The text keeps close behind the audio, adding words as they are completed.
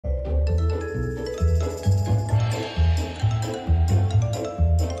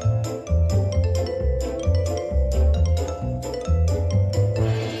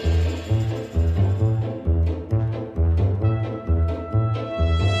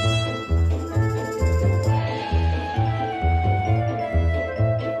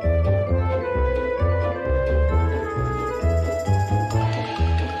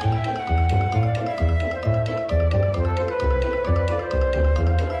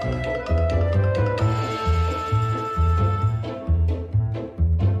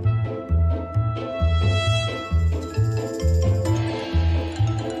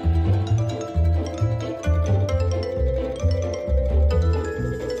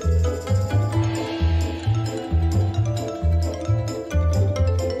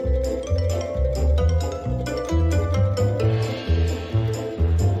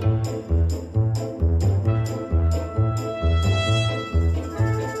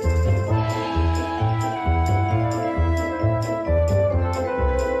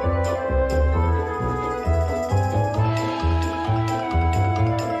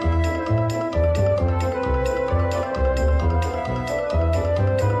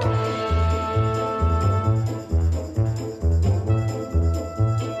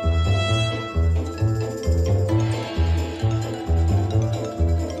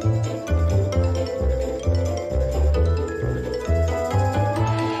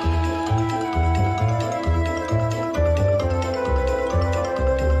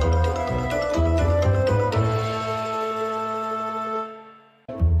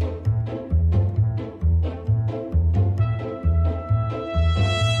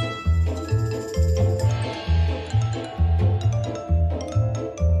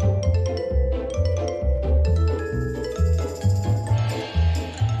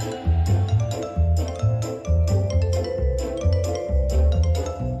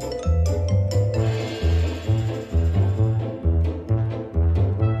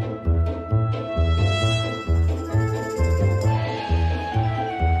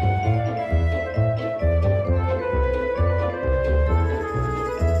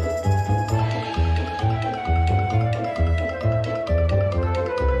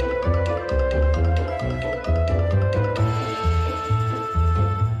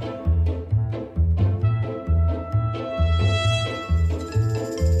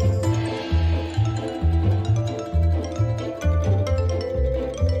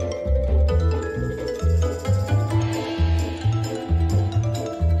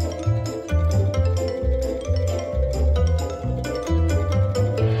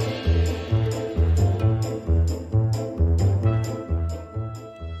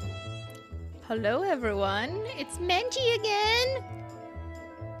Hello everyone, it's Menchie again!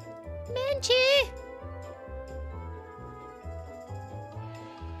 Menchie!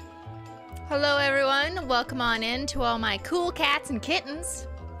 Hello everyone, welcome on in to all my cool cats and kittens.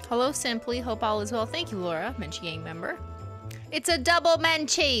 Hello Simply, hope all is well. Thank you Laura, Menchie gang member. It's a double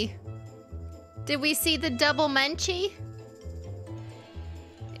Menchie! Did we see the double Menchie?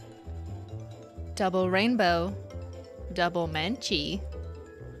 Double rainbow, double Menchie.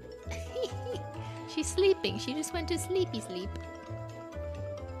 She's sleeping. She just went to sleepy sleep.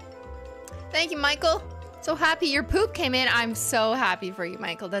 Thank you, Michael. So happy your poop came in. I'm so happy for you,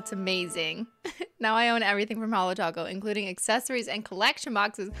 Michael. That's amazing. Now I own everything from Holo Taco, including accessories and collection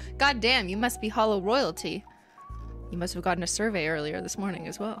boxes. God damn, you must be Holo royalty. You must have gotten a survey earlier this morning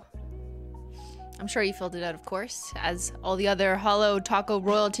as well. I'm sure you filled it out, of course, as all the other Holo Taco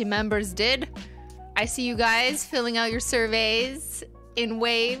royalty members did. I see you guys filling out your surveys in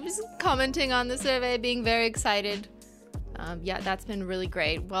waves, commenting on the survey, being very excited. Yeah, that's been really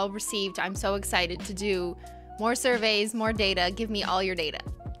great. Well received. I'm so excited to do more surveys, more data. Give me all your data.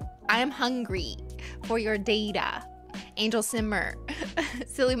 I am hungry for your data. Angel Simmer,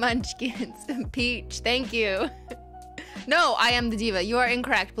 Silly Munchkins, Peach, thank you. No, I am the diva. You are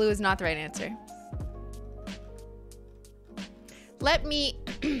incorrect. Blue is not the right answer. Let me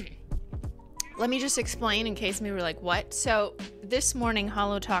just explain in case maybe we're like, what? So this morning,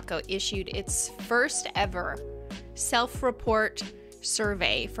 Holo Taco issued its first ever self-report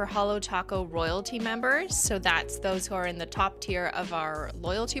survey for Holo Taco royalty members. So that's those who are in the top tier of our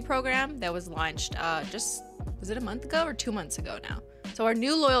loyalty program that was launched was it a month ago or 2 months ago now? So our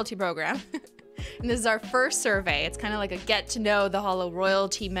new loyalty program. And this is our first survey. It's kind of like a get to know the Holo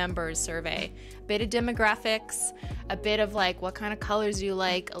royalty members survey. A bit of demographics, a bit of like what kind of colors do you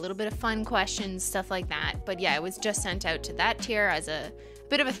like, a little bit of fun questions, stuff like that. But yeah, it was just sent out to that tier as a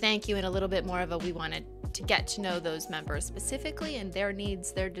bit of a thank you and a little bit more of a we wanted to get to know those members specifically and their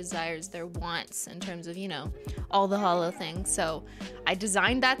needs, their desires, their wants in terms of, you know, all the Holo things. So I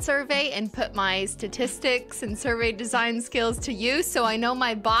designed that survey and put my statistics and survey design skills to use. So I know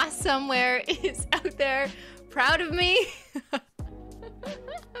my boss somewhere is out there proud of me.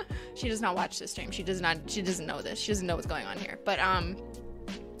 She does not watch this stream. She doesn't know this. She doesn't know what's going on here. But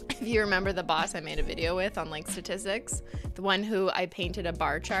if you remember the boss I made a video with on like statistics, the one who I painted a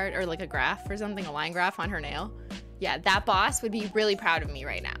bar chart or like a graph or something, a line graph on her nail. Yeah, that boss would be really proud of me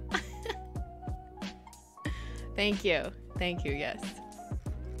right now. Thank you. Thank you, yes.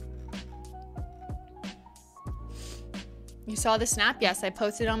 You saw the snap? Yes, I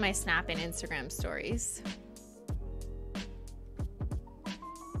posted on my Snap and Instagram stories.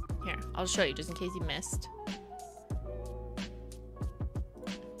 Here, I'll show you just in case you missed.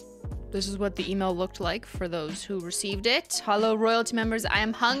 This is what the email looked like for those who received it. Holo royalty members, I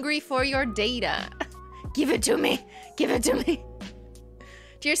am hungry for your data. Give it to me. Give it to me.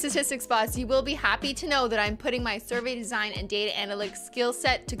 Dear statistics boss, you will be happy to know that I'm putting my survey design and data analytics skill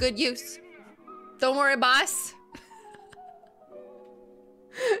set to good use. Don't worry, boss.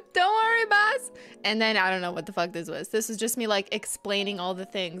 Don't worry, boss. And then I don't know what the fuck this was. This is just me like explaining all the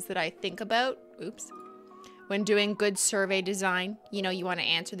things that I think about. Oops. When doing good survey design, you know, you want to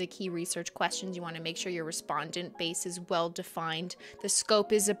answer the key research questions. You want to make sure your respondent base is well defined. The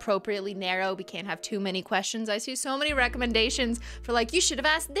scope is appropriately narrow. We can't have too many questions. I see so many recommendations for like, you should have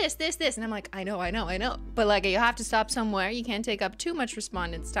asked this, this, this. And I'm like, I know. But like, you have to stop somewhere. You can't take up too much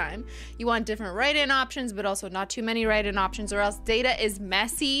respondents' time. You want different write-in options, but also not too many write-in options or else data is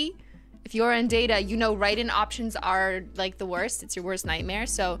messy. If you're in data, you know write-in options are like the worst. It's your worst nightmare.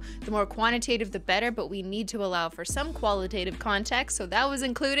 So the more quantitative, the better, but we need to allow for some qualitative context. So that was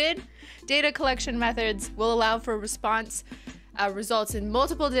included. Data collection methods will allow for results in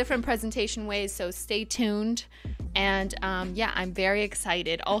multiple different presentation ways. So stay tuned. And yeah, I'm very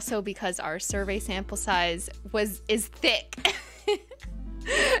excited. Also because our survey sample size is thick.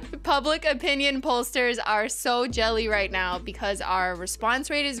 Public opinion pollsters are so jelly right now because our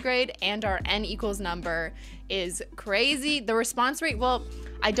response rate is great and our N equals number is crazy. The response rate, well,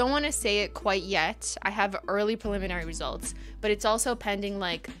 I don't want to say it quite yet. I have early preliminary results, but it's also pending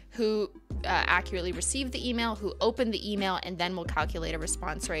like who accurately received the email, who opened the email, and then we'll calculate a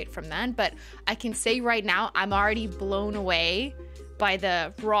response rate from then. But I can say right now, I'm already blown away by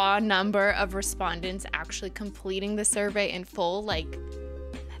the raw number of respondents actually completing the survey in full, like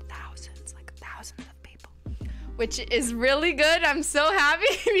thousands of people, which is really good. I'm so happy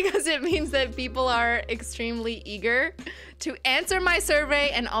because it means that people are extremely eager to answer my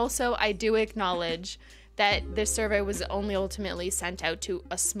survey. And also I do acknowledge that this survey was only ultimately sent out to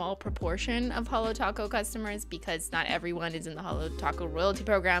a small proportion of Holo Taco customers because not everyone is in the Holo Taco royalty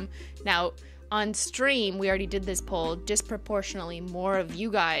program. Now, on stream, we already did this poll, disproportionately more of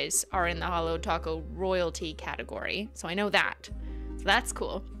you guys are in the Holo Taco royalty category. So I know that. So that's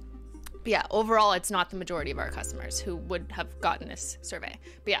cool. But yeah, overall, it's not the majority of our customers who would have gotten this survey.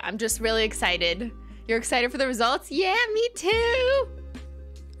 But yeah, I'm just really excited. You're excited for the results? Yeah, me too.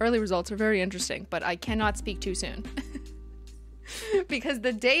 Early results are very interesting, but I cannot speak too soon. Because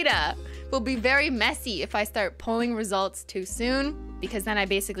the data will be very messy if I start pulling results too soon, because then I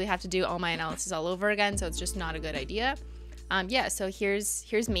basically have to do all my analysis all over again, so it's just not a good idea. Yeah, so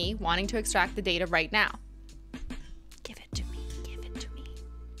here's me wanting to extract the data right now. Give it to me, give it to me.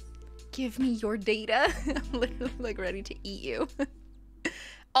 Give me your data. I'm literally like ready to eat you.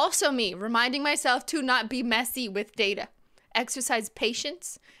 Also me reminding myself to not be messy with data. Exercise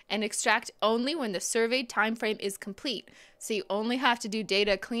patience and extract only when the survey time frame is complete. So you only have to do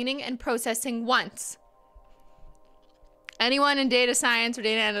data cleaning and processing once. Anyone in data science or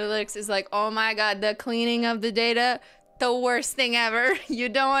data analytics is like, oh my God, the cleaning of the data, the worst thing ever. You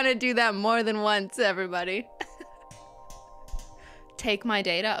don't want to do that more than once, everybody. Take my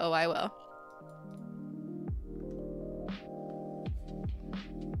data? Oh, I will.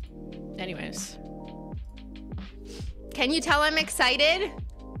 Anyways. Can you tell I'm excited?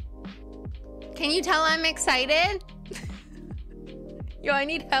 Can you tell I'm excited? Yo, I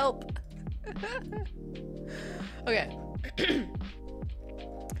need help. Okay.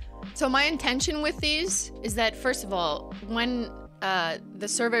 So my intention with these is that, first of all, when the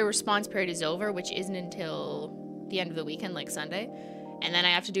survey response period is over, which isn't until the end of the weekend, like Sunday, and then I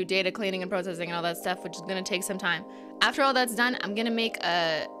have to do data cleaning and processing and all that stuff, which is going to take some time. After all that's done, I'm going to make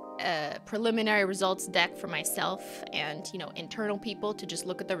a preliminary results deck for myself and, you know, internal people to just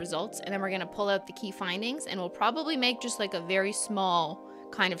look at the results, and then we're going to pull out the key findings, and we'll probably make just like a very small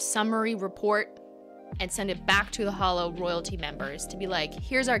kind of summary report and send it back to the Holo royalty members to be like,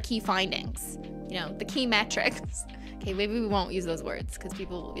 here's our key findings, you know, the key metrics. Okay, maybe we won't use those words because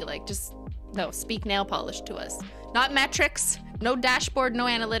people will be like, just no, speak nail polish to us. Not metrics, no dashboard, no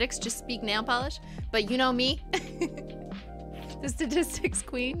analytics, just speak nail polish. But you know me. The statistics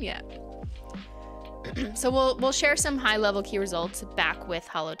queen, yeah. So we'll share some high-level key results back with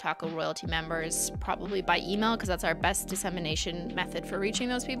Holo Taco royalty members, probably by email, because that's our best dissemination method for reaching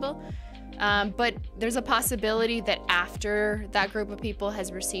those people. But there's a possibility that after that group of people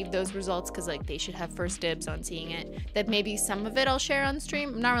has received those results, because like they should have first dibs on seeing it, that maybe some of it I'll share on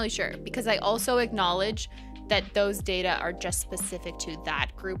stream. I'm not really sure, because I also acknowledge that those data are just specific to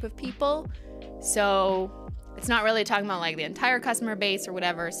that group of people. So it's not really talking about like the entire customer base or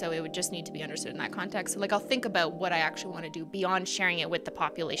whatever, so it would just need to be understood in that context. So like I'll think about what I actually want to do beyond sharing it with the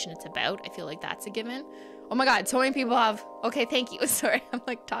population it's about. I feel like that's a given. Oh my God, so many people have, okay, thank you. Sorry, I'm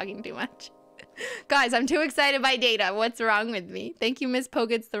like talking too much. Guys, I'm too excited by data. What's wrong with me? Thank you, Miss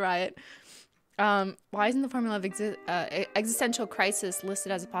Pogets the Riot. Why isn't the formula of existential crisis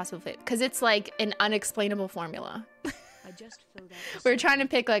listed as a possible fit? Because it's like an unexplainable formula. We're trying to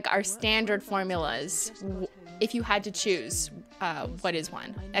pick like our standard formulas. If you had to choose, what is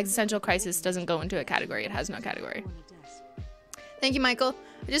one? Existential crisis doesn't go into a category. It has no category. Thank you, Michael.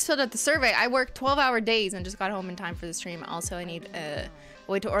 I just filled out the survey. I worked 12-hour days and just got home in time for the stream. Also, I need a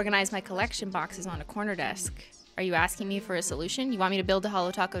way to organize my collection boxes on a corner desk. Are you asking me for a solution? You want me to build a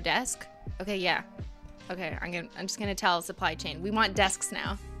Holo Taco desk? Okay, yeah. Okay, I'm just gonna tell supply chain. We want desks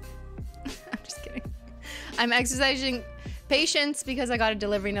now. I'm just kidding. I'm exercising patience because I got a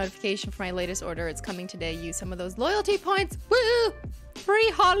delivery notification for my latest order. It's coming today. Use some of those loyalty points. Woo! Free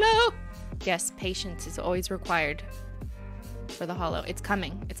Holo! Yes, patience is always required for the Holo. It's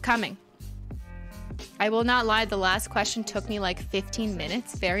coming. It's coming. I will not lie. The last question took me like 15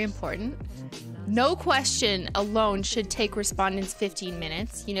 minutes. Very important. No question alone should take respondents 15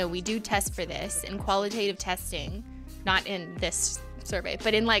 minutes. You know, we do test for this in qualitative testing, not in this survey,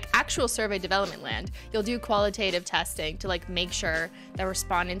 but in like actual survey development land, you'll do qualitative testing to like make sure that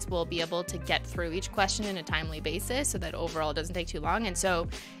respondents will be able to get through each question in a timely basis so that overall it doesn't take too long. And so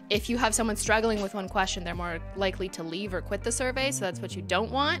if you have someone struggling with one question, they're more likely to leave or quit the survey. So that's what you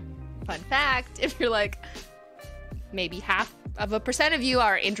don't want. Fun fact, if you're like maybe 0.5% of you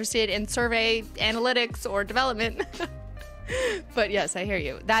are interested in survey analytics or development. But yes, I hear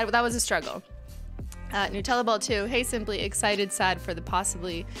you. That was a struggle. Nutella Ball 2, hey, Simply, excited, sad for the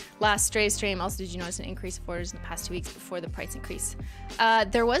possibly last Stray stream. Also, did you notice an increase of orders in the past 2 weeks before the price increase?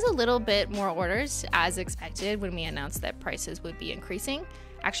 There was a little bit more orders as expected when we announced that prices would be increasing.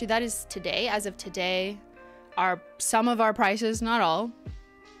 Actually, that is today. As of today, some of our prices, not all,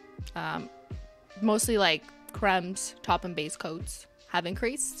 mostly like cremes, top and base coats, have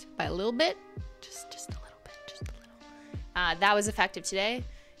increased by a little bit. Just a little bit, just a little. That was effective today.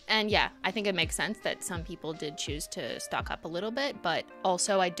 And yeah, I think it makes sense that some people did choose to stock up a little bit, but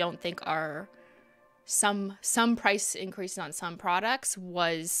also I don't think our some price increases on some products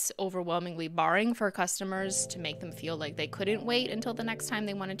was overwhelmingly barring for customers to make them feel like they couldn't wait until the next time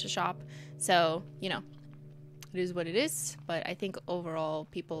they wanted to shop. So, you know, it is what it is, but I think overall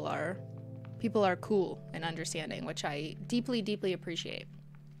people are cool and understanding, which I deeply, deeply appreciate.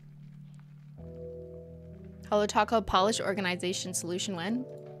 Holo Taco Polish Organization Solution when?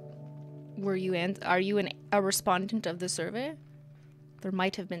 Are you a respondent of the survey? There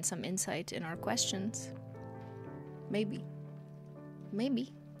might have been some insight in our questions. Maybe.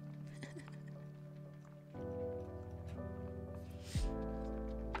 Maybe.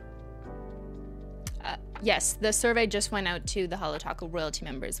 Yes, the survey just went out to the Holo Taco royalty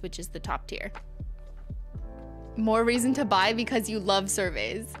members, which is the top tier. More reason to buy because you love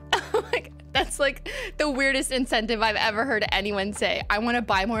surveys. Like, that's like the weirdest incentive I've ever heard anyone say. I want to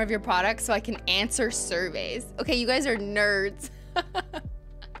buy more of your products so I can answer surveys. Okay, you guys are nerds.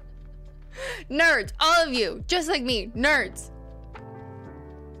 Nerds, all of you, just like me, nerds.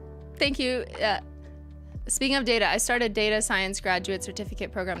 Thank you. Speaking of data, I start a data science graduate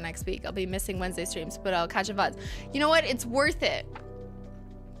certificate program next week. I'll be missing Wednesday streams, but I'll catch up VODs. You know what? It's worth it.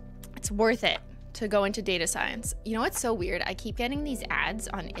 It's worth it to go into data science. You know what's so weird? I keep getting these ads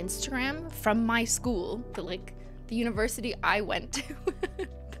on Instagram from my school, the university I went to.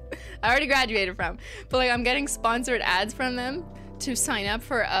 I already graduated from, but like I'm getting sponsored ads from them to sign up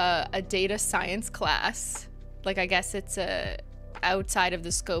for a data science class. Like, I guess it's outside of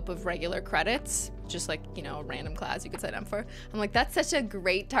the scope of regular credits, just like, you know, a random class you could sign up for. I'm like, that's such a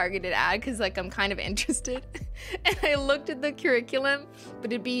great targeted ad because like I'm kind of interested. And I looked at the curriculum,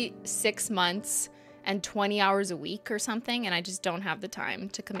 but it'd be 6 months and 20 hours a week or something, and I just don't have the time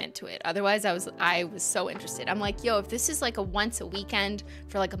to commit to it. Otherwise, I was so interested. I'm like, yo, if this is like a once a weekend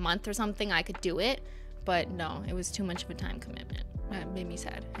for like a month or something, I could do it. But no, it was too much of a time commitment. That made me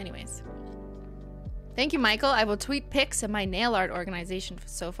sad. Anyways. Thank you, Michael. I will tweet pics of my nail art organization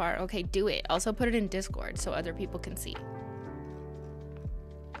so far. Okay, do it. Also put it in Discord so other people can see.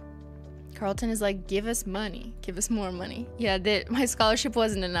 Carlton is like, give us money. Give us more money. Yeah, my scholarship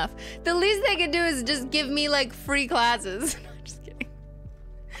wasn't enough. The least they could do is just give me like free classes. No, just kidding.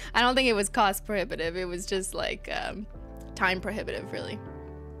 I don't think it was cost prohibitive. It was just like time prohibitive, really.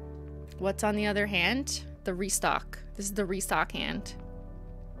 What's on the other hand? The restock. This is the restock hand.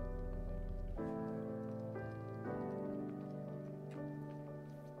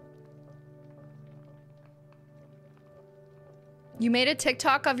 You made a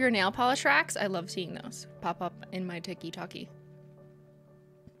TikTok of your nail polish racks? I love seeing those pop up in my TikTok.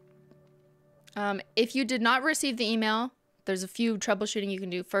 If you did not receive the email, there's a few troubleshooting you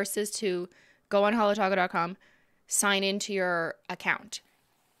can do. First is to go on holotaco.com, sign into your account.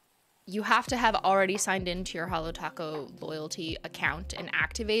 You have to have already signed into your Holo Taco loyalty account and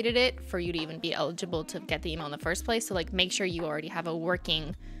activated it for you to even be eligible to get the email in the first place. So like make sure you already have a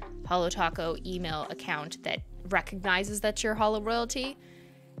working Holo Taco email account that recognizes that you're Holo royalty.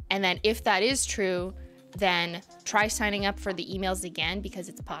 And then if that is true, then try signing up for the emails again because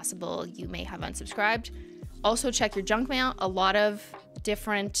it's possible you may have unsubscribed. Also check your junk mail. A lot of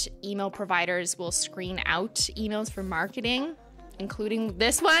different email providers will screen out emails for marketing, including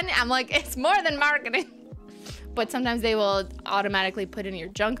this one. I'm like, it's more than marketing. But sometimes they will automatically put in your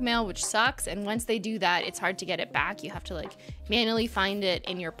junk mail, which sucks. And once they do that, it's hard to get it back. You have to like manually find it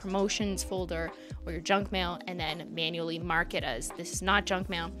in your promotions folder or your junk mail and then manually mark it as this is not junk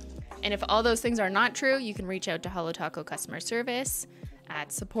mail. And if all those things are not true, you can reach out to Holo Taco customer service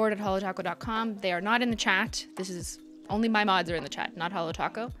at support@holotaco.com. They are not in the chat. This is only my mods are in the chat, not Holo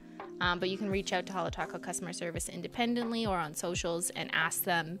Taco. But you can reach out to Holo Taco customer service independently or on socials and ask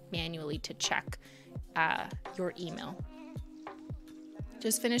them manually to check your email.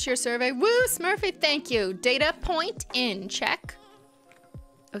 Just finish your survey. Woo, Smurfy, thank you. Data point in, check.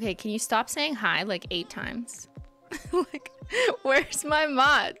 Okay, can you stop saying hi like 8 times? Like, where's my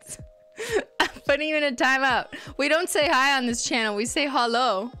mods? I'm putting you in a timeout. We don't say hi on this channel. We say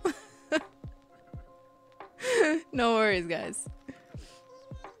hello. No worries, guys.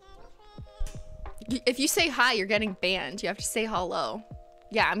 If you say hi, you're getting banned. You have to say hello.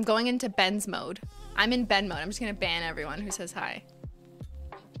 Yeah, I'm going into Ben's mode. I'm in Ben mode. I'm just gonna ban everyone who says hi.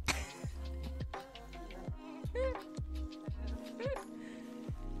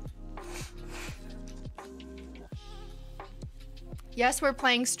 Yes, we're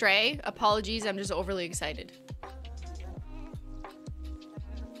playing Stray. Apologies, I'm just overly excited.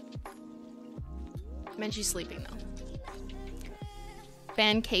 Menchie's sleeping though.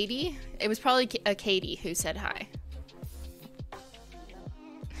 Ban Katie? It was probably a Katie who said hi.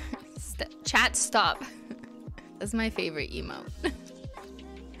 Chat, stop. That's my favorite emote.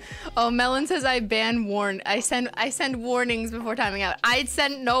 Oh, Melon says I send warnings before timing out. I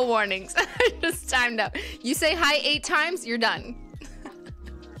sent no warnings. I just timed out. You say hi 8 times, you're done.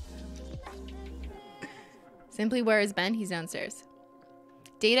 Simply, where is Ben? He's downstairs.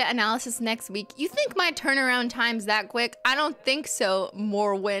 Data analysis next week. You think my turnaround time's that quick? I don't think so,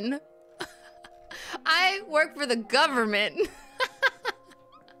 Morwin. I work for the government.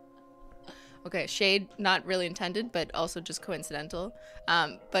 Okay, shade, not really intended, but also just coincidental.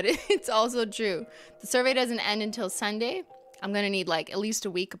 But it's also true. The survey doesn't end until Sunday. I'm gonna need like at least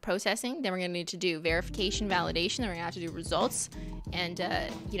a week of processing. Then we're gonna need to do verification, validation. Then we're gonna have to do results, and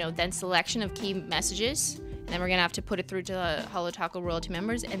you know, then selection of key messages. And then we're gonna have to put it through to the HOLO TACO royalty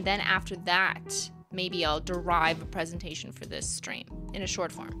members. And then after that, maybe I'll derive a presentation for this stream in a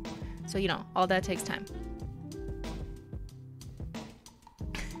short form. So you know, all that takes time.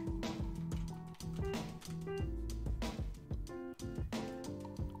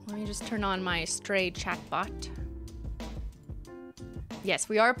 Let me just turn on my Stray chatbot. Yes,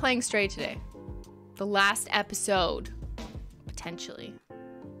 we are playing Stray today. The last episode, potentially.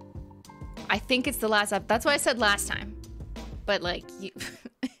 I think it's the last episode. That's what I said last time. But like,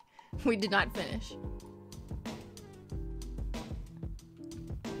 we did not finish.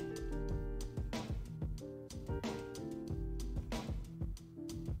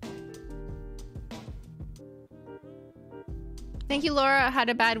 Thank you, Laura. I had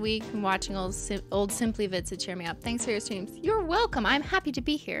a bad week. I'm watching old Simply vids to cheer me up. Thanks for your streams. You're welcome. I'm happy to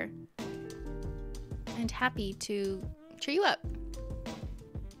be here. And happy to cheer you up.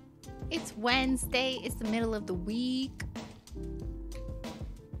 It's Wednesday. It's the middle of the week.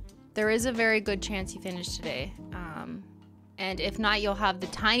 There is a very good chance you finish today. And if not, you'll have the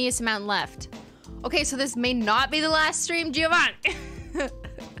tiniest amount left. Okay, so this may not be the last stream, Giovanni.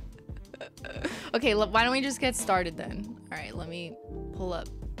 Okay, why don't we just get started then? All right, let me pull up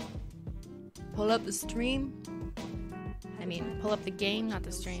the stream. I mean, pull up the game, not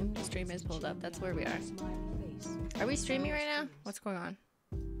the stream. The stream is pulled up. That's where we are. Are we streaming right now? What's going on?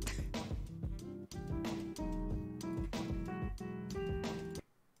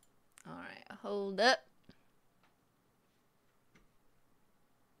 All right, hold up.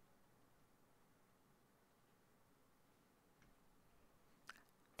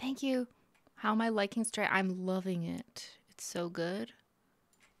 Thank you. How am I liking Stray? I'm loving it. It's so good.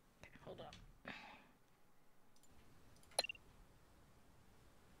 Okay, hold up.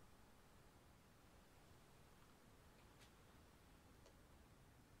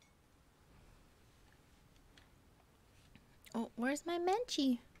 Oh, where's my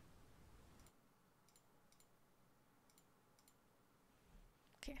Menchie?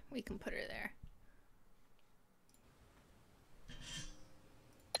 Okay, we can put her there.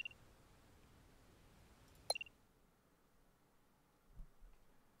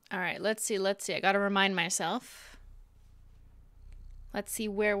 All right, let's see. I gotta remind myself. Let's see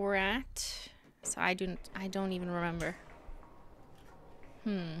where we're at. So I don't even remember.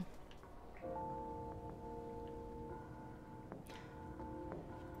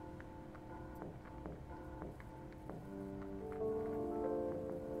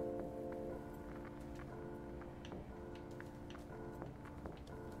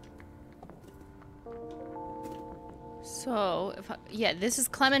 So, yeah, this is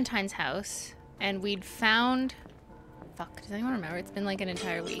Clementine's house, and we'd found... Fuck, does anyone remember? It's been like an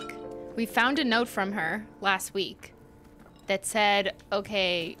entire week. We found a note from her last week that said,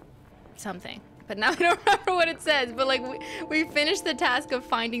 okay, something. But now I don't remember what it says, but like, we finished the task of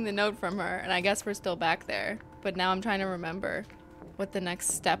finding the note from her, and I guess we're still back there. But now I'm trying to remember what the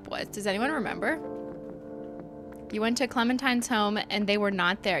next step was. Does anyone remember? You went to Clementine's home, and they were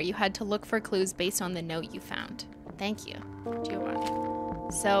not there. You had to look for clues based on the note you found. Thank you, Giovanni.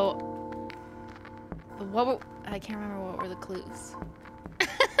 So, I can't remember what were the clues.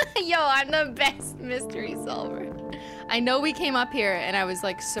 Yo, I'm the best mystery solver. I know we came up here and I was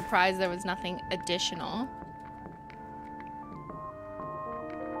like surprised there was nothing additional.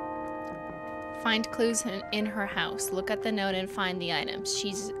 Find clues in her house. Look at the note and find the items.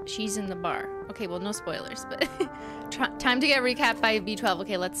 She's in the bar. Okay, well, no spoilers, but time to get recapped by B12.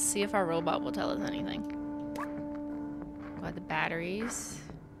 Okay, let's see if our robot will tell us anything. Got the batteries.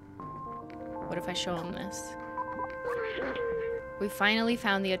 What if I show him this? We finally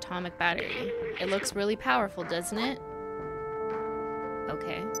found the atomic battery. It looks really powerful, doesn't it?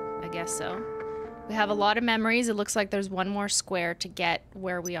 Okay, I guess so. We have a lot of memories. It looks like there's one more square to get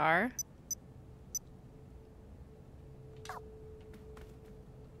where we are.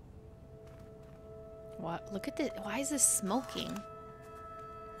 What? Look at this. Why is this smoking?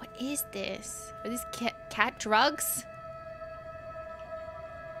 What is this? Are these cat drugs?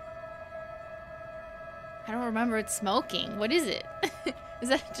 I don't remember it smoking. What is it? Is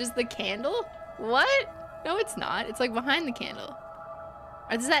that just the candle? What? No, it's not. It's like behind the candle.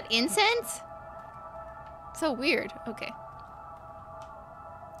 Or is that incense? So weird. Okay.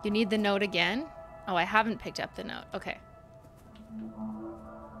 You need the note again? Oh, I haven't picked up the note. Okay.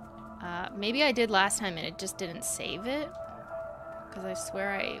 Maybe I did last time and it just didn't save it. Because I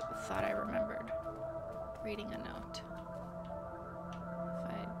swear I thought I remembered reading a note.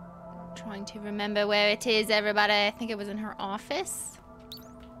 If I'm trying to remember where it is, everybody. I think it was in her office.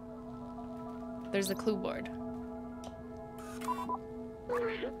 There's a clue board.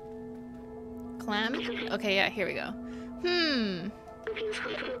 Clem? Okay, yeah, here we go.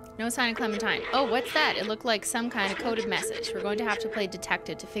 No sign of Clementine. Oh, what's that? It looked like some kind of coded message. We're going to have to play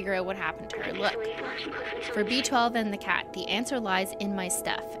detective to figure out what happened to her. Look. For B12 and the cat, the answer lies in my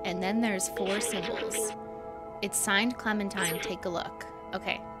stuff. And then there's 4 symbols. It's signed Clementine. Take a look.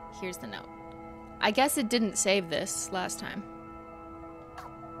 Okay, here's the note. I guess it didn't save this last time.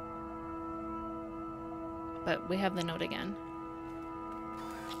 But we have the note again.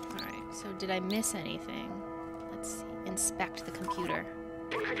 Alright, so did I miss anything? Let's see. Inspect the computer.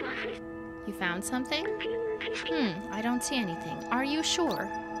 You found something? I don't see anything. Are you sure?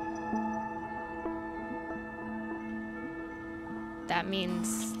 That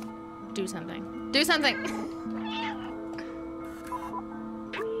means do something. Do something!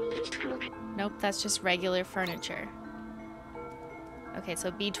 Nope, that's just regular furniture. Okay, so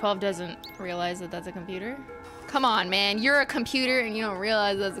B12 doesn't realize that that's a computer? Come on, man. You're a computer and you don't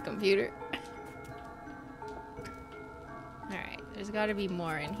realize that's a computer. Alright, there's gotta be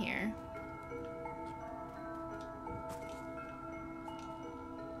more in here.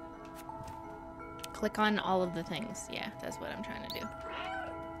 Click on all of the things. Yeah, that's what I'm trying to do.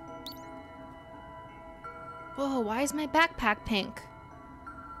 Whoa, why is my backpack pink?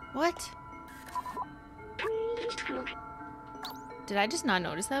 What? Did I just not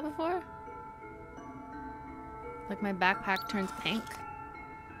notice that before? Like my backpack turns pink?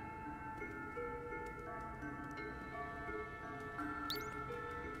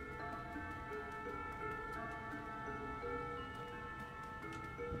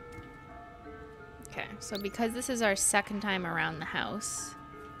 Okay, so because this is our second time around the house,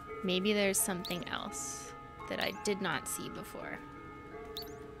 maybe there's something else that I did not see before.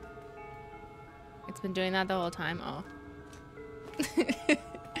 It's been doing that the whole time. Oh.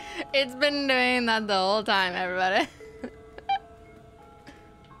 It's been doing that the whole time, everybody.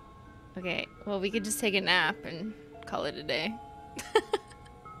 Okay, well, we could just take a nap and call it a day.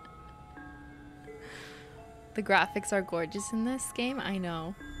 The graphics are gorgeous in this game. I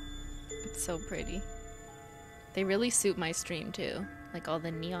know. It's so pretty. They really suit my stream, too. Like, all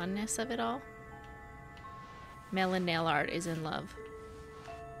the neonness of it all. Melon Nail Art is in love.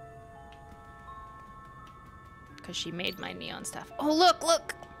 Because she made my neon stuff. Oh, look,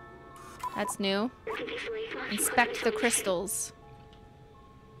 look! That's new. Inspect the crystals.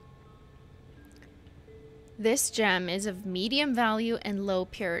 This gem is of medium value and low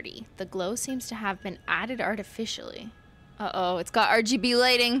purity. The glow seems to have been added artificially. Uh-oh, it's got RGB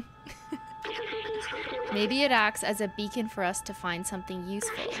lighting. Maybe it acts as a beacon for us to find something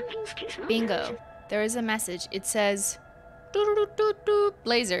useful. Bingo. There is a message. It says...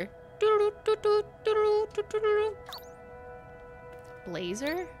 Blazer. Blazer?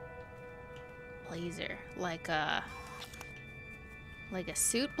 Blazer. Like a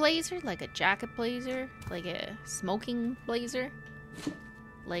suit blazer? Like a jacket blazer? Like a smoking blazer?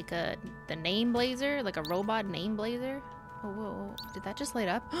 Like the name blazer? Like a robot name blazer? Oh, whoa, whoa. Did that just light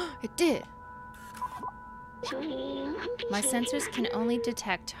up? It did! My sensors can only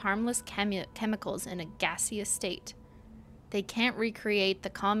detect harmless chemicals in a gaseous state. They can't recreate the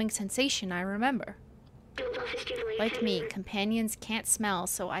calming sensation I remember. Like me, companions can't smell,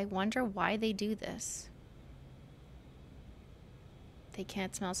 so I wonder why they do this. They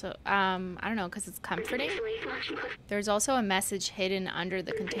can't smell, so, I don't know, because it's comforting? There's also a message hidden under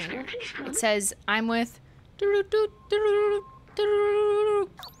the container. It says, I'm with...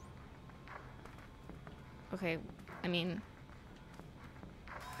 Okay, I mean...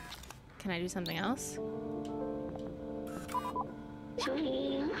 Can I do something else?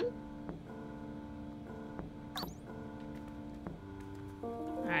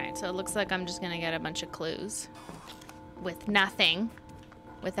 Alright, so it looks like I'm just gonna get a bunch of clues. With nothing.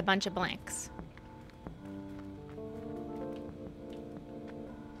 With a bunch of blanks.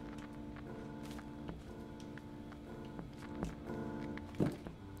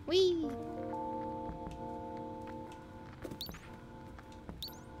 Whee!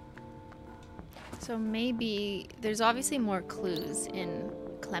 So maybe there's obviously more clues in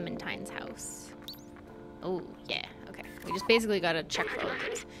Clementine's house. Oh, yeah. Okay. We just basically gotta check for all of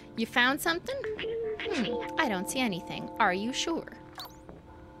this. You found something? I don't see anything. Are you sure?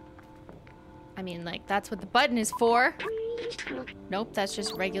 I mean, like, that's what the button is for. Nope, that's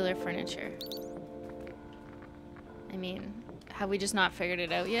just regular furniture. I mean, have we just not figured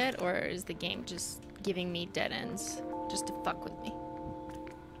it out yet? Or is the game just giving me dead ends just to fuck with me?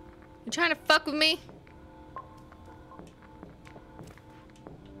 You trying to fuck with me?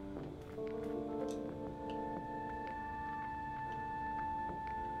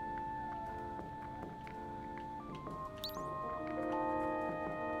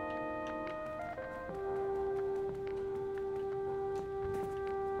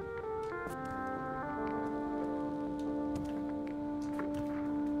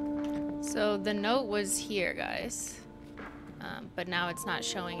 So the note was here, guys, but now it's not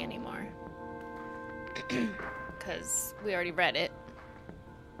showing anymore because we already read it.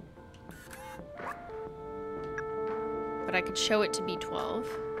 But I could show it to B12.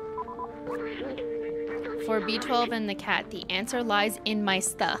 For B12 and the cat, the answer lies in my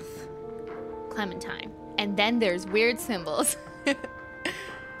stuff, Clementine. And then there's weird symbols.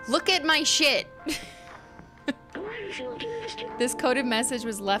 Look at my shit. This coded message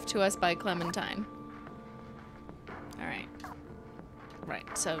was left to us by Clementine. Alright.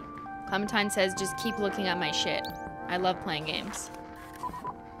 Right, so Clementine says just keep looking at my shit. I love playing games.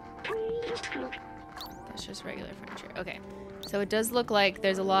 That's just regular furniture. Okay. So it does look like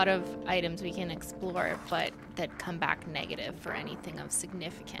there's a lot of items we can explore, but that come back negative for anything of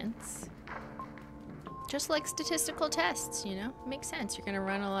significance. Just like statistical tests, you know? Makes sense. You're gonna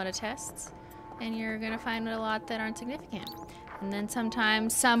run a lot of tests, and you're gonna find a lot that aren't significant. And then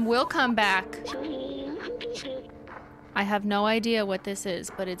sometimes some will come back. I have no idea what this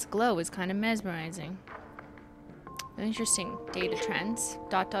is, but its glow is kind of mesmerizing. Interesting data trends. ...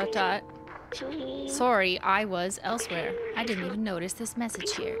 Sorry, I was elsewhere. I didn't even notice this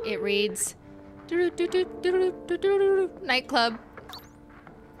message here. It reads... Nightclub.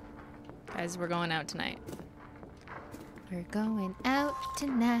 Guys, we're going out tonight. We're going out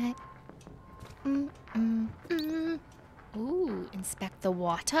tonight. Ooh, inspect the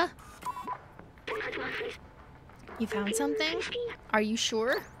water. You found something? Are you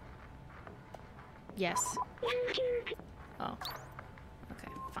sure? Yes. Oh. Okay,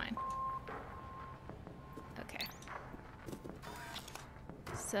 fine. Okay.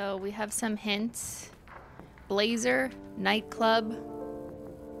 So we have some hints. Blazer, nightclub.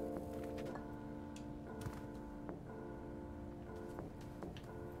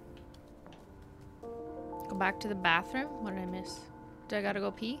 Go back to the bathroom? What did I miss? Did I gotta go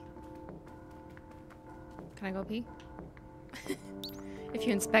pee? Can I go pee? If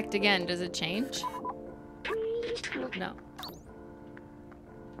you inspect again, does it change? No.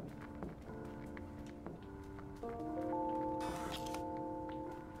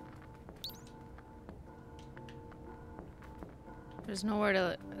 There's nowhere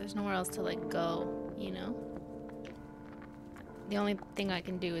else to like go, you know? The only thing I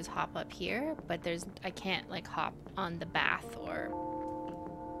can do is hop up here, but I can't like hop on the bath or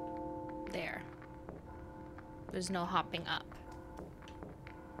there. There's no hopping up.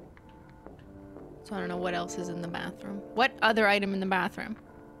 So I don't know what else is in the bathroom. What other item in the bathroom?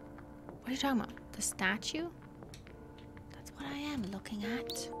 What are you talking about? The statue? That's what I am looking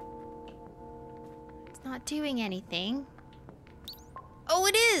at. It's not doing anything. Oh,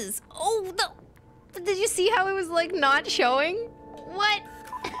 it is! Oh, did you see how it was like not showing? What?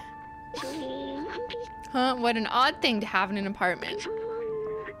 Huh? What an odd thing to have in an apartment.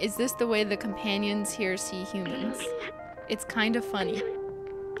 Is this the way the companions here see humans? It's kind of funny.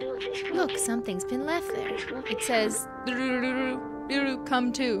 Look, something's been left there. It says,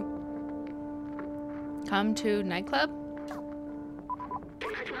 come to. Come to nightclub?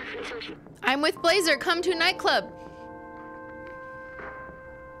 I'm with Blazer, come to nightclub.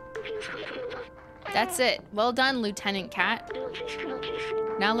 That's it. Well done, Lieutenant Cat.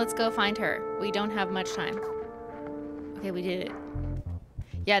 Now let's go find her. We don't have much time. Okay, we did it.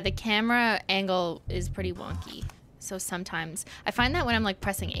 Yeah, the camera angle is pretty wonky. So sometimes, I find that when I'm like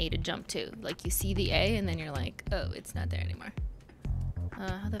pressing A to jump to, like you see the A and then you're like, oh, it's not there anymore.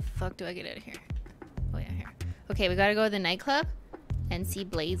 How the fuck do I get out of here? Oh yeah, here. Okay, we gotta go to the nightclub and see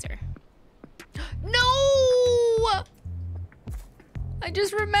Blazer. No! I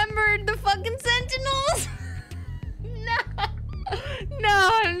just remembered the fucking sentinels. No.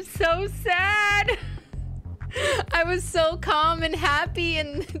 No, I'm so sad. I was so calm and happy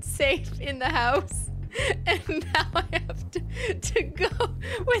and safe in the house. And now I have to go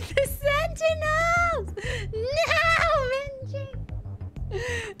with the sentinels! No, Menchie!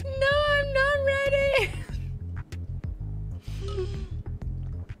 No, I'm not ready!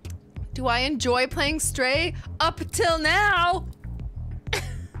 Do I enjoy playing Stray? Up till now!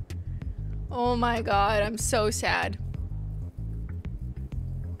 Oh my god, I'm so sad.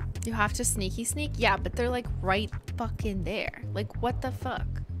 You have to sneaky sneak? Yeah, but they're like right fucking there. Like, what the fuck?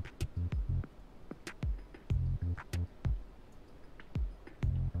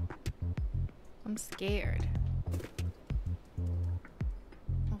 I'm scared.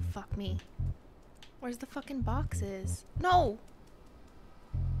 Oh, fuck me. Where's the fucking boxes? No!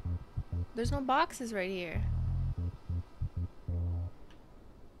 There's no boxes right here.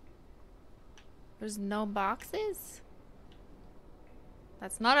 There's no boxes?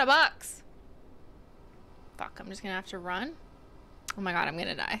 That's not a box. Fuck, I'm just gonna have to run. Oh my god, I'm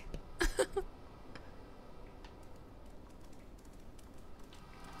gonna die.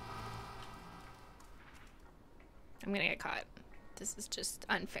 I'm gonna get caught. This is just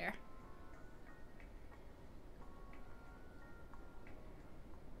unfair.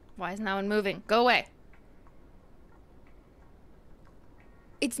 Why isn't that one moving? Go away.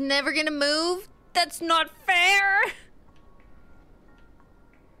 It's never gonna move? That's not fair!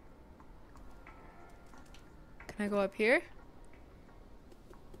 Can I go up here?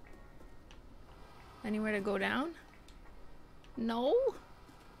 Anywhere to go down? No?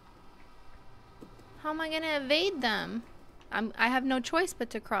 How am I gonna evade them? I have no choice but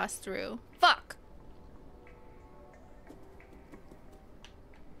to cross through. Fuck!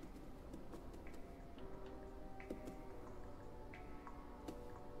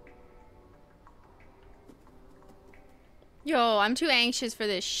 Yo, I'm too anxious for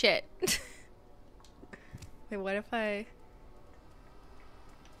this shit. Wait, what if I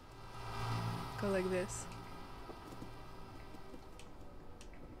go like this?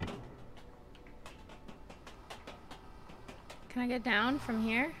 Can I get down from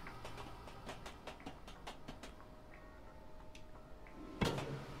here?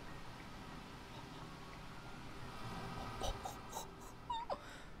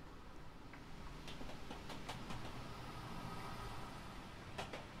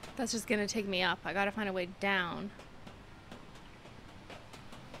 That's just gonna take me up. I gotta find a way down.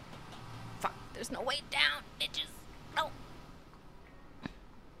 Fuck, there's no way down, bitches. No.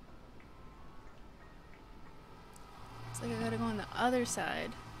 It's like I gotta go on the other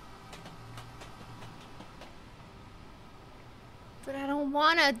side. But I don't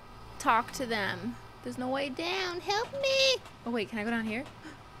wanna talk to them. There's no way down. Help me! Oh wait, can I go down here?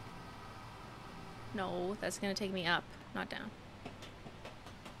 No, that's gonna take me up, not down.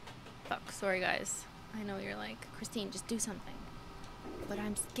 Fuck, sorry guys. I know you're like, Christine, just do something. But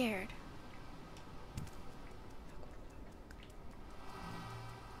I'm scared.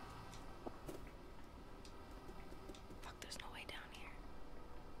 Fuck, there's no way down here.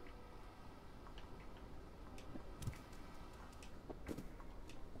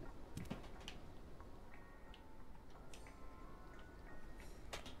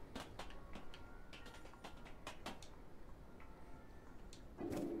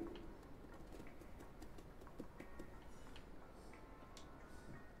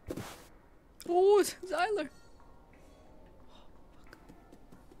 Oh, it's Zyler.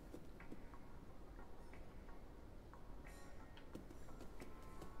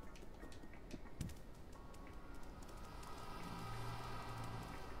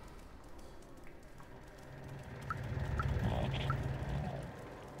 Oh, fuck.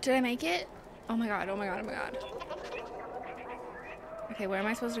 Did I make it? Oh my god, oh my god, oh my god. Okay, where am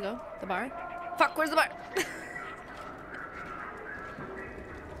I supposed to go? The bar? Fuck, where's the bar?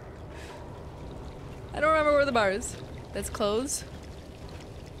 I don't remember where the bar is. That's closed.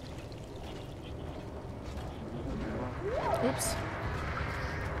 Oops.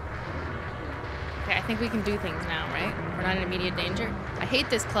 Okay, I think we can do things now, right? We're not in immediate danger. I hate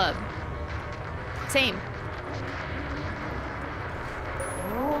this club. Same.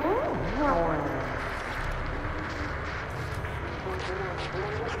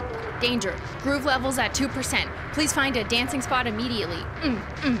 Danger. Groove levels at 2%. Please find a dancing spot immediately.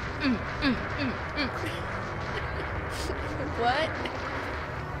 What?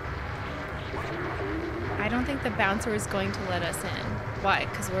 I don't think the bouncer is going to let us in. Why?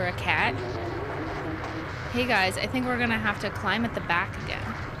 Because we're a cat? Hey guys, I think we're gonna have to climb at the back again.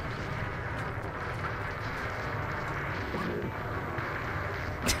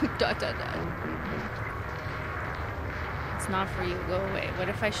 Dot dot dot. It's not for you. Go away. What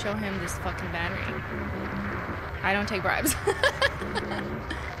if I show him this fucking battery? I don't take bribes.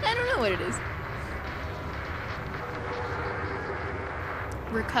 I don't know what it is.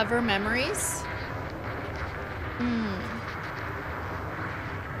 Recover memories?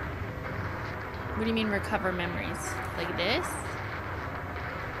 What do you mean recover memories? Like this?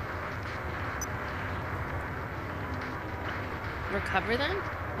 Recover them?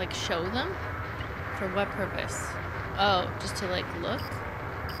 Like show them? For what purpose? Oh, just to like look?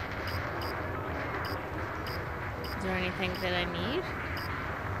 Is there anything that I need?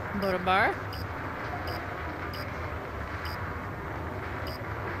 Go to bar?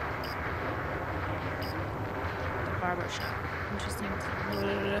 The barber shop. Interesting.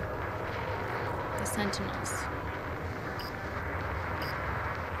 The Sentinels.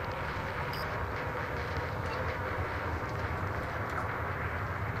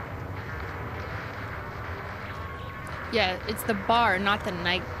 Yeah, it's the bar, not the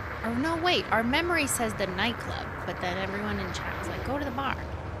night. Oh, no, wait. Our memory says the nightclub, but then everyone in chat was like, go to the bar.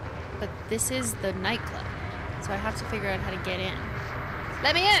 But this is the nightclub, so I have to figure out how to get in.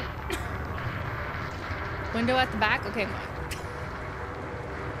 Let me in! Window at the back? Okay, fine.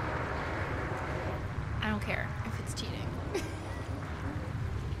 I don't care if it's cheating.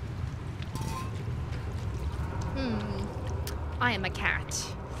 I am a cat,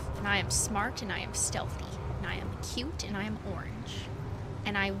 and I am smart, and I am stealthy, and I am cute, and I am orange.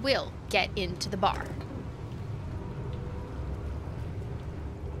 And I will get into the bar.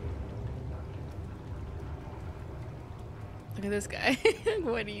 Look at this guy.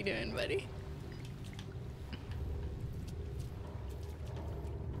 What are you doing, buddy?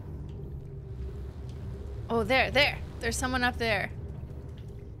 Oh, there. There's someone up there.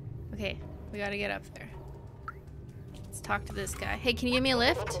 Okay, we gotta get up there. Let's talk to this guy. Hey, can you give me a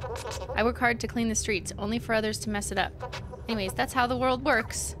lift? I work hard to clean the streets, only for others to mess it up. Anyways, that's how the world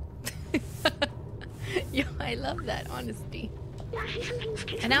works. Yo, I love that honesty.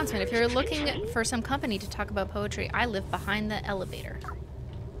 Announcement, if you're looking for some company to talk about poetry, I live behind the elevator.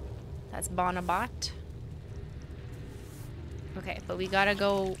 That's Bonabot. Okay, but we gotta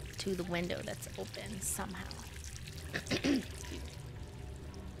go to the window that's open somehow.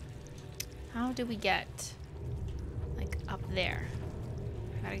 How do we get, like, up there?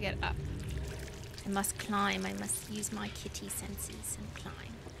 I gotta get up. I must climb. I must use my kitty senses and climb.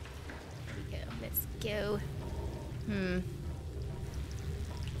 There we go. Let's go. I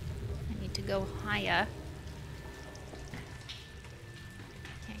need to go higher.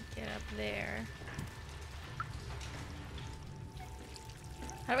 Can't get up there.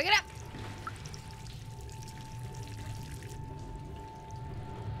 How do we get up?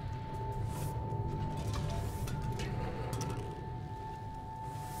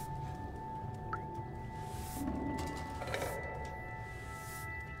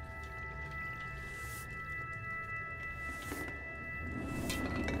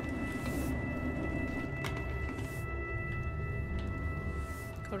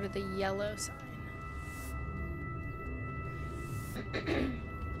 Go to the yellow sign.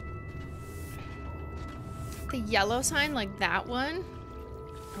 The yellow sign, like that one?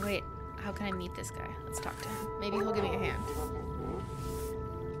 Oh wait, how can I meet this guy? Let's talk to him. Maybe he'll give me a hand.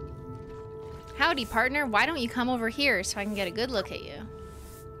 Howdy, partner. Why don't you come over here so I can get a good look at you?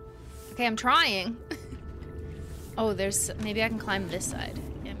 Okay, I'm trying. Oh, maybe I can climb this side.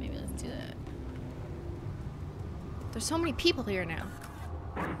 Yeah, maybe let's do that. There's so many people here now.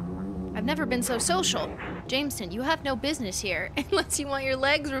 I've never been so social. Jameson, you have no business here unless you want your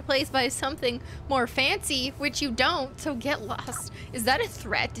legs replaced by something more fancy, which you don't, so get lost. Is that a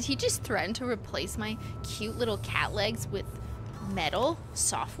threat? Did he just threaten to replace my cute little cat legs with metal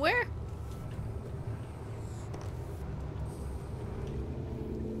software?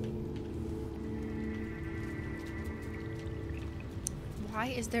 Why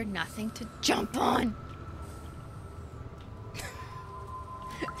is there nothing to jump on?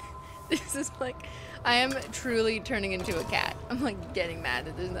 This is like, I am truly turning into a cat. I'm like getting mad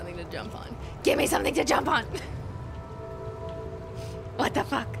that there's nothing to jump on. Give me something to jump on! What the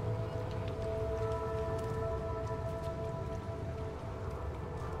fuck?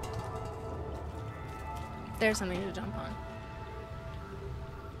 There's something to jump on.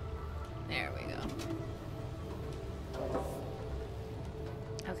 There we go.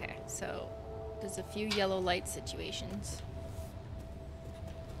 Okay, so there's a few yellow light situations.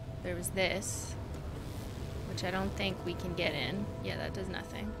 There was this, which I don't think we can get in. Yeah, that does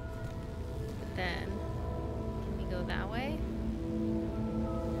nothing. But then, can we go that way?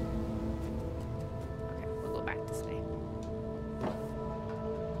 Okay, we'll go back this way.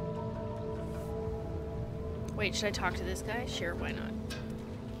 Wait, should I talk to this guy? Sure, why not?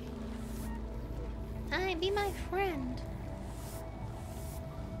 Hi, be my friend.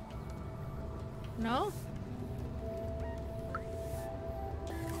 No?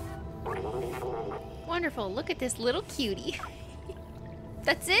 Wonderful. Look at this little cutie.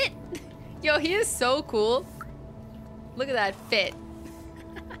 That's it. Yo, he is so cool. Look at that fit.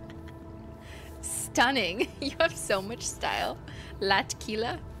 Stunning. You have so much style. La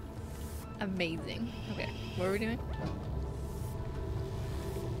tequila. Amazing. Okay, what are we doing?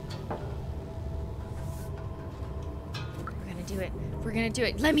 We're gonna do it. We're gonna do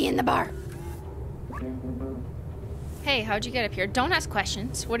it. Let me in the bar. Hey, how'd you get up here? Don't ask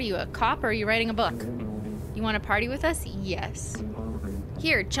questions. What are you, a cop or are you writing a book? You want to party with us? Yes.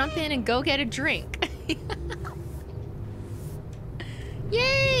 Here, jump in and go get a drink.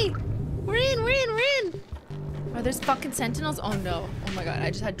 Yay! We're in! Are there fucking sentinels? Oh no. Oh my god, I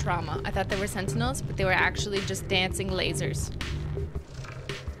just had trauma. I thought they were sentinels, but they were actually just dancing lasers.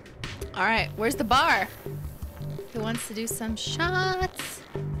 Alright, where's the bar? Who wants to do some shots?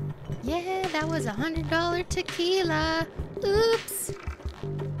 Yeah, that was $100 tequila. Oops.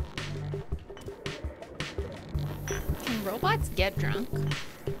 Can robots get drunk?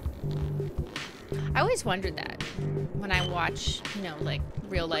 I always wondered that when I watch, you know, like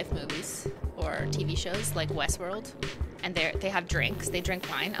real life movies or TV shows like Westworld, and they have drinks, they drink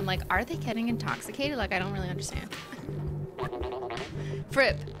wine. I'm like, are they getting intoxicated? Like, I don't really understand.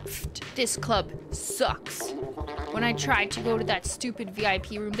 Fripp, this club sucks. When I tried to go to that stupid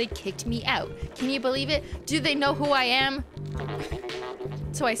VIP room, they kicked me out. Can you believe it? Do they know who I am?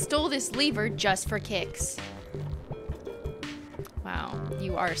 So I stole this lever just for kicks. Wow,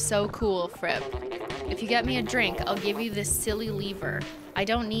 you are so cool, Fripp. If you get me a drink, I'll give you this silly lever. I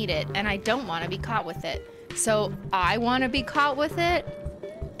don't need it, and I don't want to be caught with it. So I want to be caught with it?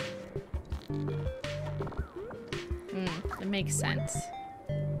 It makes sense.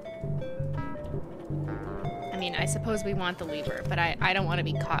 I mean, I suppose we want the lever, but I don't want to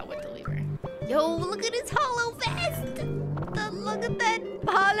be caught with the lever. Yo, look at his hollow vest! Look at that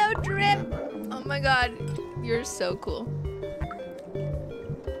hollow drip! Oh my god, you're so cool.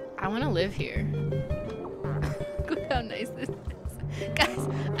 I want to live here. Look how nice this is. Guys,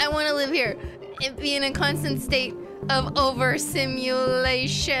 I want to live here and be in a constant state of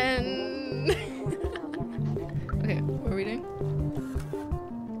over-simulation. Okay, what are we doing?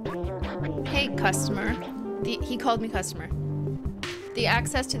 Hey, customer. He called me customer. The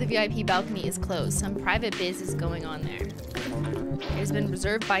access to the VIP balcony is closed. Some private biz is going on there. It has been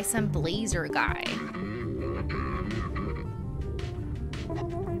reserved by some blazer guy.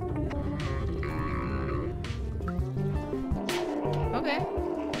 Okay.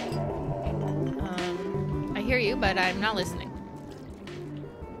 I hear you, but I'm not listening.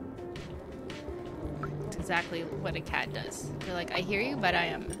 It's exactly what a cat does. They're like, I hear you, but I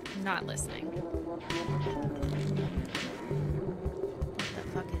am not listening. What the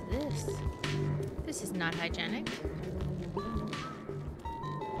fuck is this? This is not hygienic. What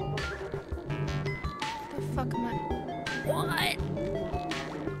the fuck am I? What?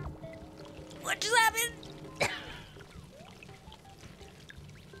 What just happened?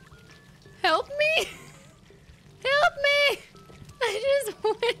 Help me! Help me! I just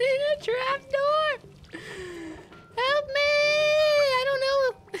went in a trap door! Help me! I don't know.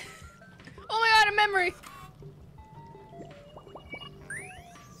 Oh my god, a memory!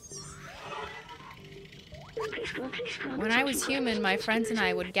 When I was human, my friends and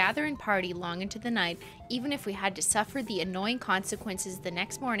I would gather and party long into the night, even if we had to suffer the annoying consequences the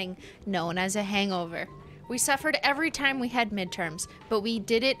next morning, known as a hangover. We suffered every time we had midterms, but we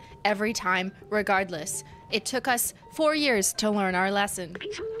did it every time regardless. It took us 4 years to learn our lesson.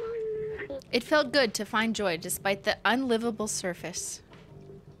 It felt good to find joy despite the unlivable surface.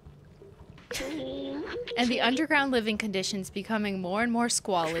 And the underground living conditions becoming more and more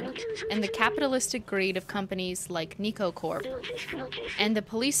squalid, and the capitalistic greed of companies like Nico Corp, and the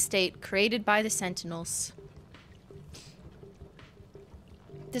police state created by the Sentinels.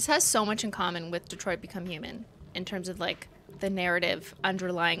 This has so much in common with Detroit Become Human, in terms of, like, the narrative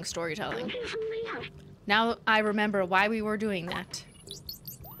underlying storytelling. Now I remember why we were doing that.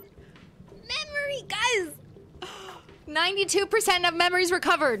 Memory, guys! 92% of memories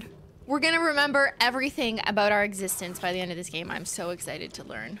recovered! We're gonna remember everything about our existence by the end of this game. I'm so excited to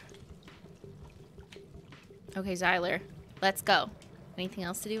learn. Okay, Zyler, let's go. Anything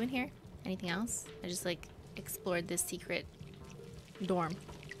else to do in here? Anything else? I just, like, explored this secret dorm.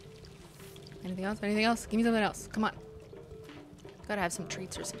 Anything else? Anything else? Give me something else. Come on. Gotta have some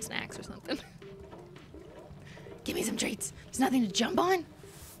treats or some snacks or something. Give me some treats. There's nothing to jump on.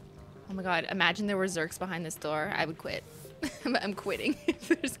 Oh my god, imagine there were Zerks behind this door. I would quit. But I'm quitting if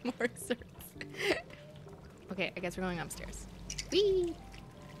there's more Zerks. Okay, I guess we're going upstairs. Whee!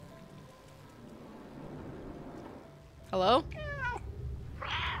 Hello?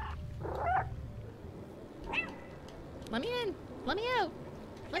 Let me in. Let me out.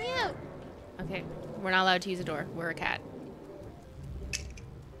 Let me out. Okay, we're not allowed to use a door. We're a cat.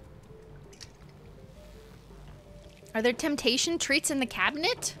 Are there temptation treats in the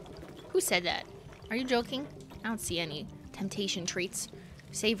cabinet? Who said that? Are you joking? I don't see any temptation treats.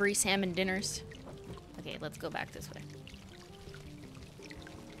 Savory salmon dinners. Okay, let's go back this way.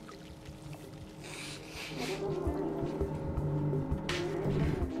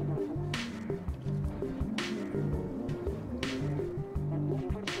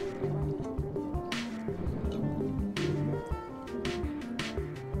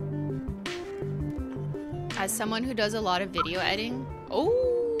 As someone who does a lot of video editing,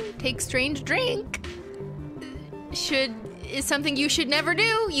 take strange drink is something you should never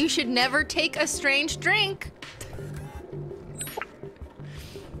do. You should never take a strange drink.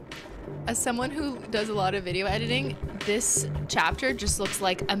 As someone who does a lot of video editing, this chapter just looks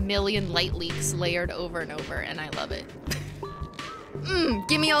like a million light leaks layered over and over, and I love it.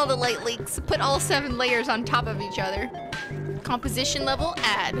 Give me all the light leaks. Put all 7 layers on top of each other. Composition level,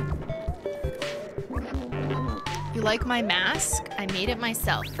 add. You like my mask? I made it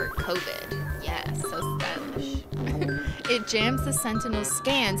myself for COVID. Yes, so stylish. It jams the Sentinel's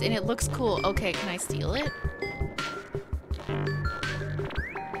scans and it looks cool. Okay, can I steal it?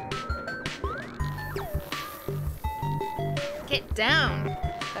 Get down.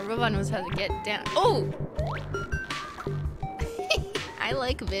 That robot knows how to get down. Oh! I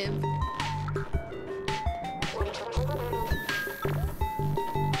like Viv.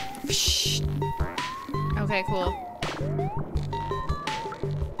 Okay, cool.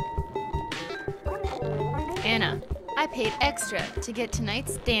 Anna, I paid extra to get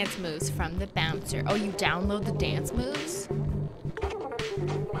tonight's dance moves from the bouncer. Oh, you download the dance moves?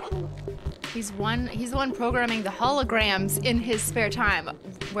 He's the one programming the holograms in his spare time.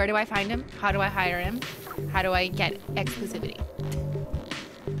 Where do I find him? How do I hire him? How do I get exclusivity?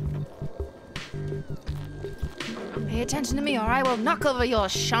 Pay attention to me or I will knock over your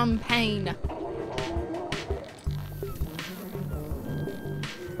champagne.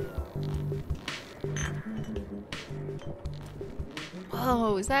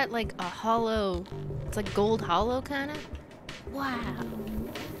 Oh, is that like a hollow? It's like gold hollow kind of? Wow.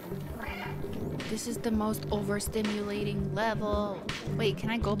 This is the most overstimulating level. Wait, can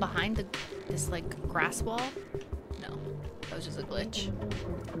I go behind this like grass wall? No, that was just a glitch.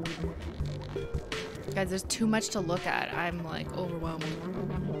 Guys, there's too much to look at. I'm like overwhelmed.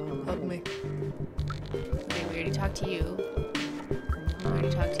 Help me. Okay, we already talked to you. We already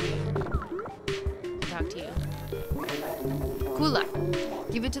talked to you. Talk to you. Kula.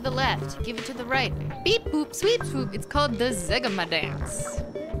 Give it to the left. Give it to the right. Beep boop sweep swoop. It's called the Zegama dance.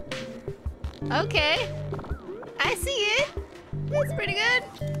 Okay. I see it. That's pretty good.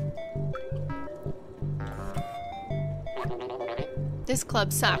 This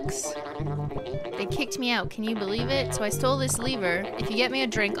club sucks. They kicked me out. Can you believe it? So I stole this lever. If you get me a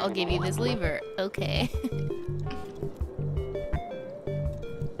drink, I'll give you this lever. Okay.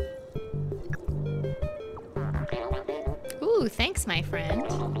 Ooh, thanks, my friend.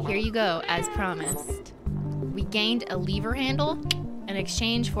 Here you go, as promised. We gained a lever handle in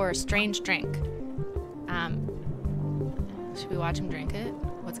exchange for a strange drink. Should we watch him drink it?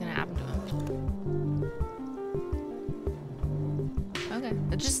 What's gonna happen to him? Okay,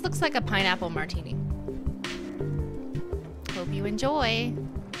 it just looks like a pineapple martini. Hope you enjoy.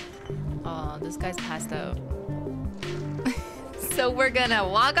 Oh, this guy's passed out. So we're gonna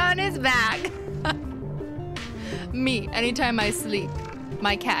walk on his back. Me, anytime I sleep,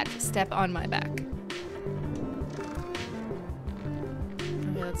 my cat step on my back.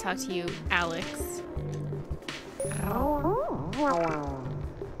 Okay, let's talk to you, Alex.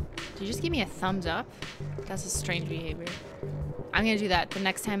 Did you just give me a thumbs up? That's a strange behavior. I'm gonna do that the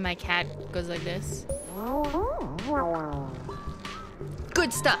next time my cat goes like this.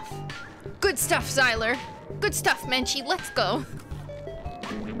 Good stuff. Good stuff, Zyler. Good stuff, Menchie. Let's go.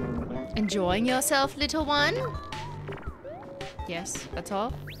 Enjoying yourself, little one? Yes, that's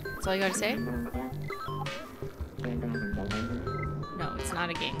all? That's all you gotta say? No, it's not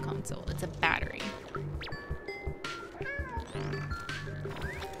a game console. It's a battery.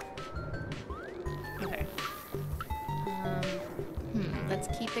 Okay. Let's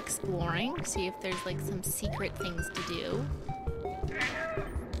keep exploring. See if there's like some secret things to do.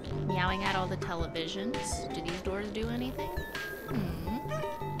 Meowing at all the televisions. Do these doors do anything?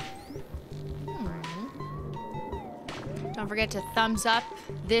 Don't forget to thumbs up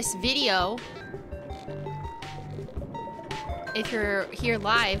this video. If you're here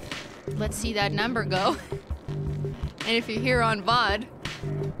live, let's see that number go. And if you're here on VOD,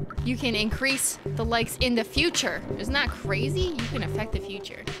 You can increase the likes in the future. Isn't that crazy? You can affect the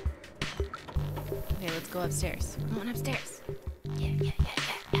future. Okay, let's go upstairs. We're going upstairs. Yeah.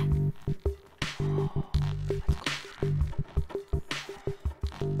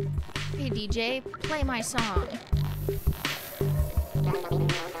 Hey DJ, play my song.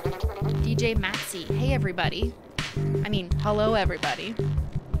 DJ Matsy. Hey everybody. I mean, hello everybody.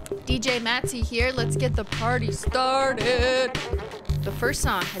 DJ Matsy here. Let's get the party started. The first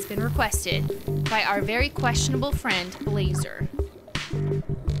song has been requested by our very questionable friend, Blazer.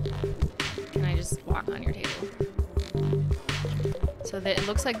 Can I just walk on your table? So that it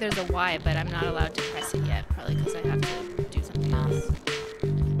looks like there's a Y, but I'm not allowed to press it yet, probably because I have to do something else.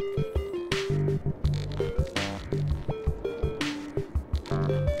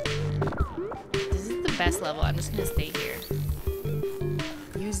 This is the best level. I'm just gonna stay here.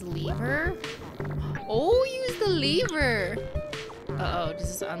 Use lever? Oh, use the lever! Uh-oh, does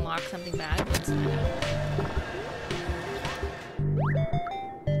this unlock something bad? What's that?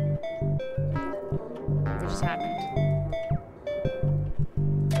 What just happened?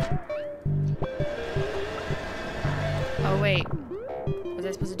 Oh, wait. Was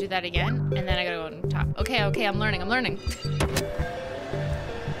I supposed to do that again? And then I gotta go on top. Okay, I'm learning. So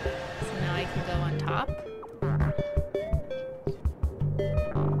now I can go on top.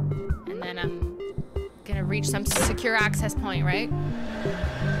 And then I'm gonna reach some secure access point, right?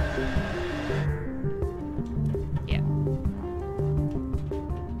 Yeah.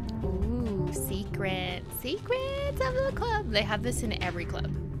 Ooh, secrets of the club. They have this in every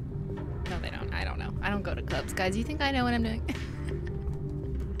club. No, they don't. I don't know. I don't go to clubs. Guys, you think I know what I'm doing?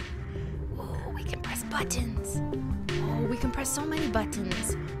 Oh, we can press buttons. Oh, we can press so many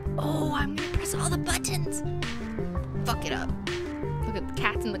buttons. Oh, I'm gonna press all the buttons. Fuck it up. Look at the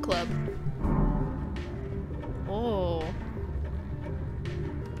cats in the club. Oh.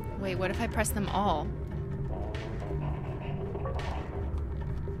 Wait, what if I press them all?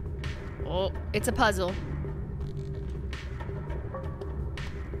 Oh, it's a puzzle.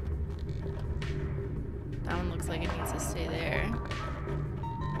 That one looks like it needs to stay there.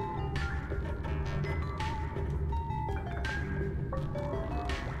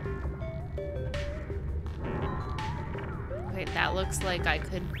 Okay, that looks like I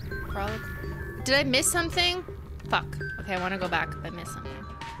could probably... Did I miss something? Fuck. Okay, I want to go back if I missed something.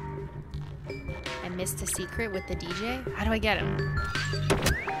 I missed a secret with the DJ? How do I get him?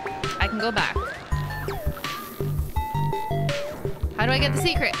 I can go back. How do I get the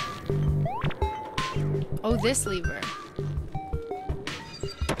secret? Oh, this lever.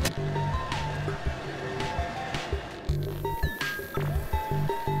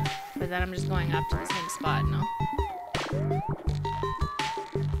 But then I'm just going up to the same spot, no?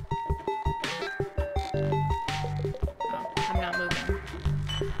 Oh, I'm not moving.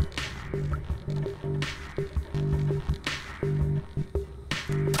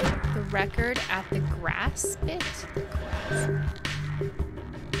 The record at the grass bit? The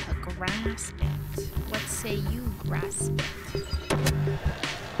grass bit. What say you, grass bit?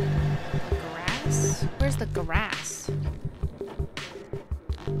 The grass? Where's the grass?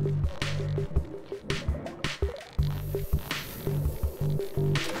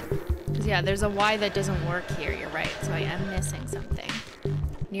 Yeah, there's a Y that doesn't work here. You're right. So I am missing something.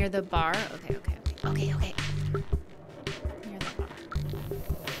 Near the bar? Okay. Near the bar.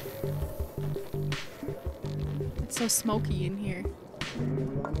 It's so smoky in here.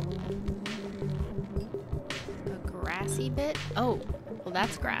 The grassy bit? Oh, well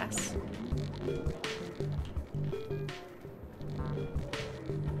that's grass.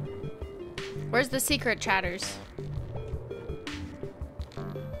 Where's the secret, chatters?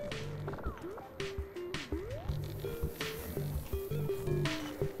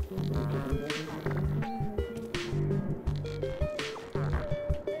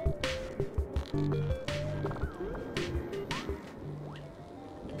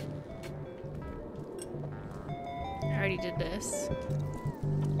 I already did this.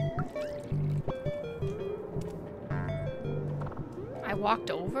 I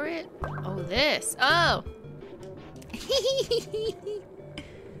walked over it? Oh, this. Oh!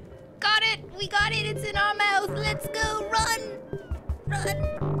 Got it! We got it! It's in our mouth! Let's go! Run!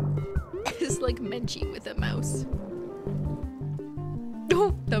 It's like Menchie with a mouse.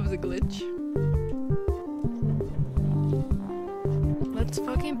 Oh, that was a glitch. Let's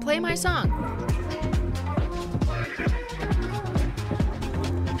fucking play my song.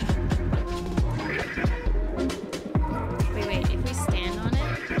 Wait, if we stand on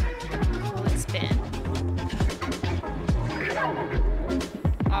it, will it spin?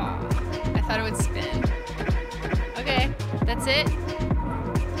 Oh, I thought it would spin. Okay, that's it.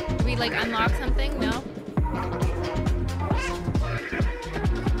 we like unlock something? No?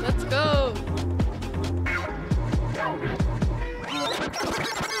 Let's go!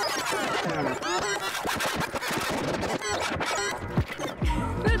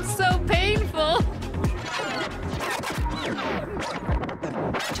 That's so painful!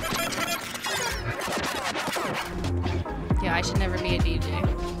 Yeah, I should never be a DJ.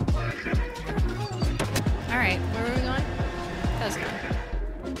 Alright, where were we going? That was fun.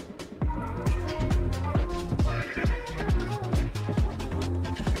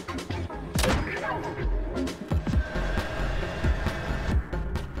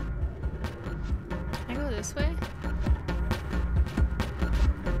 Can I go this way?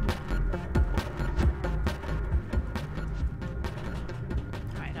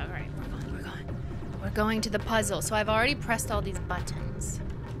 Alright, we're going to the puzzle. So I've already pressed all these buttons.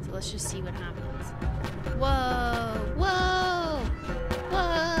 So let's just see what happens. Whoa! Whoa!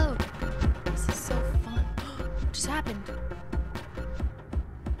 Whoa! This is so fun. What just happened?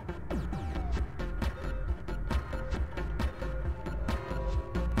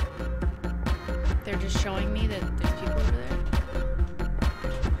 They're just showing me that there's people over there.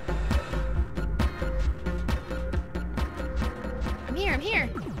 I'm here, I'm here!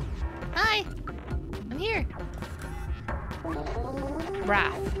 Hi! I'm here!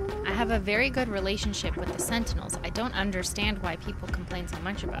 Wrath. I have a very good relationship with the Sentinels. I don't understand why people complain so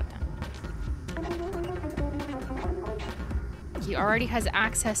much about them. He already has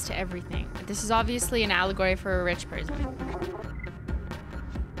access to everything. This is obviously an allegory for a rich person.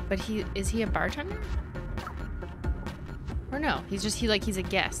 But is he a bartender? Or no, he's a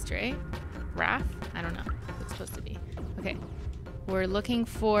guest, right? Wrath? I don't know what it's supposed to be. Okay, we're looking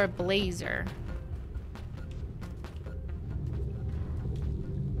for Blazer.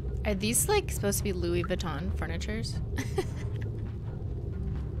 Are these like supposed to be Louis Vuitton furnitures?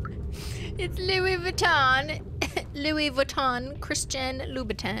 It's Louis Vuitton. Louis Vuitton Christian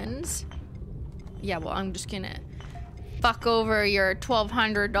Louboutins. Yeah, well, I'm just gonna fuck over your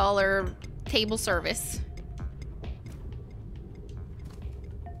 $1,200 table service.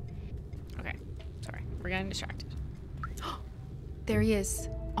 Okay, sorry, we're getting distracted. There he is.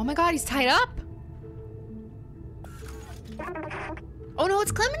 Oh my god, he's tied up. Oh no,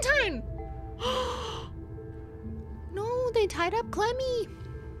 it's Clementine! No, they tied up Clemmy.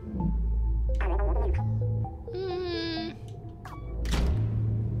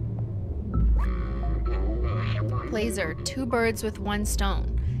 Blazer, 2 birds with 1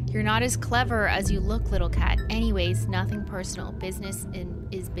 stone. You're not as clever as you look, little cat. Anyways, nothing personal. Business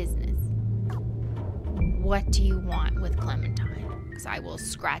is business. What do you want with Clementine? Because I will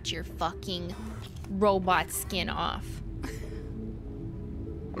scratch your fucking robot skin off.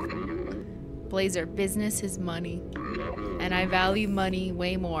 Blazer, business is money. And I value money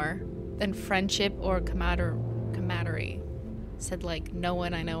way more than friendship or camaraderie. Said like no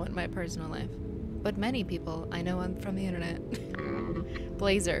one I know in my personal life. But many people I know from the internet.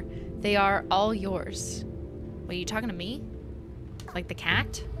 Blazer, they are all yours. Wait, are you talking to me? Like the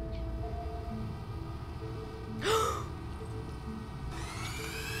cat?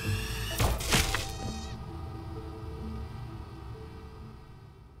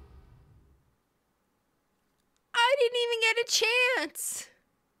 I didn't even get a chance.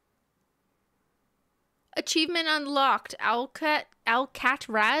 Achievement unlocked.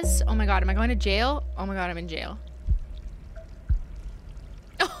 Alcatraz. Oh my god, am I going to jail? Oh my god, I'm in jail.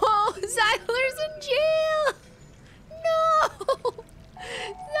 Oh, Zyler's in jail. No,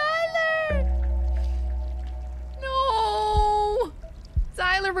 Zyler. No,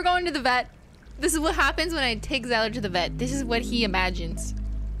 Zyler, we're going to the vet. This is what happens when I take Zyler to the vet. This is what he imagines.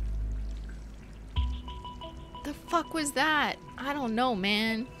 The fuck was that? I don't know,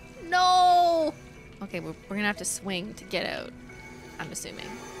 man. No. Okay, we're gonna have to swing to get out. I'm assuming.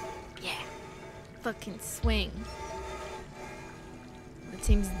 Yeah. Fucking swing. It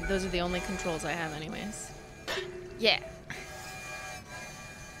seems those are the only controls I have anyways. Yeah.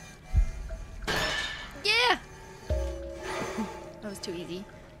 Yeah! That was too easy.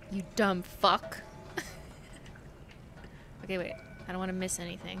 You dumb fuck. Okay, wait. I don't want to miss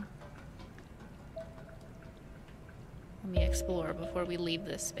anything. Let me explore before we leave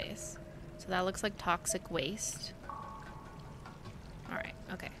this space. So that looks like toxic waste. Alright,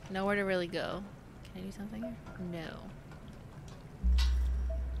 okay. Nowhere to really go. Can I do something here? No.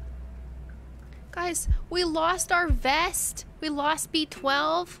 Guys, we lost our vest. We lost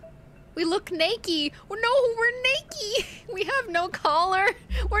B12. We look naked. Oh, no, we're naked. We have no collar.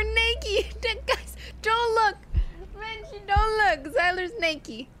 We're naked. Guys, don't look. Menchie, don't look. Zyler's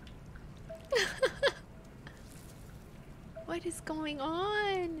naked. What is going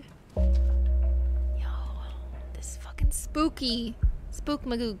on? this is fucking spooky. Spook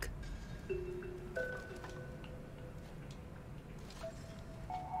magook.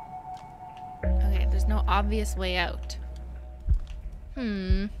 Okay, there's no obvious way out.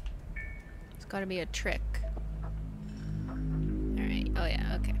 It's gotta be a trick. Alright, oh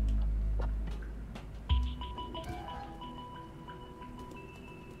yeah, okay.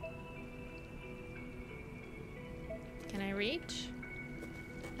 Can I reach?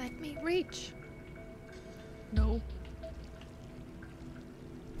 Let me reach. No.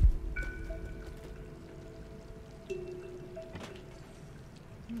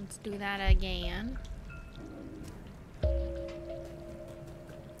 Let's do that again.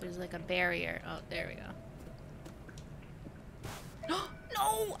 There's like a barrier. Oh, there we go.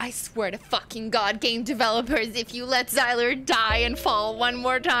 No! I swear to fucking God, game developers, if you let Zyler die and fall one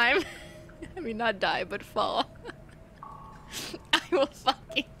more time. I mean, not die, but fall. I will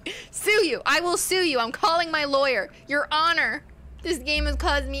fucking sue you. I will sue you. I'm calling my lawyer. Your Honor, this game has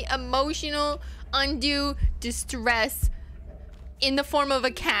caused me emotional, undue distress in the form of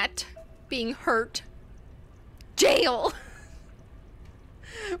a cat being hurt. Jail.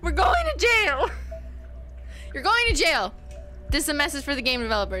 We're going to jail. You're going to jail. This is a message for the game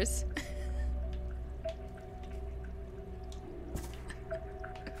developers.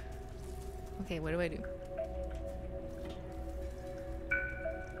 Okay, what do I do?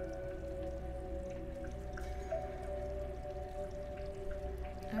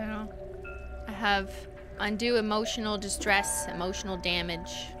 I don't know. I have undue emotional distress, emotional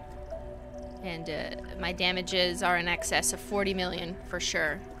damage, and my damages are in excess of 40 million for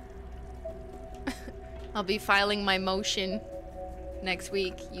sure. I'll be filing my motion next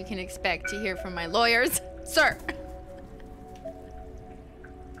week. You can expect to hear from my lawyers, sir.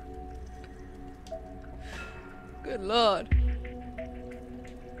 Good Lord.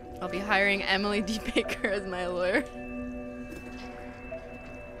 I'll be hiring Emily D. Baker as my lawyer.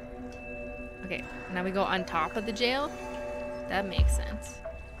 Okay, now we go on top of the jail? That makes sense.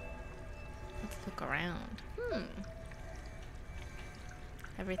 Let's look around.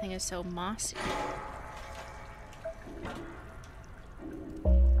 Everything is so mossy.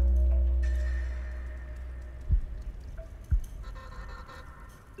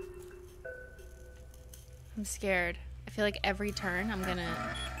 I'm scared. I feel like every turn I'm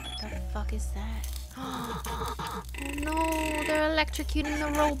gonna... What the fuck is that? Oh no, they're electrocuting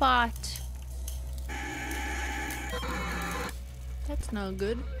the robot. That's not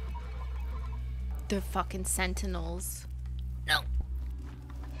good. They're fucking sentinels. No.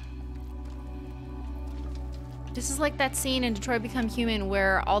 This is like that scene in Detroit Become Human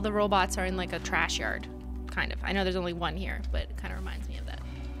where all the robots are in like a trash yard. Kind of. I know there's only one here, but it kind of reminds me of that.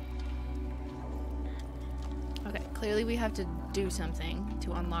 Okay, clearly we have to do something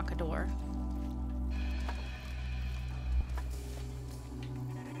to unlock a door.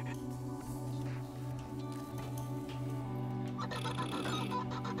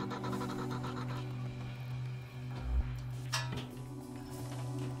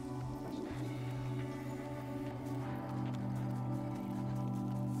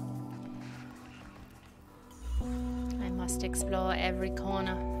 Explore every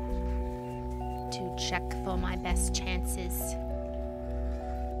corner to check for my best chances.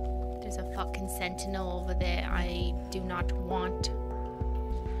 There's a fucking sentinel over there I do not want.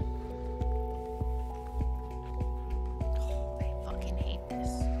 Oh, I fucking hate this.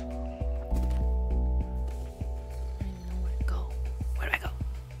 I don't even know where to go. Where do I go?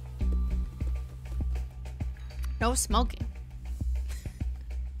 No smoking.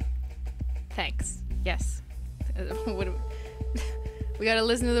 Thanks. Yes. We gotta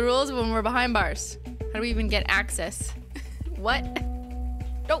listen to the rules when we're behind bars. How do we even get access? What?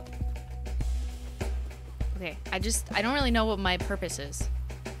 Nope. Okay, I don't really know what my purpose is.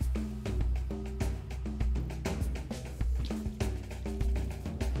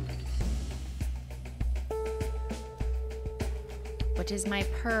 What is my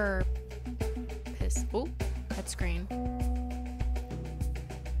purpose? Oh, cut screen.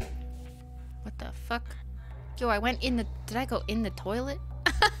 What the fuck? Yo, I went in the... Did I go in the toilet?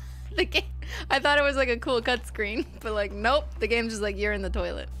 The game... I thought it was like a cool cut screen, but like, nope. The game's just like, you're in the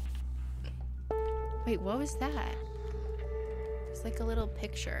toilet. Wait, what was that? It's like a little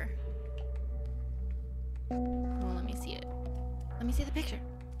picture. Oh, let me see it. Let me see the picture.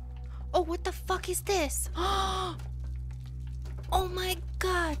 Oh, what the fuck is this? Oh my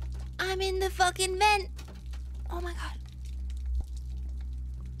God. I'm in the fucking vent. Oh my God.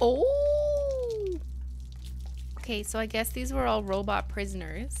 Oh. Okay, so I guess these were all robot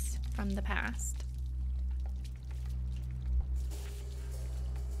prisoners from the past.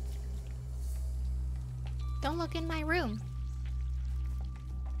 Don't look in my room.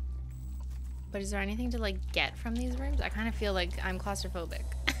 But is there anything to like get from these rooms? I kind of feel like I'm claustrophobic.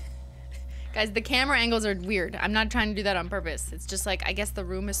 Guys, the camera angles are weird. I'm not trying to do that on purpose. It's just like, I guess the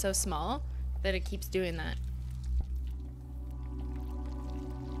room is so small that it keeps doing that.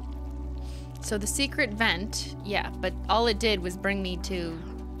 So the secret vent, yeah, but all it did was bring me to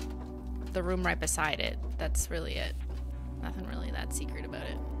the room right beside it. That's really it. Nothing really that secret about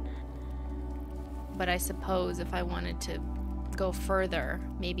it. But I suppose if I wanted to go further,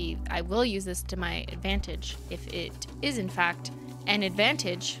 maybe I will use this to my advantage. If it is in fact an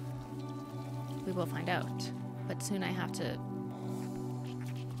advantage, we will find out. But soon I have to...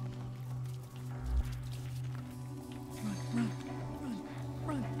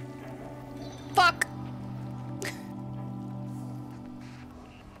 Run. Fuck!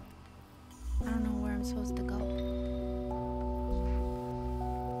 I don't know where I'm supposed to go.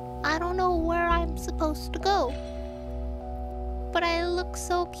 I don't know where I'm supposed to go. But I look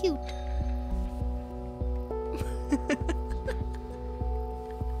so cute.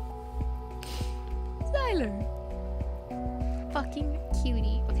 Zyler. Fucking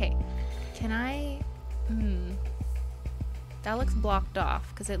cutie. Okay. Can I... That looks blocked off,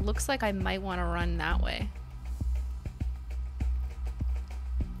 because it looks like I might want to run that way.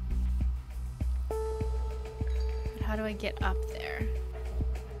 But how do I get up there?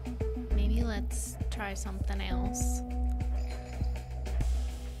 Maybe let's try something else.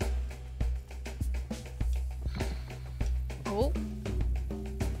 Oh.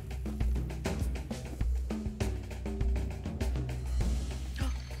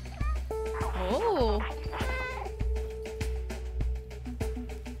 Oh.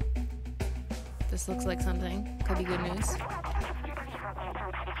 This looks like something. Could be good news.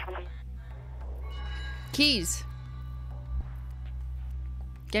 Keys.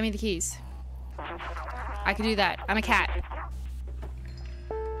 Get me the keys. I can do that. I'm a cat.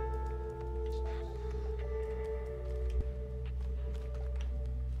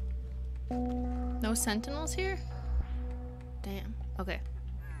 No sentinels here? Damn. Okay.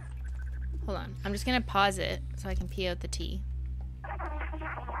 Hold on. I'm just gonna pause it so I can pee out the tea.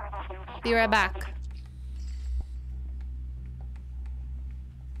 Be right back.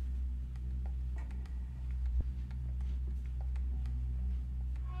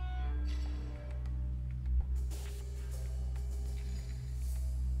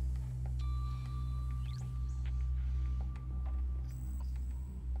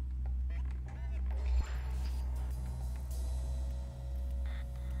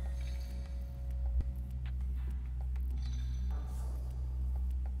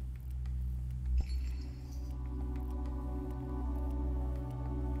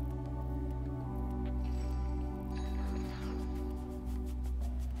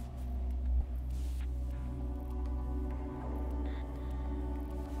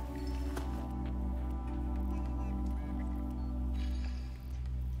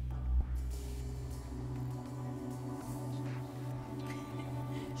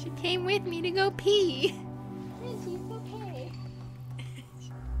 She came with me to go pee. She's okay.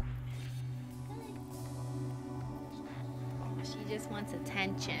 She just wants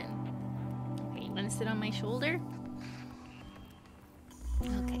attention. Okay, you want to sit on my shoulder?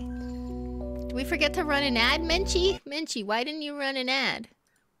 Okay. Did we forget to run an ad, Menchie? Menchie, why didn't you run an ad?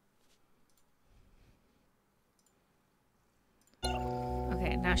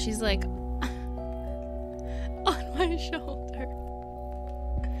 Okay, now she's like on my shoulder.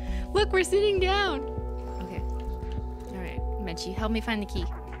 Look, we're sitting down. Okay. All right, Menchie, help me find the key.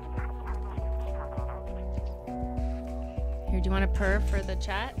 Here, do you want to purr for the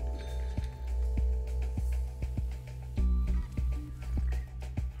chat?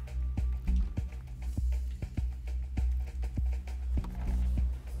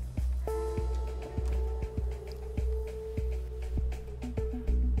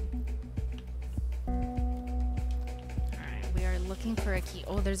 For a key.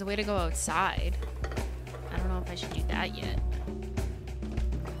 Oh, there's a way to go outside. I don't know if I should do that yet.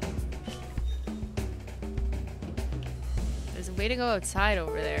 There's a way to go outside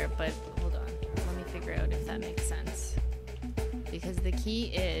over there, but hold on. Let me figure out if that makes sense. Because the key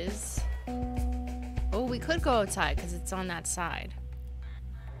is... Oh, we could go outside because it's on that side.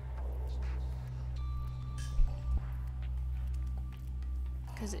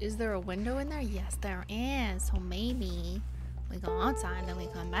 Because is there a window in there? Yes, there is. So maybe... we go outside, then we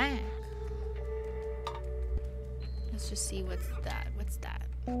come back. Let's just see what's that. What's that?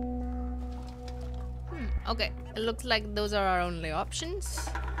 Okay. It looks like those are our only options.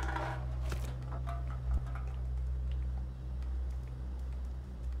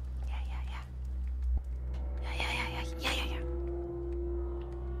 Yeah.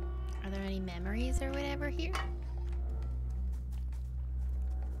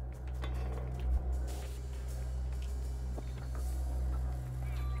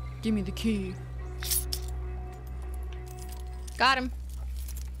 Give me the key. Got him.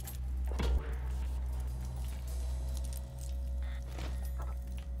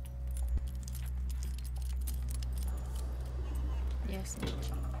 Yes,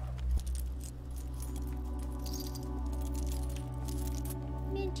 Menchie.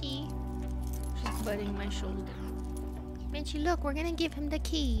 Menchie. She's butting my shoulder. Menchie, look, we're gonna give him the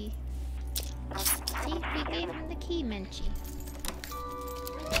key. See, we gave him the key, Menchie.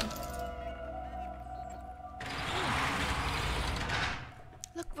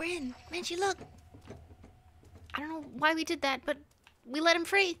 Look, we're in. Menchie, look. I don't know why we did that, but we let him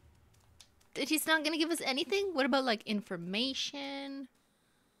free. He's not gonna give us anything? What about, like, information?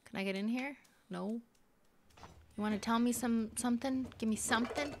 Can I get in here? No. You wanna tell me something? Give me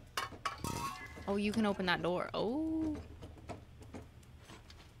something? Oh, you can open that door. Oh.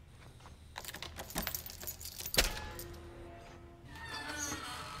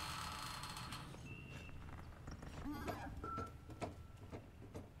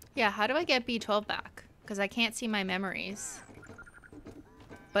 Yeah, how do I get B12 back? Because I can't see my memories.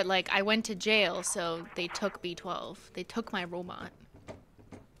 But, like, I went to jail, so they took B12. They took my robot.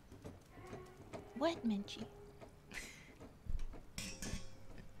 What, Menchie?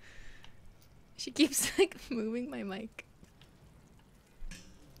 She keeps, like, moving my mic.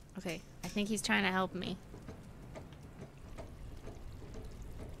 Okay, I think he's trying to help me.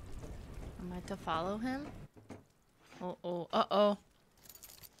 Am I to follow him? Uh-oh, uh-oh.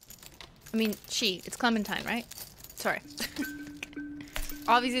 I mean, it's Clementine, right? Sorry.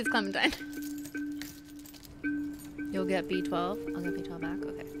 Obviously, it's Clementine. You'll get B12. I'll get B12 back.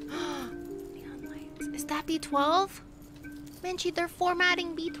 Okay. Neon lights. Is that B12? Menchie, they're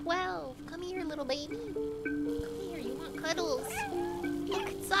formatting B12. Come here, little baby. Come here. You want cuddles? Look,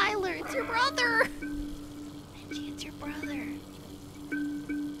 it's Zyler. It's your brother. Menchie, it's your brother.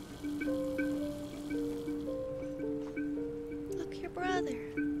 Look, your brother.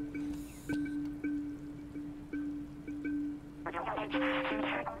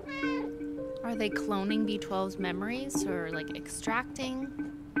 Are they cloning B12's memories or like extracting?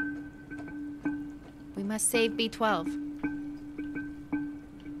 We must save B12.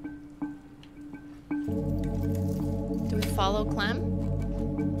 Do we follow Clem?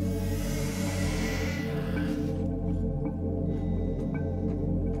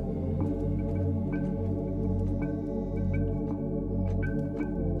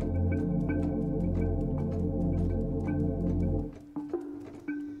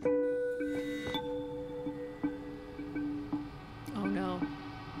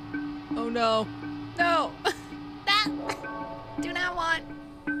 No. No. That. Do not want.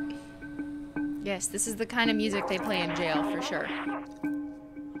 Yes, this is the kind of music they play in jail for sure.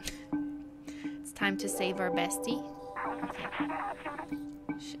 It's time to save our bestie. Okay.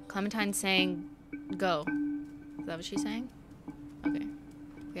 Clementine's saying go. Is that what she's saying? Okay.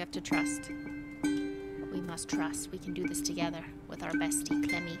 We have to trust. We must trust. We can do this together with our bestie,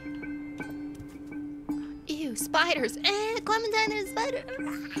 Clemmy. Ew, spiders. Clementine is a spider.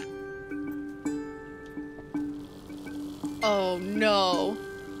 Oh no.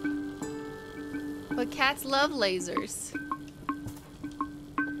 But cats love lasers.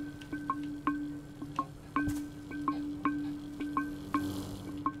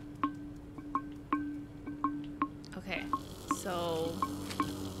 Okay, so...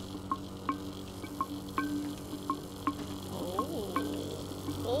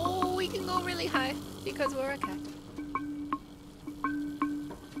 Oh, we can go really high because we're a cat.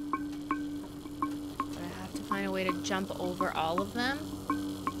 Find a way to jump over all of them.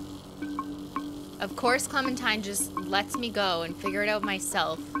 Of course, Clementine just lets me go and figure it out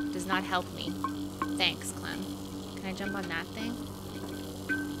myself. Does not help me. Thanks, Clem. Can I jump on that thing?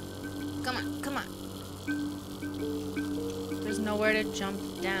 Come on, come on. There's nowhere to jump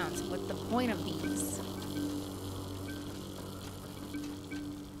down, so what's the point of these?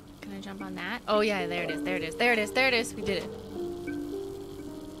 Can I jump on that? Oh yeah, there it is, there it is, there it is, there it is. We did it.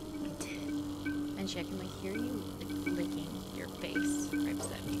 And I can like hear you licking your face right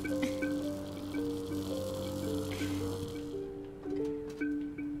beside me.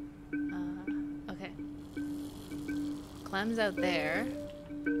 Okay. Clem's out there.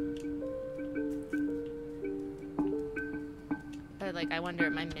 But like, I wonder,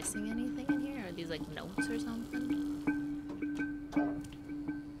 am I missing anything in here? Are these like notes or something?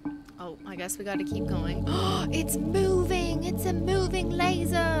 Oh, I guess we gotta keep going. Oh, it's moving! It's a moving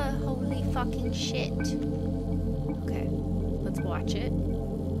laser! Holy fucking shit. Okay, let's watch it.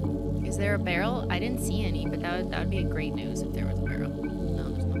 Is there a barrel? I didn't see any, but that would be a great news if there was a barrel.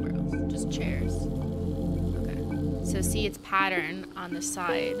 No, there's no barrels. Just chairs. Okay. So see its pattern on the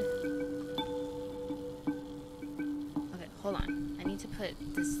side. Okay, hold on. I need to put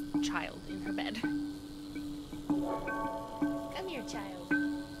this child in her bed. Come here, child.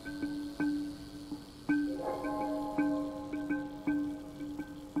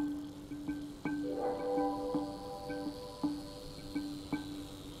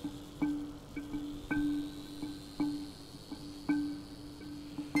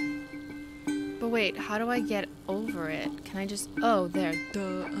 But wait, how do I get over it? Can I just... Oh, there.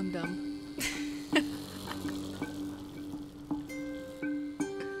 Duh, I'm dumb.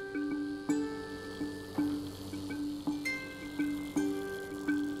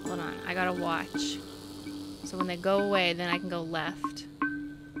 Hold on, I gotta watch. So when they go away, then I can go left.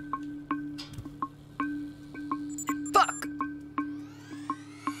 Fuck!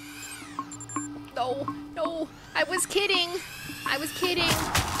 No, no, I was kidding. I was kidding.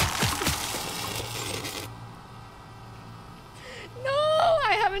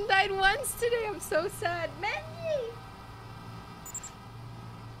 I haven't died once today. I'm so sad. Menchie!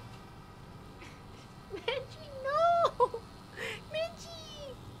 Menchie, no!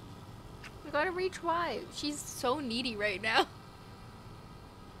 Menchie! We gotta reach Y. She's so needy right now.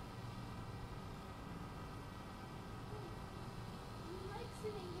 You like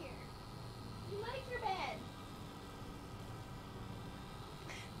sitting here. You like your bed.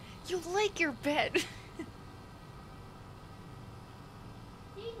 You like your bed.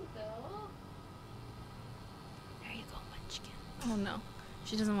 Oh no,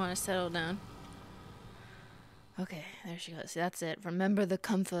 she doesn't want to settle down. Okay, there she goes. That's it. Remember the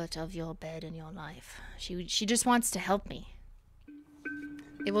comfort of your bed in your life. She just wants to help me.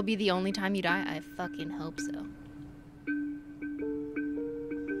 It will be the only time you die? I fucking hope so.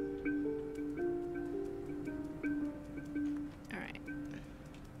 Alright.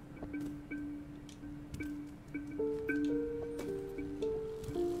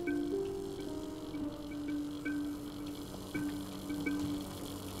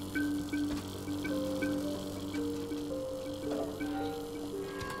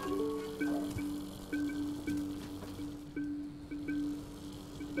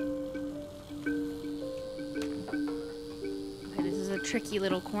 Tricky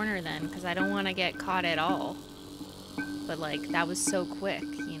little corner then, because I don't want to get caught at all. But like, that was so quick,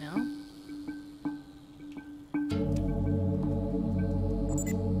 you know?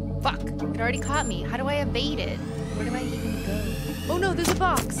 Fuck! It already caught me. How do I evade it? Where do I even go? Oh no, there's a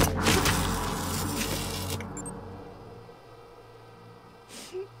box!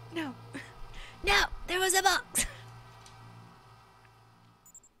 No. No! There was a box!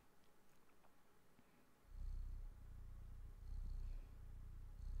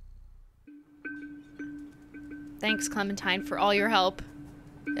 Thanks, Clementine, for all your help.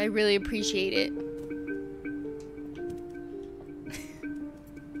 I really appreciate it.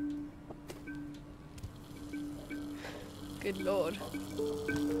 Good lord.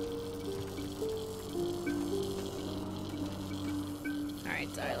 Alright,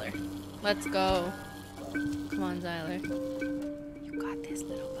 Zyler. Let's go. Come on, Zyler. You got this,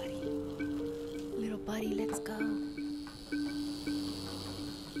 little buddy. Little buddy, let's go.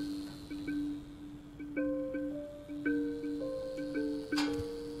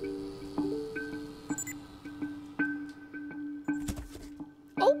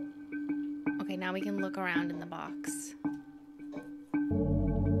 Now we can look around in the box.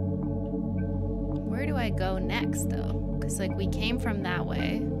 Where do I go next, though? Because, like, we came from that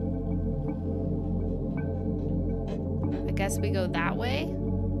way. I guess we go that way?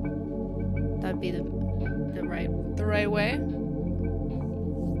 That'd be the right way.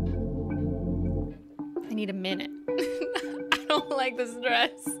 I need a minute. I don't like this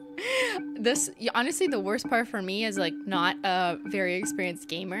dress. Honestly, the worst part for me is, like, not a very experienced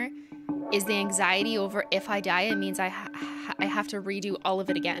gamer is the anxiety over if I die, it means I have to redo all of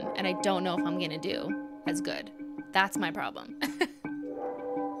it again. And I don't know if I'm gonna do as good. That's my problem.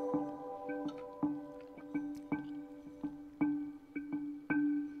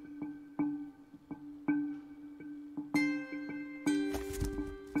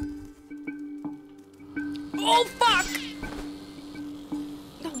 Oh, fuck!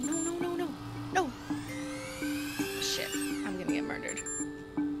 No, no, no, no, no, no. Shit, I'm gonna get murdered.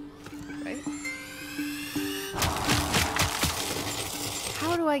 Right?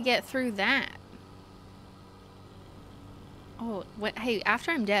 How do I get through that? Oh, what? Hey,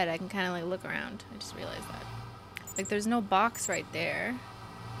 after I'm dead, I can kind of like look around. I just realized that. Like, there's no box right there.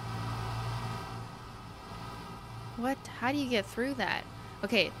 What? How do you get through that?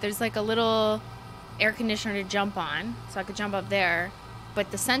 Okay, there's like a little air conditioner to jump on, so I could jump up there. But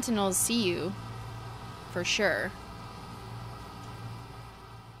the sentinels see you, for sure.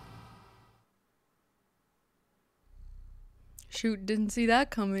 Shoot, didn't see that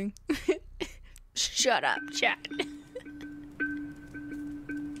coming. Shut up, chat.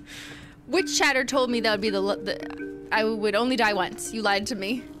 Which chatter told me that would be the I would only die once? You lied to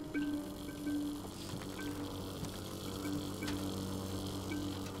me.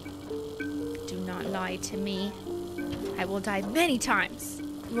 Do not lie to me. I will die many times.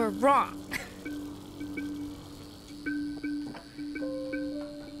 You are wrong.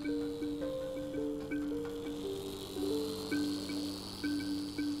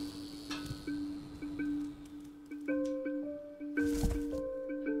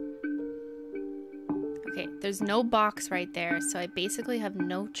 Okay, there's no box right there, so I basically have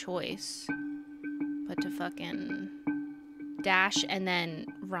no choice but to fucking dash and then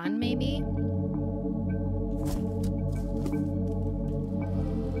run, maybe? Oh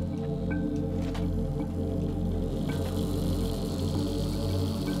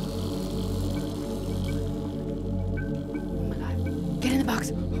my god. Get in the box!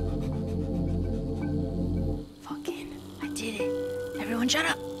 Fucking, I did it. Everyone shut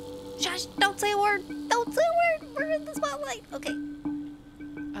up! Shush, don't say a word! Don't say a word! We're in the spotlight! Okay.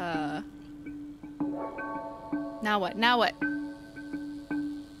 Now what? Now what?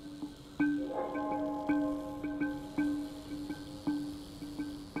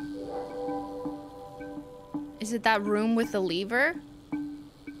 Is it that room with the lever?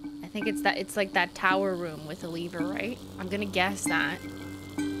 I think it's that, it's like that tower room with the lever, right? I'm gonna guess that.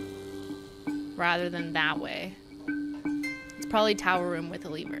 Rather than that way. It's probably tower room with a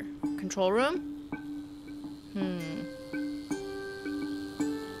lever. Control room?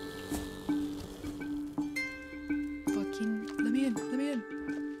 Fucking, let me in, let me in.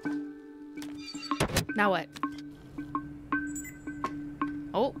 Now what?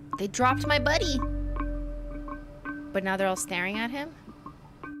 Oh, they dropped my buddy. But now they're all staring at him?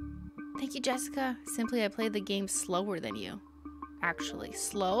 Thank you, Jessica. Simply, I played the game slower than you. Actually,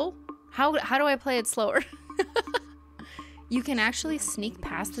 slow? How do I play it slower? You can actually sneak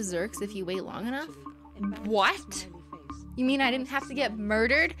past the Zerks if you wait long enough? What? You mean I didn't have to get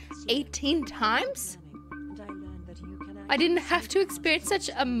murdered 18 times? I didn't have to experience such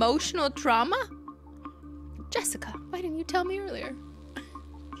emotional trauma? Jessica, why didn't you tell me earlier?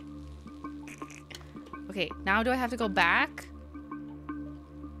 Okay, now do I have to go back?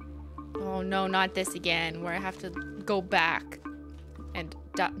 Oh no, not this again, where I have to go back and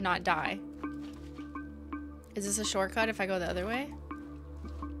not die. Is this a shortcut if I go the other way?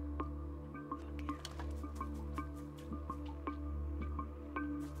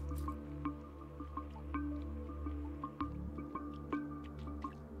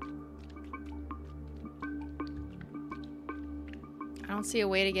 I don't see a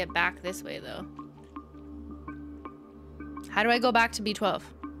way to get back this way though. How do I go back to B12?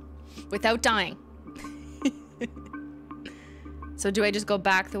 Without dying. So do I just go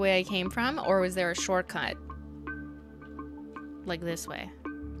back the way I came from, or was there a shortcut? Like this way?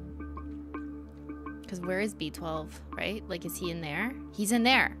 Because where is B12, right? Like, is he in there? He's in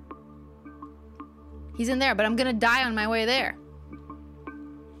there. He's in there, but I'm gonna die on my way there.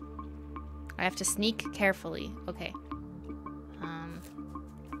 I have to sneak carefully. Okay.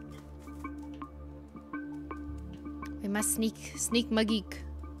 We must sneak Magik.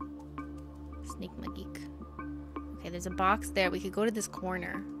 Sneak Magik. Okay, there's a box there. We could go to this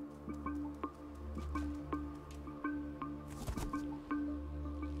corner.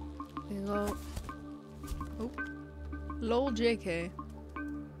 We can go. Oh. Lol JK.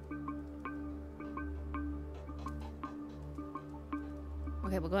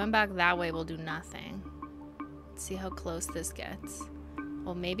 Okay, but going back that way will do nothing. Let's see how close this gets.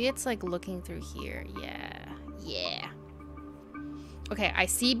 Well, maybe it's like looking through here. Yeah. Yeah. Okay, I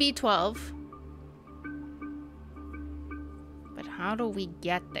see B12. But how do we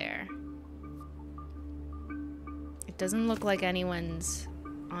get there? It doesn't look like anyone's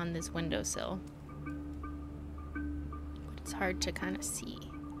on this windowsill. But it's hard to kind of see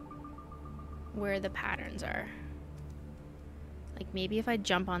where the patterns are. Like maybe if I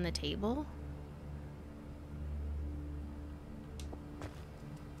jump on the table?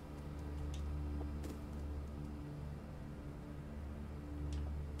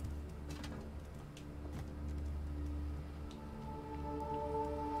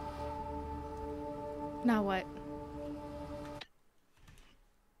 Now what?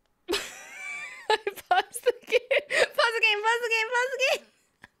 I paused the game. Pause the game, pause the game, pause the game.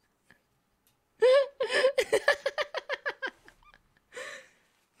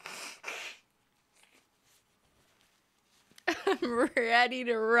 I'm ready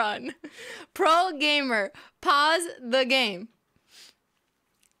to run. Pro gamer, pause the game.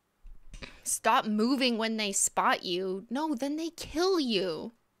 stop moving when they spot you. No, then they kill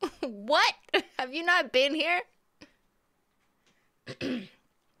you. What? Have you not been here?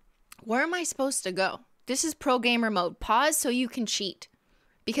 Where am I supposed to go? This is pro gamer mode. Pause so you can cheat.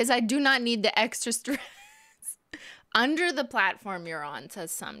 Because I do not need the extra stress. Under the platform you're on,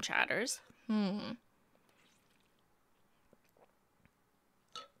 says some chatters.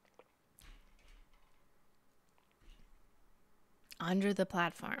 Under the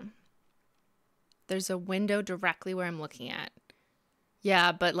platform. There's a window directly where I'm looking at.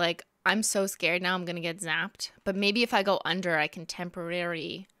 Yeah, but like, I'm so scared now I'm gonna get zapped. But maybe if I go under, I can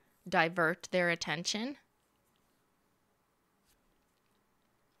temporarily divert their attention.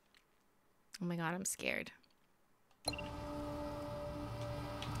 Oh my god, I'm scared.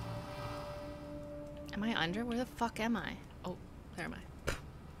 Am I under? Where the fuck am I? Oh, there am I.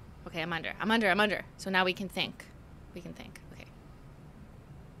 Okay, I'm under. I'm under. So now we can think. We can think. Okay.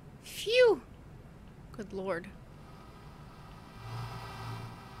 Phew! Good lord.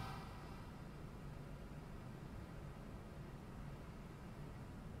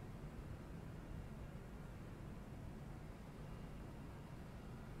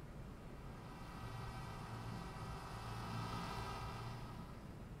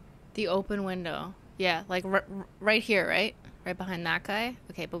 The open window. Yeah, like right here, right? Right behind that guy.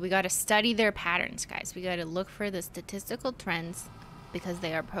 Okay, but we got to study their patterns, guys. We got to look for the statistical trends because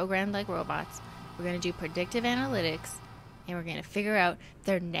they are programmed like robots. We're going to do predictive analytics and we're going to figure out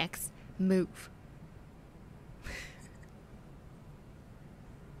their next move.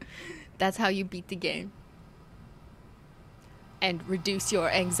 That's how you beat the game. And reduce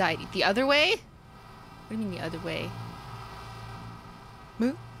your anxiety. The other way? What do you mean the other way?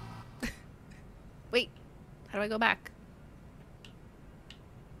 Move? Wait, how do I go back?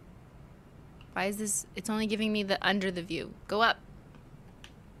 Why is this? It's only giving me the under the view. Go up.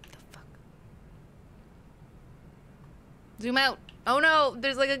 What the fuck? Zoom out. Oh no,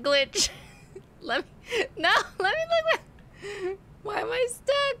 there's like a glitch. Let me look back. Why am I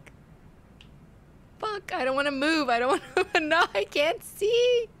stuck? Fuck, I don't want to move. I don't want to. No, I can't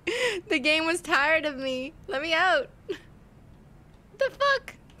see. The game was tired of me. Let me out. What the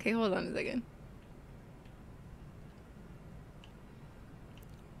fuck? Okay, hold on a second.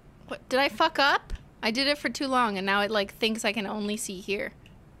 What, did I fuck up? I did it for too long and now it like thinks I can only see here.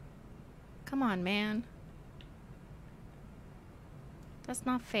 Come on, man. That's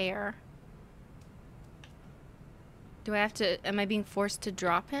not fair. Do I have to, am I being forced to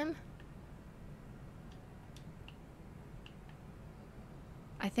drop him?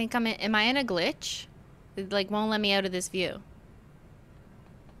 I think I'm in, am I in a glitch? It like won't let me out of this view.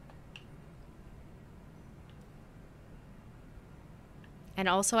 And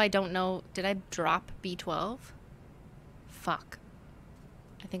also, I don't know, did I drop B12? Fuck.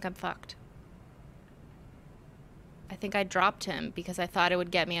 I think I'm fucked. I think I dropped him because I thought it would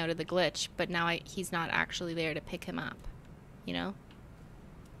get me out of the glitch, but now he's not actually there to pick him up, you know?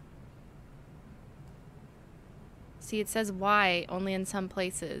 See, it says Y only in some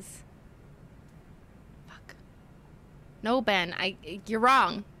places. Fuck. No, Ben, you're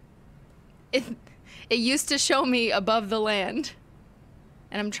wrong. It used to show me above the land.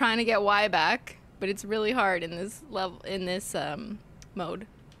 And I'm trying to get Y back, but it's really hard in this level, in this mode.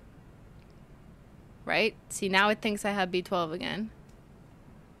 Right? See, now it thinks I have B12 again.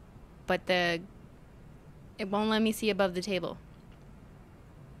 But it won't let me see above the table.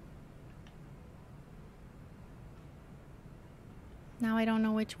 Now I don't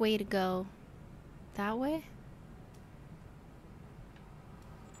know which way to go. That way?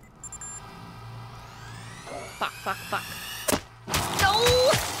 Fuck, fuck, fuck. No!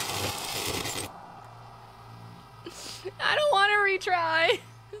 I don't want to retry.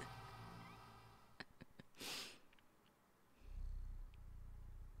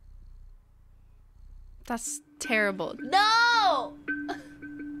 That's terrible. No!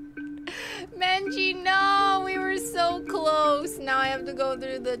 Menchie, no! We were so close. Now I have to go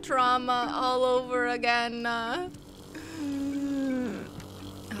through the trauma all over again. Oh,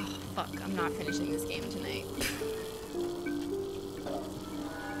 fuck. I'm not finishing this game tonight.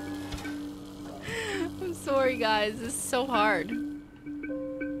 I'm sorry, guys. This is so hard.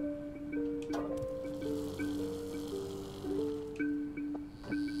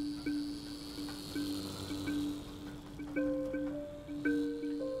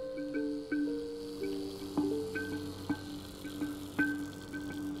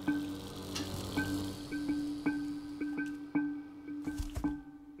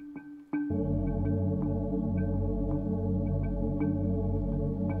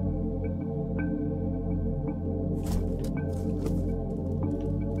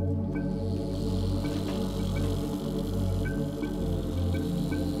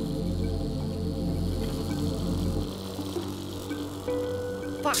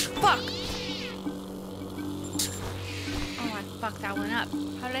 fuck, fuck. Oh, I fucked that one up.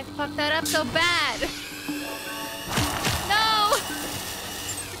 How did I fuck that up so bad? No!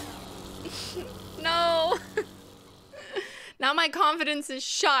 No! Now my confidence is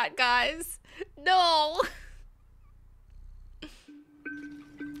shot, guys. No!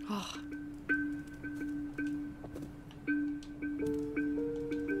 Oh.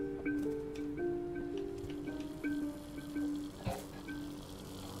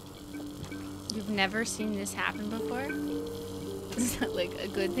 You've never seen this happen before? Is that like a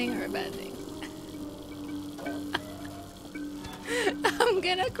good thing or a bad thing? I'm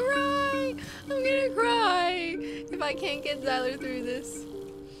gonna cry! I'm gonna cry if I can't get Zyler through this.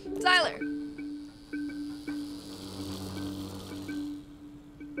 Zyler!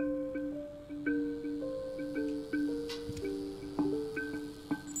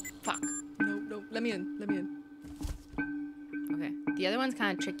 Fuck. No, no, let me in, let me in. Okay, the other one's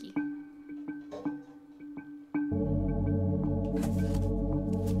kind of tricky.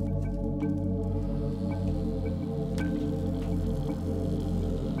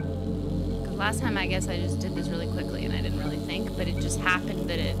 Last time, I guess I just did this really quickly and I didn't really think, but it just happened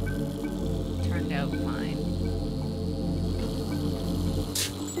that it turned out fine.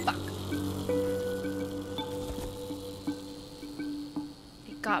 Fuck.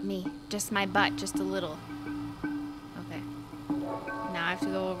 It got me. Just my butt, just a little. Okay. Now I have to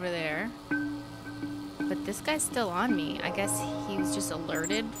go over there. But this guy's still on me. I guess he was just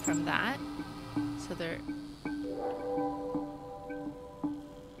alerted from that. So they're...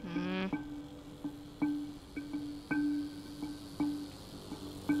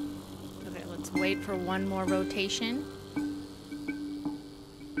 Wait for one more rotation.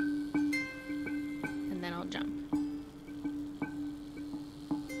 And then I'll jump.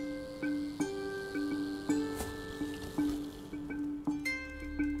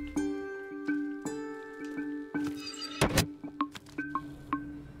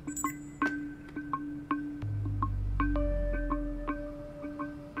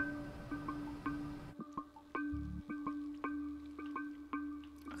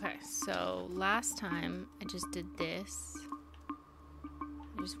 Okay, so last time I just did this.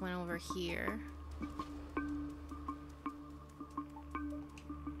 I just went over here.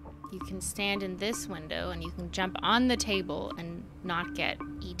 You can stand in this window and you can jump on the table and not get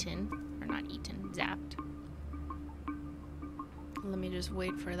eaten. Or not eaten, zapped. Let me just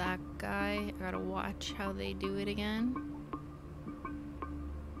wait for that guy. I gotta watch how they do it again.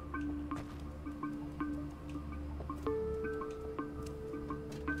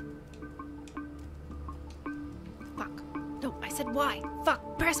 Y.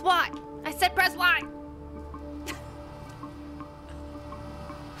 Fuck. Press Y. I said press Y.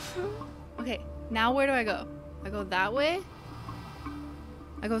 Okay. Now where do I go? I go that way?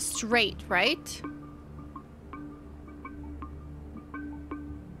 I go straight, right?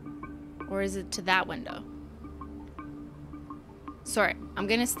 Or is it to that window? Sorry. I'm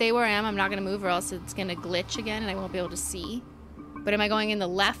gonna stay where I am. I'm not gonna move or else it's gonna glitch again and I won't be able to see. But am I going in the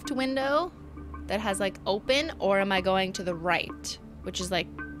left window that has like open, or am I going to the right, which is like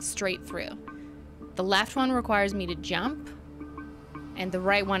straight through? The left one requires me to jump, and the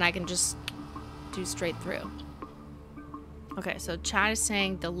right one I can just do straight through. Okay, so chat is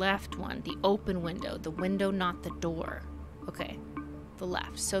saying the left one, the open window, the window, not the door. Okay, the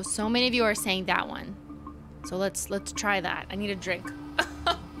left. So many of you are saying that one. So let's try that. I need a drink.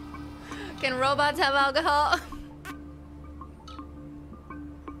 Can robots have alcohol?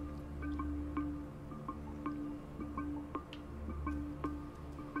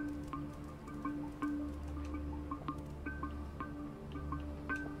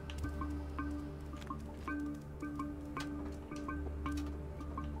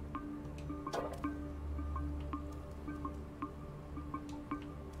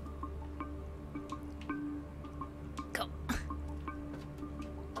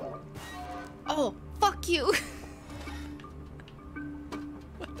 Oh, fuck you. Okay,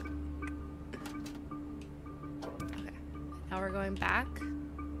 now we're going back.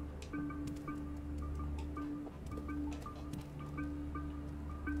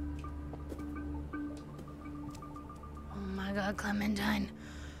 Oh my god, Clementine.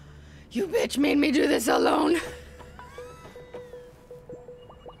 You bitch made me do this alone.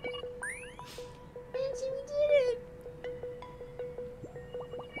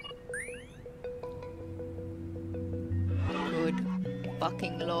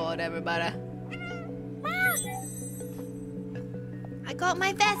 Fucking Lord, everybody. I got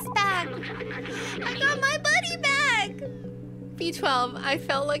my vest back. I got my buddy back. B12, I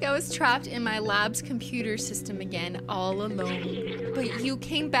felt like I was trapped in my lab's computer system again, all alone. But you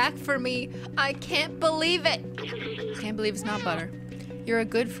came back for me. I can't believe it. Can't believe it's not butter. You're a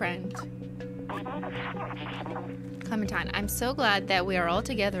good friend. Clementine, I'm so glad that we are all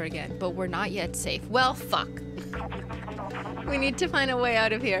together again, but we're not yet safe. Well, fuck. We need to find a way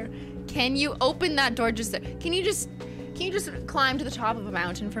out of here. Can you open that door just there? Can you just climb to the top of a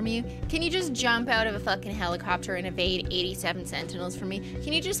mountain for me? Can you just jump out of a fucking helicopter and evade 87 sentinels for me?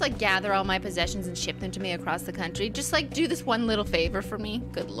 Can you just like gather all my possessions and ship them to me across the country? Just like do this one little favor for me?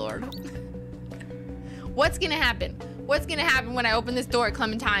 Good lord. What's gonna happen? What's gonna happen when I open this door,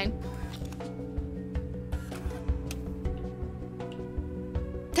 Clementine?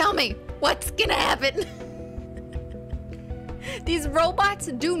 Tell me, what's gonna happen? These robots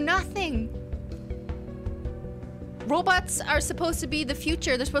do nothing. Robots are supposed to be the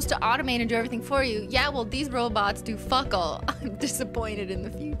future. They're supposed to automate and do everything for you. Yeah, well, these robots do fuck all. I'm disappointed in the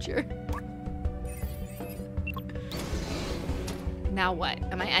future. Now what?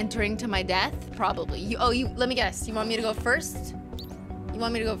 Am I entering to my death? Probably. Let me guess. You want me to go first? You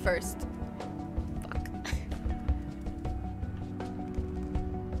want me to go first? Fuck.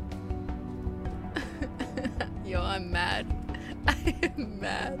 Yo, I'm mad. I am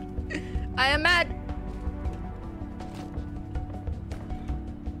mad. I am mad.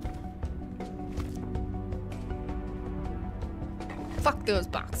 Fuck those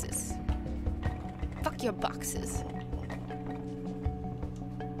boxes. Fuck your boxes.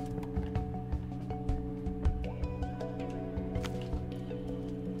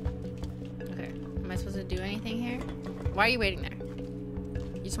 Okay, am I supposed to do anything here? Why are you waiting there?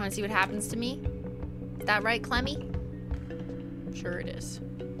 You just want to see what happens to me? Is that right, Clemmy? Sure it is.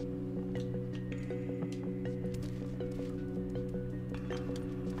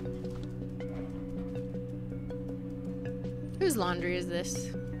 Whose laundry is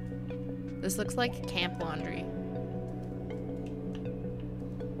this? This looks like camp laundry.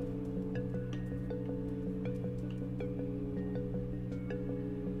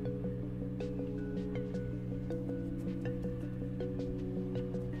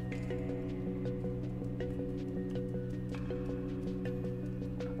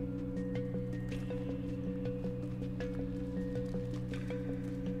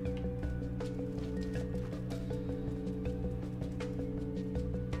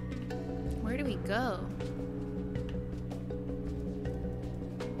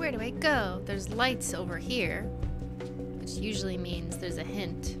 Where do I go? There's lights over here, which usually means there's a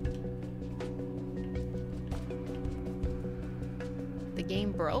hint. The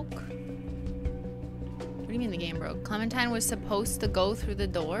game broke? What do you mean the game broke? Clementine was supposed to go through the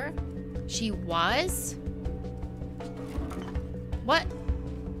door? She was? What?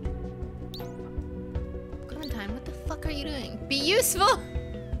 Clementine, what the fuck are you doing? Be useful!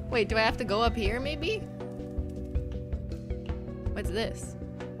 Wait, do I have to go up here, maybe? What's this?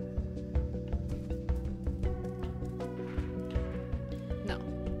 No.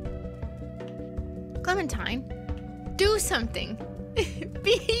 Clementine, do something.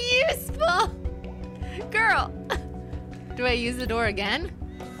 Be useful! Girl! Do I use the door again?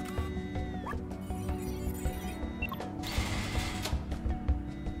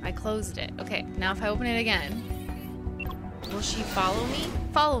 I closed it. Okay, now if I open it again, will she follow me?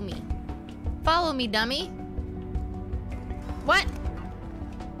 Follow me. Follow me, dummy. What?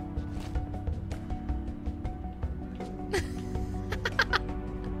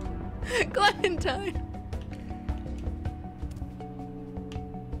 Clementine.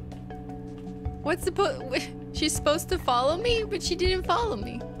 What's the she's supposed to follow me, but she didn't follow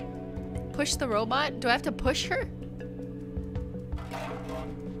me. Push the robot? Do I have to push her?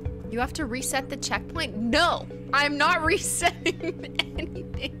 You have to reset the checkpoint? No, I'm not resetting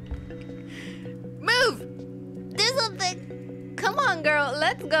anything. Move! Do something! Come on, girl,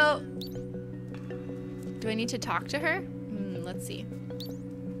 let's go. Do I need to talk to her? Let's see.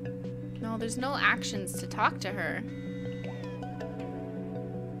 No, there's no actions to talk to her.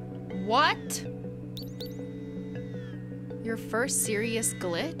 What? Your first serious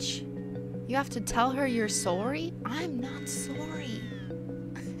glitch? You have to tell her you're sorry? I'm not sorry.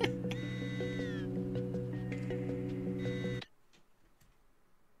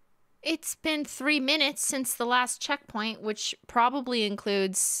 It's been 3 minutes since the last checkpoint, which probably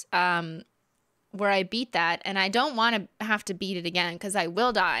includes where I beat that, and I don't want to have to beat it again because I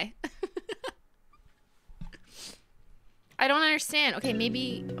will die. I don't understand. Okay,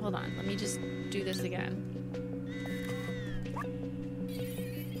 maybe... Hold on. Let me just do this again.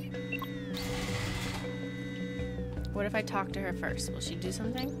 What if I talk to her first? Will she do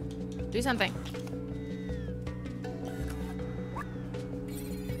something? Do something.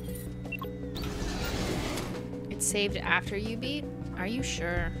 saved after you beat? Are you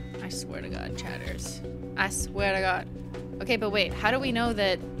sure? I swear to God, chatters. I swear to God. Okay, but wait, how do we know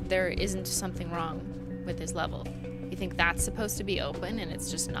that there isn't something wrong with this level? You think that's supposed to be open and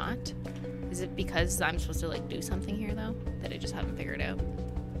it's just not? Is it because I'm supposed to like do something here though that I just haven't figured out?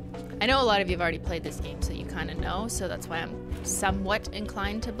 I know a lot of you have already played this game, so you kind of know, so that's why I'm somewhat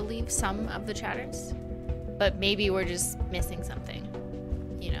inclined to believe some of the chatters. But maybe we're just missing something.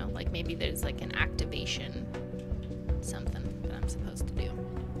 You know, like maybe there's like an activation, something that I'm supposed to do.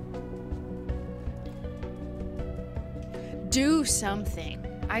 Do something.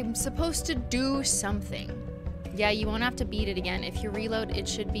 I'm supposed to do something. Yeah, you won't have to beat it again. If you reload, it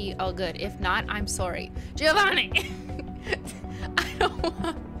should be all good. If not, I'm sorry. Giovanni! I don't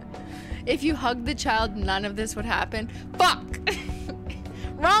want... If you hugged the child, none of this would happen. Fuck!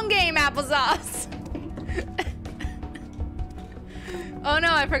 Wrong game, applesauce! Oh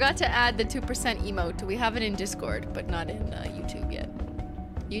no, I forgot to add the 2% emote. We have it in Discord, but not in YouTube yet.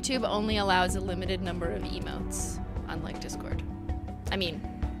 YouTube only allows a limited number of emotes, unlike Discord. I mean,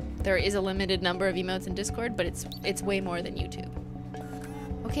 there is a limited number of emotes in Discord, but it's way more than YouTube.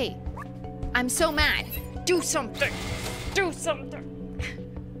 Okay, I'm so mad. Do something. Do something.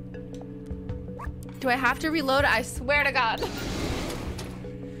 Do I have to reload? I swear to God.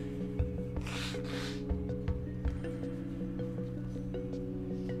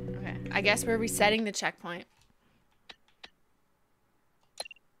 Okay, I guess we're resetting the checkpoint.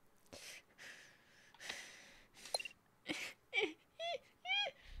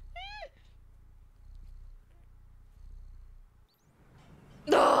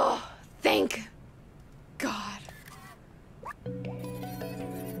 Oh, thank God.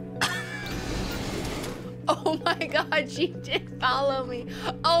 Oh my God, she did follow me.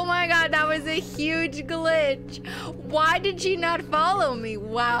 Oh my God, that was a huge glitch. Why did she not follow me?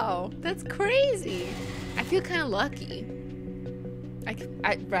 Wow, that's crazy. I feel kind of lucky.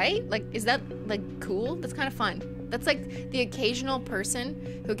 Right? Like, is that like cool? That's kind of fun. That's like the occasional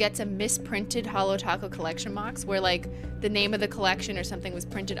person who gets a misprinted Holo Taco collection box where like the name of the collection or something was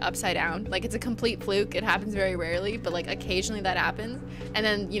printed upside down. Like it's a complete fluke. It happens very rarely, but like occasionally that happens. And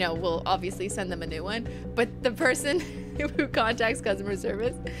then, you know, we'll obviously send them a new one. But the person who contacts customer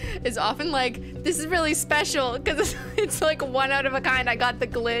service is often like, this is really special because it's like one out of a kind. I got the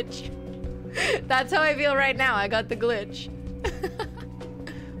glitch. That's how I feel right now. I got the glitch.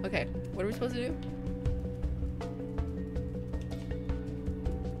 Okay, what are we supposed to do?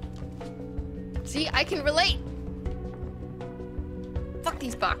 See, I can relate. Fuck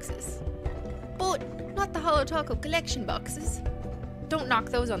these boxes. But not the Holo Taco collection boxes. Don't knock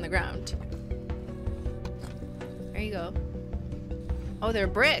those on the ground. There you go. Oh, they're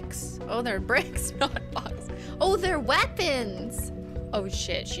bricks. Oh, they're bricks, not boxes. Oh, they're weapons. Oh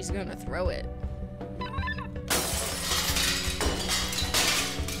shit, she's gonna throw it.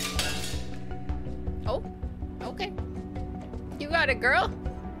 Oh, okay. You got it, girl.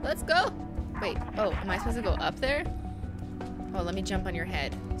 Let's go. Wait, oh, am I supposed to go up there? Oh, let me jump on your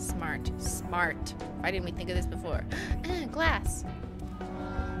head. Smart, smart. Why didn't we think of this before? Glass.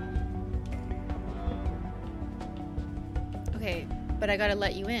 Okay, but I gotta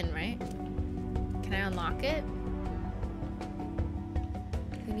let you in, right? Can I unlock it?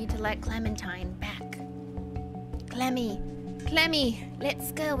 We need to let Clementine back. Clemmy, Clemmy,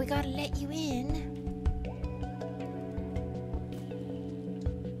 let's go. We gotta let you in.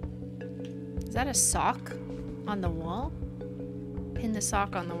 Is that a sock on the wall? Pin the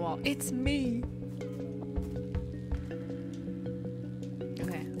sock on the wall. It's me.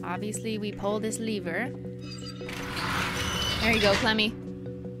 Okay, obviously we pull this lever. There you go, Clemmy.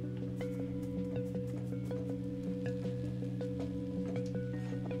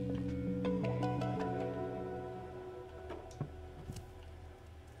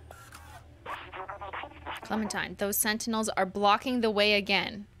 Clementine, those sentinels are blocking the way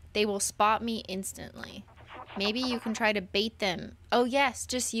again. They will spot me instantly. Maybe you can try to bait them. Oh yes,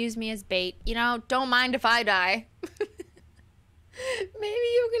 just use me as bait. You know, don't mind if I die. Maybe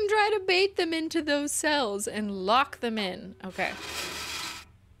you can try to bait them into those cells and lock them in. Okay.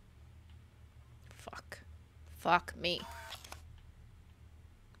 Fuck. Fuck me.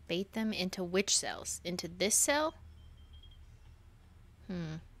 Bait them into which cells? Into this cell?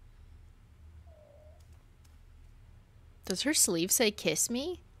 Does her sleeve say kiss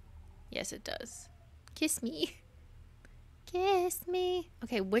me? Yes, it does. Kiss me. Kiss me.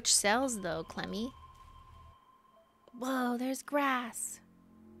 Okay, which cells though, Clemmy? Whoa, there's grass.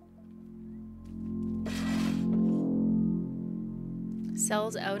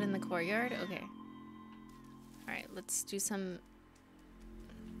 Cells out in the courtyard? Okay. Alright, let's do some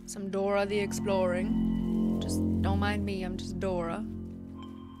Dora the Exploring. Just don't mind me. I'm just Dora.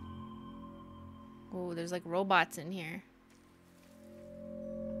 Oh, there's like robots in here.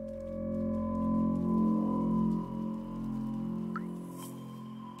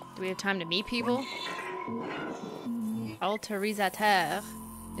 Do we have time to meet people? Autorisateur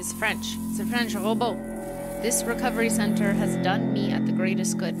is French. It's a French robot. This recovery center has done me at the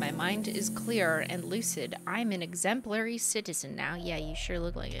greatest good. My mind is clear and lucid. I'm an exemplary citizen now. Yeah, you sure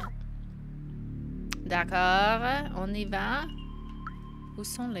look like it. D'accord, on y va. Où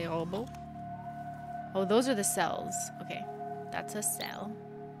sont les robots? Oh, those are the cells. Okay, that's a cell.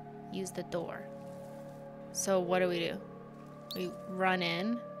 Use the door. So what do? We run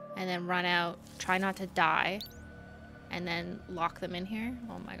in and then run out. Try not to die. And then lock them in here.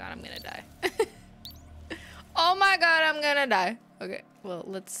 Oh my god, I'm gonna die. Oh my god, I'm gonna die. Okay, well,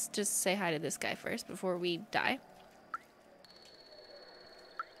 let's just say hi to this guy first before we die.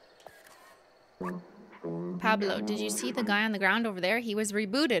 Pablo, did you see the guy on the ground over there? He was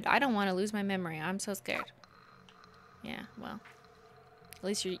rebooted. I don't want to lose my memory. I'm so scared. Yeah, well. At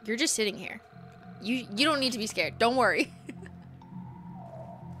least you're just sitting here. You don't need to be scared. Don't worry.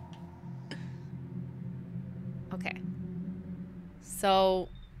 Okay. So...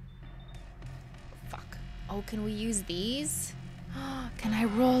 Fuck. Oh, can we use these? Can I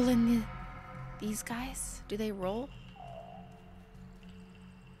roll in these guys? Do they roll?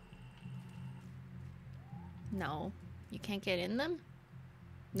 No. You can't get in them?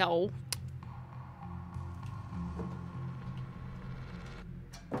 No.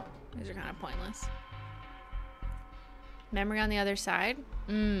 These are kind of pointless. Memory on the other side?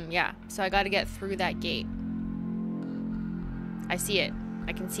 Yeah. So I gotta get through that gate. I see it.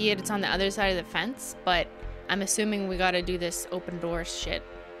 I can see it. It's on the other side of the fence, but I'm assuming we gotta do this open door shit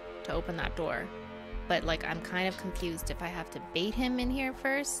to open that door. But, like, I'm kind of confused if I have to bait him in here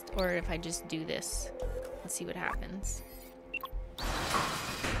first or if I just do this. Let's see what happens.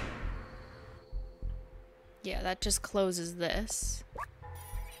 Yeah, that just closes this.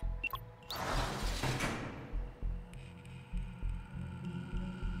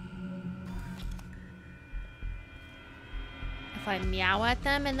 If I meow at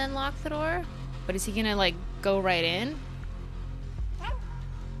them and then lock the door? But is he gonna, like, go right in?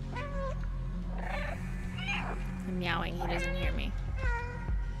 I'm meowing, he doesn't hear me.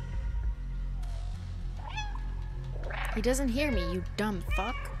 He doesn't hear me, you dumb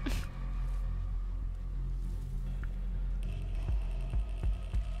fuck.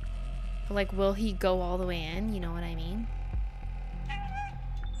 But, like, will he go all the way in? You know what I mean?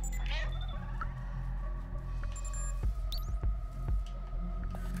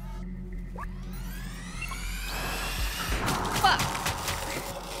 Fuck!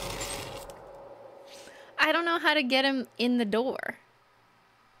 I don't know how to get him in the door.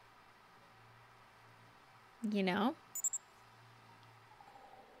 You know?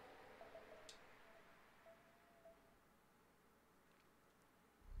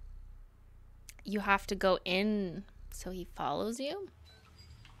 You have to go in so he follows you?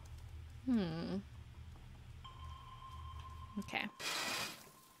 Okay.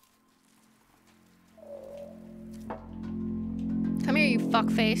 Come here, you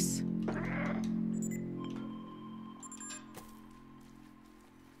fuckface.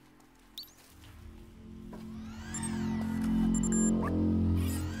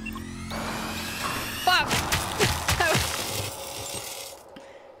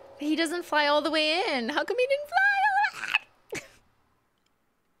 He doesn't fly all the way in. How come he didn't fly?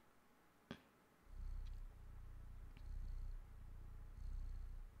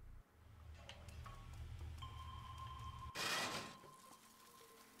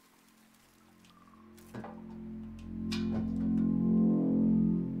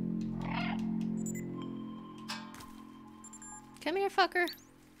 Come here, fucker.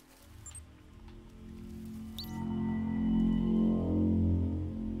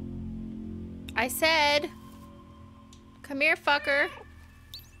 I said, come here, fucker.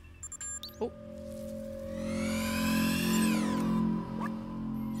 Oh.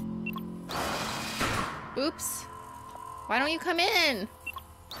 Oops. Why don't you come in?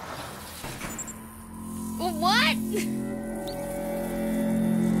 Oh, what?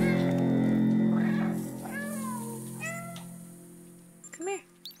 Come here.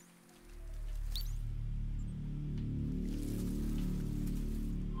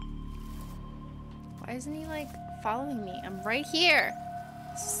 Why isn't he, like, following me? I'm right here.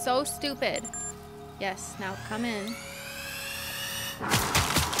 So stupid. Yes, now come in.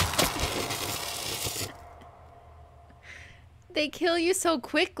 They kill you so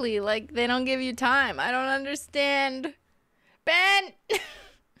quickly, like, they don't give you time. I don't understand. Ben!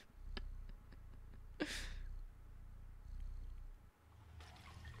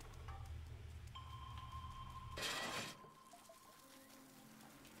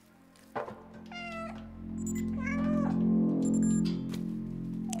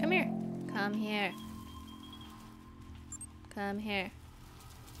 Come here. Come here.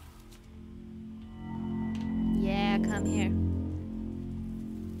 Yeah, come here.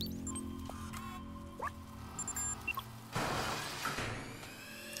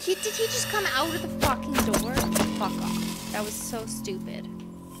 Did he just come out of the fucking door? Fuck off. That was so stupid.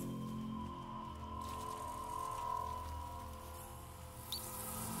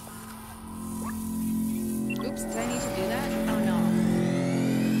 Oops, did I need to do that? Oh no.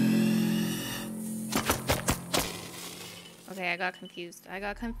 Okay, I got confused. I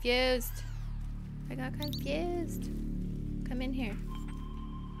got confused. I got confused. Come in here.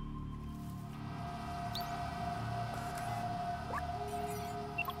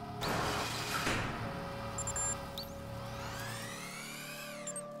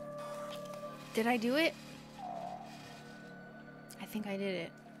 Did I do it? I think I did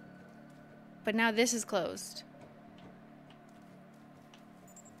it. But now this is closed.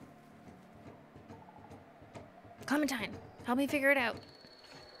 Clementine, help me figure it out.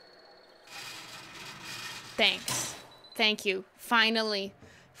 Thanks. Thank you. Finally.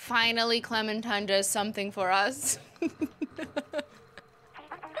 Finally, Clementine does something for us.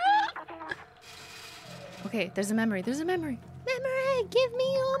 Okay, there's a memory. There's a memory. Memory! Give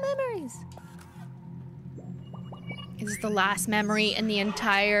me your memories! This is the last memory in the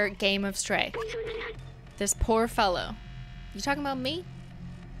entire game of Stray. This poor fellow. You talking about me?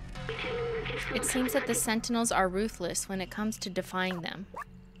 It seems that the Sentinels are ruthless when it comes to defying them.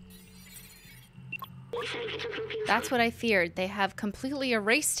 That's what I feared. They have completely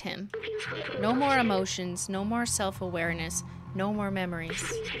erased him. No more emotions, no more self-awareness, no more memories.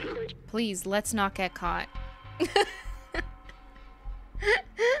 Please, let's not get caught.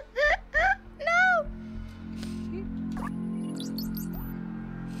 No!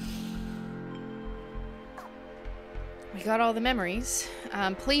 We got all the memories.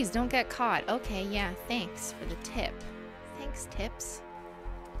 Please don't get caught. Okay, yeah, thanks for the tip. Thanks, tips.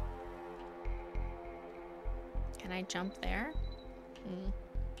 Can I jump there?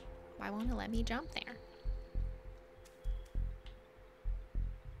 Why won't it let me jump there?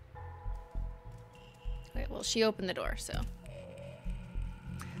 Okay, well, she opened the door, so.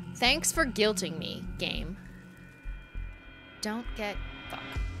 Thanks for guilting me, game. Don't get... Fuck.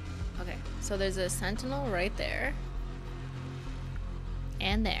 Okay, so there's a sentinel right there.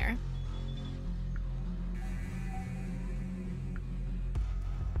 And there.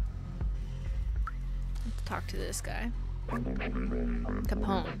 Let's talk to this guy.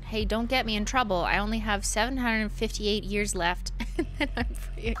 Capone. Hey, don't get me in trouble. I only have 758 years left, and then I'm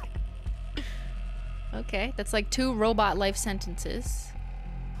free again. Okay, that's like 2 robot life sentences.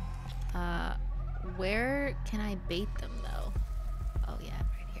 Where can I bait them, though? Oh, yeah,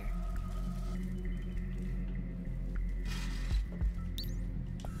 right here.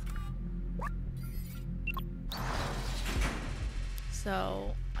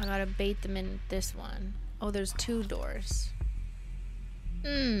 So, I gotta bait them in this one. Oh, there's 2 doors.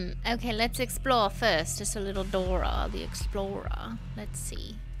 Okay, let's explore first. Just a little Dora, the Explorer. Let's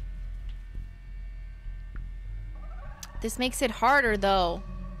see. This makes it harder, though.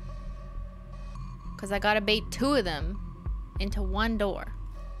 Because I gotta bait 2 of them into 1 door.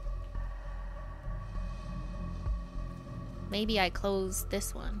 Maybe I close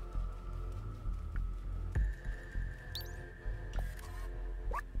this one.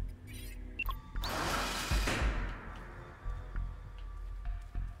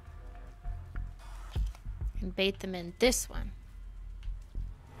 And bait them in this one.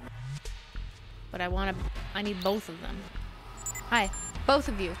 But I need both of them. Hi, both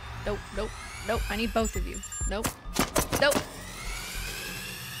of you. Nope, nope, nope, I need both of you. Nope, nope.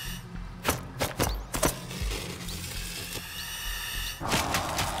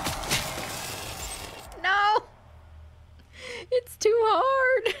 No! It's too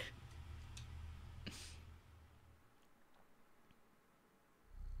hard.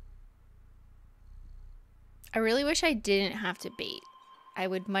 I really wish I didn't have to bait. I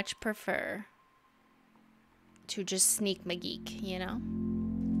would much prefer to just sneak my geek, you know?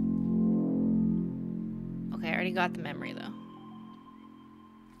 Okay, I already got the memory though.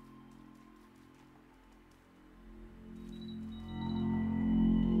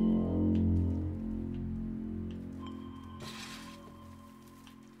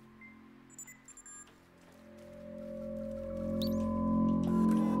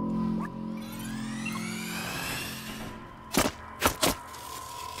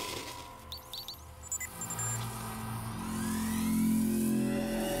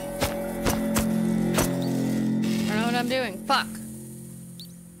 I'm doing. Fuck.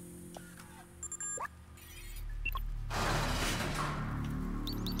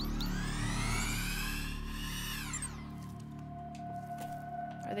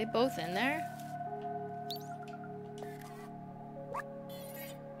 Are they both in there?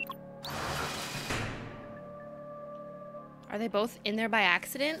 Are they both in there by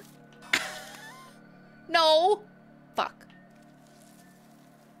accident? No! Fuck.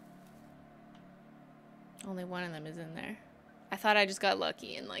 Only one of them is in there. I thought I just got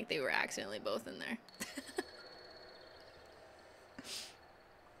lucky and like they were accidentally both in there.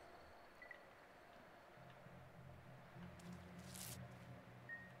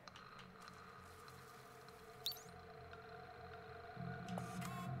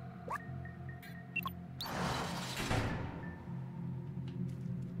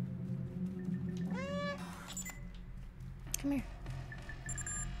 Come here.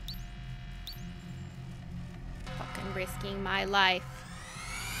 Fucking risking my life.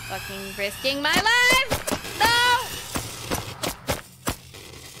 Fucking risking my life! No!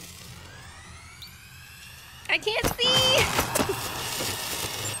 I can't see!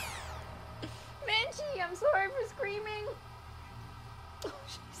 Menchie, I'm sorry for screaming. Oh,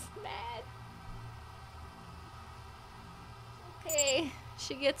 she's mad. Okay,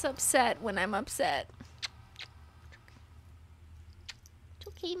 she gets upset when I'm upset. It's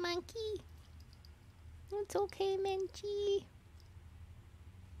okay, monkey. It's okay, Menchie.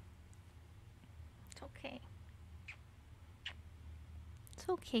 It's okay. It's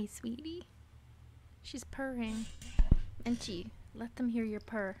okay, sweetie. She's purring. Menchie, let them hear your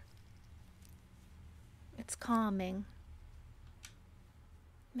purr. It's calming.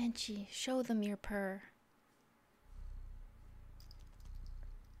 Menchie, show them your purr.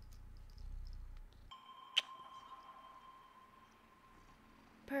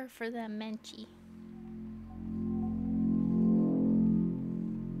 Purr for them, Menchie.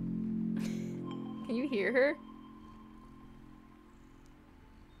 Can you hear her?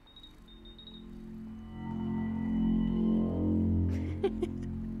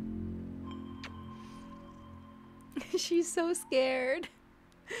 She's so scared.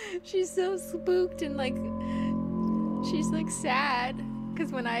 She's so spooked and like she's like sad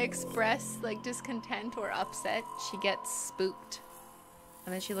because when I express like discontent or upset, she gets spooked.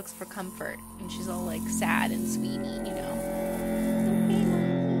 And then she looks for comfort and she's all like sad and sweetie, you know.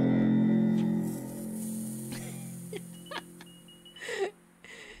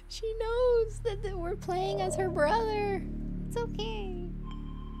 She knows that we're playing as her brother. It's okay.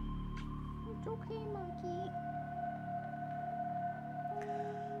 It's okay, monkey.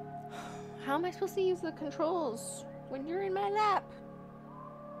 How am I supposed to use the controls when you're in my lap?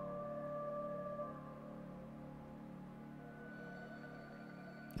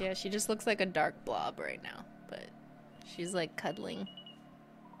 Yeah, she just looks like a dark blob right now, but she's like cuddling.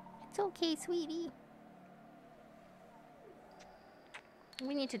 It's okay, sweetie.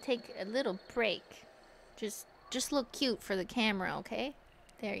 We need to take a little break. Just look cute for the camera, okay?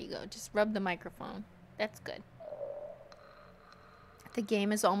 There you go. Just rub the microphone. That's good. The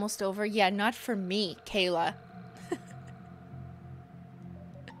game is almost over. Yeah, not for me, Kayla.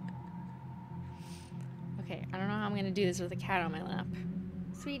 Okay, I don't know how I'm gonna do this with a cat on my lap.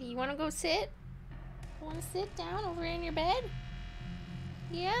 Sweetie, you wanna go sit? You wanna sit down over in your bed?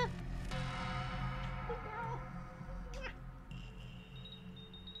 Yeah? Good girl.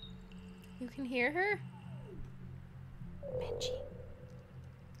 You can hear her? Menchie.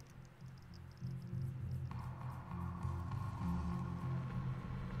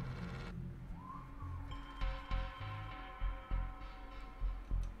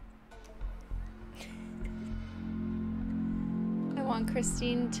 I want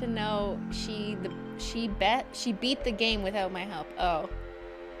Christine to know she beat the game without my help. Oh.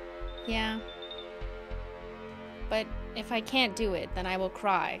 Yeah. But if I can't do it, then I will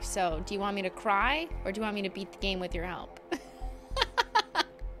cry. So, do you want me to cry or do you want me to beat the game with your help?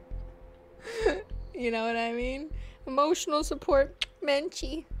 You know what I mean? Emotional support,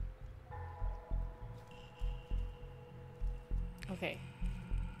 Menchie. Okay.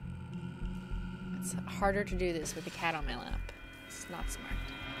 It's harder to do this with a cat on my lap. It's not smart.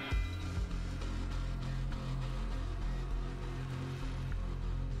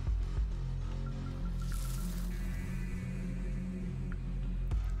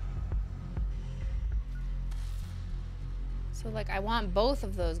 So like I want both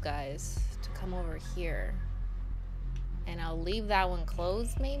of those guys to come over here. And I'll leave that one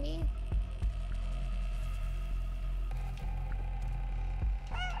closed maybe.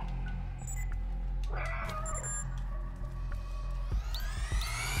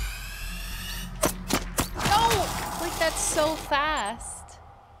 No! Like that's so fast.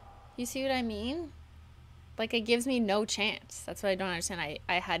 You see what I mean? Like it gives me no chance. That's what I don't understand.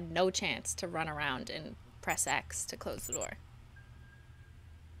 I had no chance to run around and press X to close the door.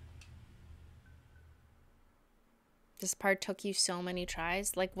 This part took you so many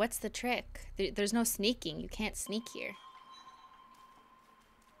tries. Like, what's the trick? There's no sneaking. You can't sneak here.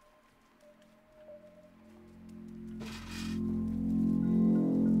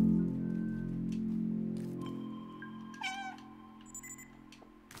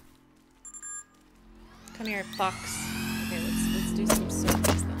 Come here, fox. Okay, let's do some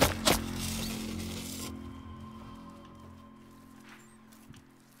circles then.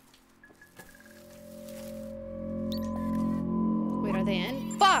 Wait, are they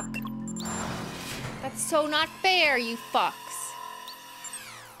in? Fuck! That's so not fair, you fucks.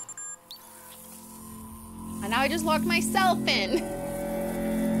 And now I just locked myself in.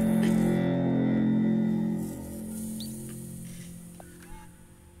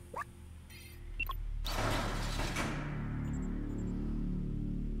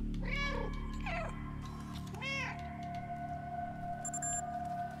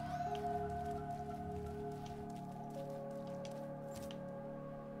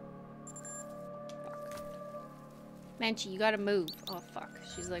 Menchie, you gotta move. Oh, fuck.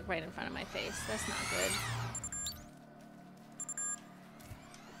 She's like right in front of my face. That's not good.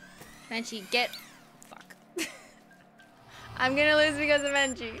 Menchie, get... Fuck. I'm gonna lose because of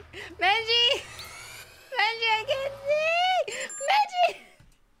Menchie. Menchie! Menchie, I can't see! Menchie!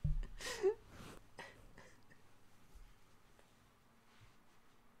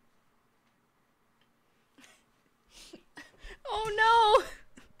 Oh, no!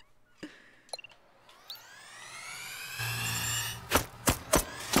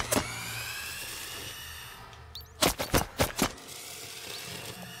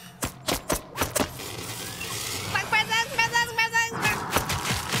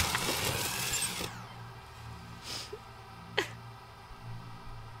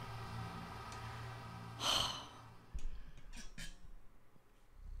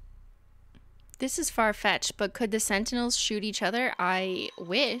 This is far-fetched, but could the sentinels shoot each other? I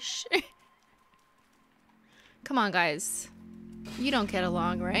wish. Come on, guys. You don't get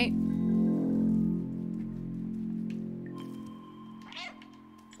along, right?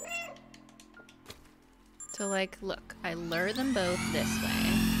 So, like, look. I lure them both this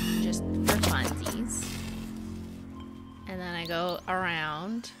way. Just for funsies. And then I go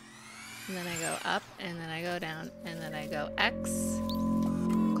around. And then I go up. And then I go down. And then I go X.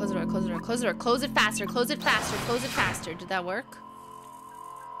 Close the door, close the door, close the door. Close it faster, close it faster, close it faster. Did that work?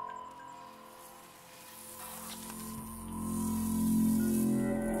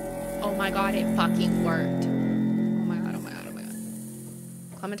 Oh my god, it fucking worked. Oh my god, oh my god, oh my god.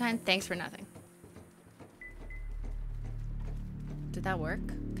 Clementine, thanks for nothing. Did that work?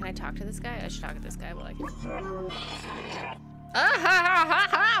 Can I talk to this guy? I should talk to this guy, but like... Ah ha ha ha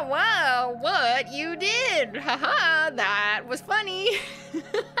ha! Wow, what you did? Ha ha! That was funny.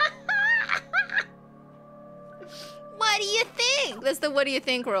 What do you think? That's the what do you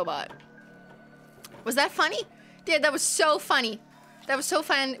think robot. Was that funny? Dude, that was so funny. That was so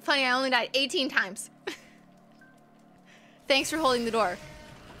funny. I only died 18 times. Thanks for holding the door,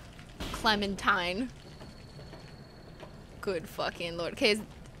 Clementine. Good fucking lord. Okay,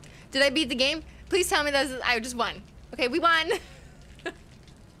 did I beat the game? Please tell me that I just won. Okay, we won.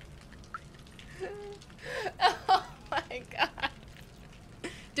 Oh my god.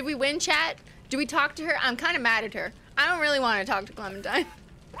 Did we win, chat? Did we talk to her? I'm kind of mad at her. I don't really want to talk to Clementine.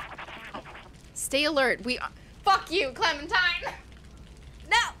 Stay alert. Fuck you, Clementine.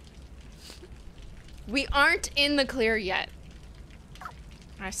 No. We aren't in the clear yet.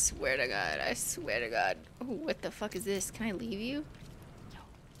 I swear to God. I swear to God. Ooh, what the fuck is this? Can I leave you? No.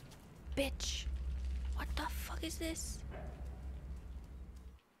 Bitch. What the fuck is this?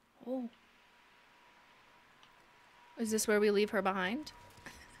 Oh. Is this where we leave her behind?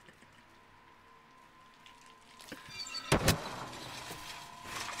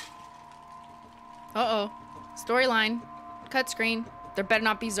 Uh-oh. Storyline. Cut screen. There better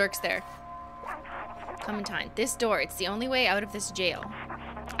not be Zerks there. Clementine, this door, it's the only way out of this jail.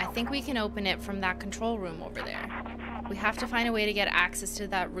 I think we can open it from that control room over there. We have to find a way to get access to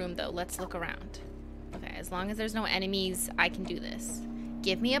that room, though. Let's look around. Okay, as long as there's no enemies, I can do this.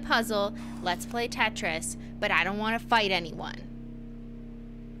 Give me a puzzle, let's play Tetris, but I don't want to fight anyone.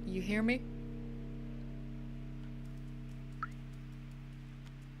 You hear me?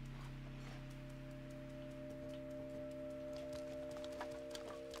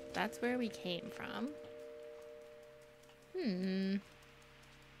 That's where we came from.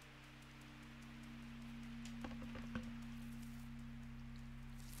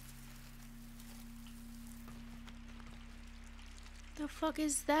 The fuck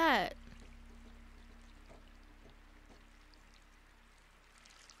is that?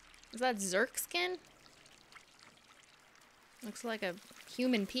 Is that Zerk skin? Looks like a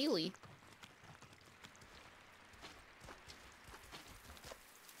human peely.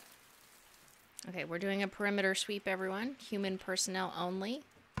 Okay, we're doing a perimeter sweep, everyone. Human personnel only.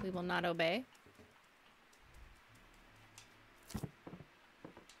 We will not obey.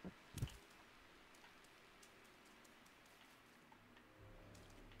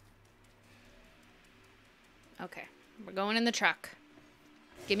 Okay, we're going in the truck.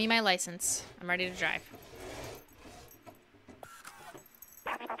 Give me my license. I'm ready to drive.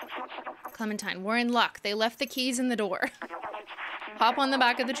 Clementine, we're in luck. They left the keys in the door. Hop on the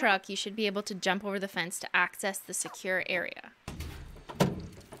back of the truck. You should be able to jump over the fence to access the secure area.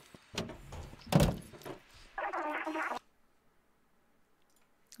 I'll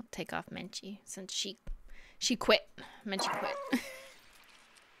take off Menchie since she quit. Menchie quit.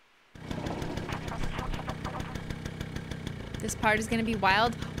 This part is gonna be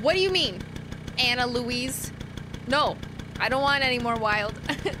wild. What do you mean, Anna Louise? No, I don't want any more wild.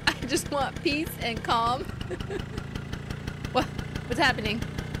 I just want peace and calm. What's happening?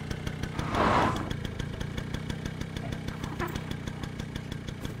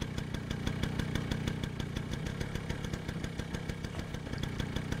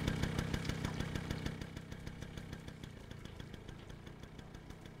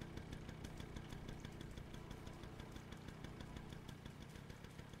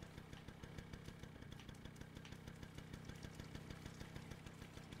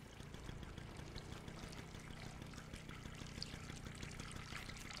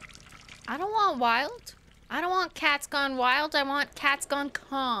 I don't want wild. I don't want cats gone wild. I want cats gone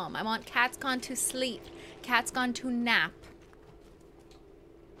calm. I want cats gone to sleep. Cats gone to nap.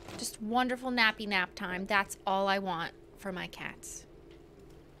 Just wonderful nappy nap time. That's all I want for my cats.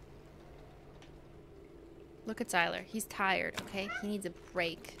 Look at Zyler. He's tired, okay? He needs a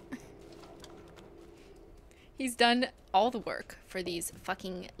break. He's done all the work for these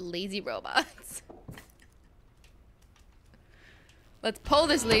fucking lazy robots. Let's pull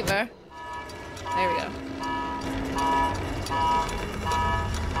this lever. There we go.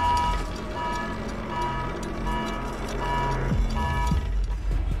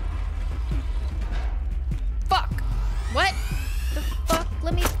 Fuck! What the fuck?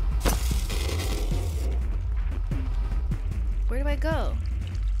 Let me... Where do I go?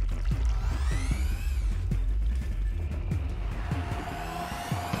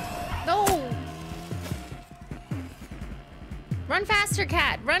 No! Run faster,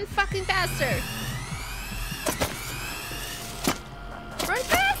 cat! Run fucking faster! Run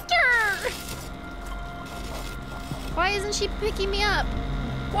faster! Why isn't she picking me up?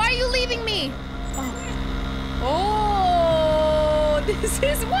 Why are you leaving me? Oh, this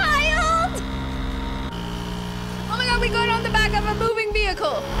is wild! Oh my god, we got on the back of a moving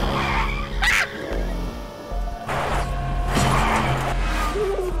vehicle! Ah!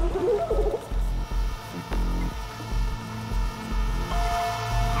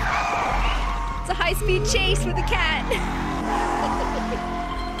 It's a high-speed chase with a cat.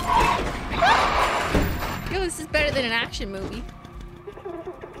 Yo, this is better than an action movie.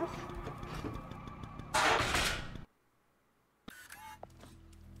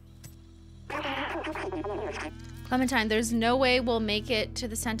 Clementine, there's no way we'll make it to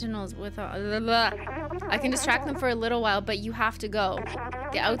the Sentinels with I can distract them for a little while, but you have to go.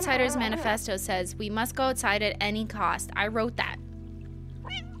 The Outsider's Manifesto says we must go outside at any cost. I wrote that.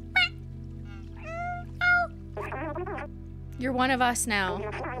 You're one of us now.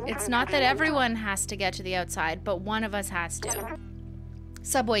 It's not that everyone has to get to the outside, but one of us has to.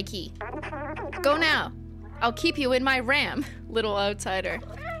 Subway key. Go now. I'll keep you in my ram, little outsider.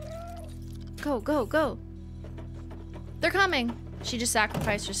 Go, go, go. They're coming. She just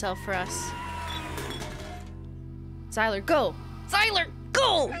sacrificed herself for us. Zyler, go. Zyler,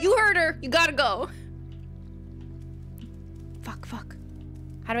 go! You heard her. You gotta go. Fuck, fuck.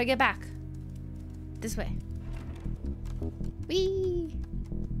 How do I get back? This way. Whee!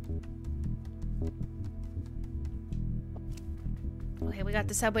 Okay, we got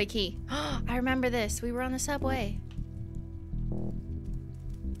the subway key. I remember this. We were on the subway.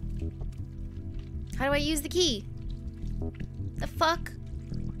 How do I use the key? The fuck?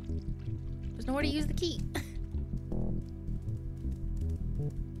 There's nowhere to use the key.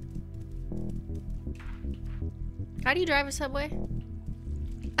 How do you drive a subway?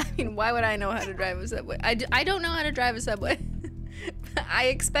 I mean, why would I know how to drive a subway? I don't know how to drive a subway. I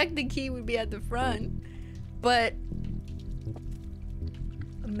expect the key would be at the front, but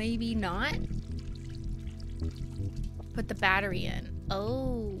maybe not. Put the battery in.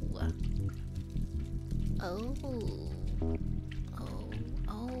 Oh. Oh. Oh,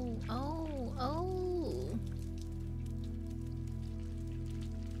 oh, oh, oh.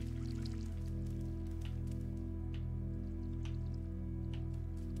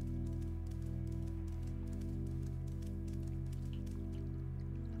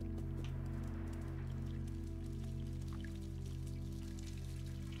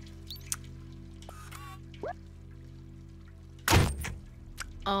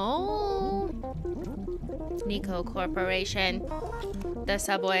 Oh. Nico Corporation. The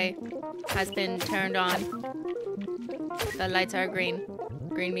subway has been turned on. The lights are green.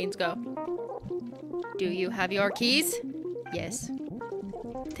 Green means go. Do you have your keys? Yes.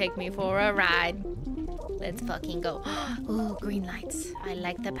 Take me for a ride. Let's fucking go. Ooh, green lights. I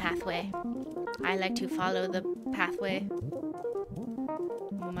like the pathway. I like to follow the pathway.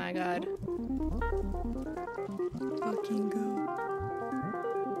 Oh my god. Fucking go.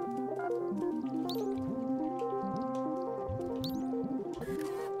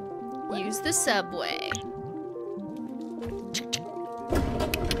 Use the subway.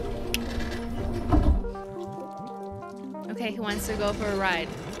 Okay, who wants to go for a ride?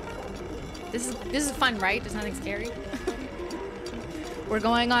 This is fun, right? There's nothing scary. We're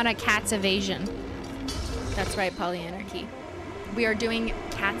going on a cat's evasion. That's right, polyanarchy. We are doing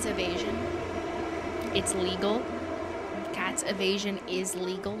cat's evasion. It's legal. Cat's evasion is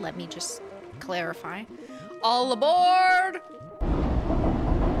legal. Let me just clarify. All aboard!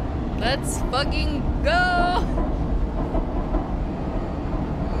 Let's fucking go!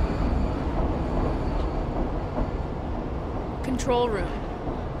 Control room.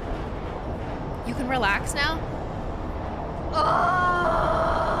 You can relax now?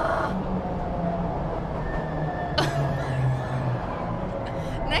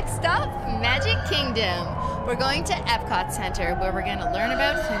 Next up, Magic Kingdom. We're going to Epcot Center, where we're going to learn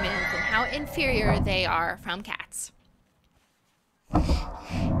about humans and how inferior they are from cats.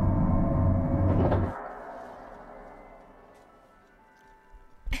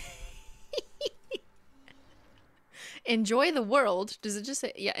 Enjoy the world. Does it just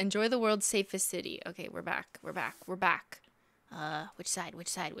say, yeah, enjoy the world's safest city. Okay, we're back. We're back. We're back. Which side? Which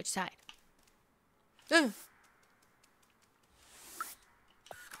side? Which side?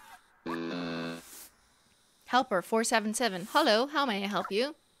 Helper 477. Hello, how may I help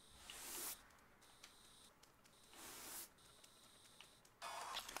you?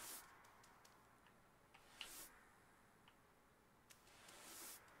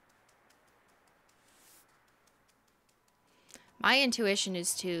 My intuition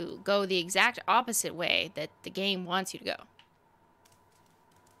is to go the exact opposite way that the game wants you to go.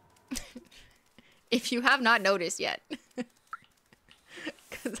 If you have not noticed yet.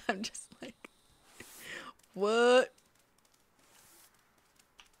 Because I'm just like, what?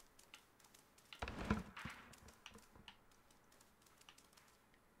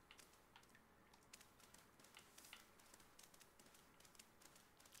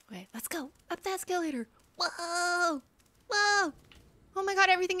 Wait, let's go. Up the escalator. Whoa! Whoa! Oh my god,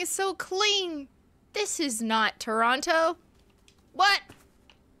 everything is so clean! This is not Toronto. What?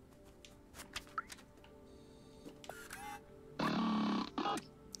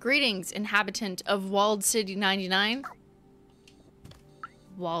 Greetings, inhabitant of Walled City 99.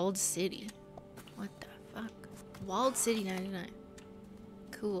 Walled City? What the fuck? Walled City 99.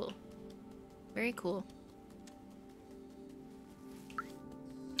 Cool. Very cool.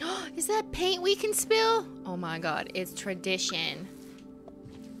 Is that paint we can spill? Oh my god, it's tradition.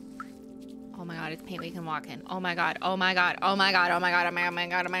 Oh my god, it's paint we can walk in. Oh my god, oh my god, oh my god, oh my god, oh my god, oh my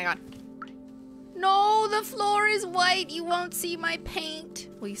god, oh my god. No, the floor is white. You won't see my paint.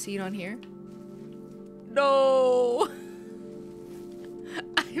 Will you see it on here? No.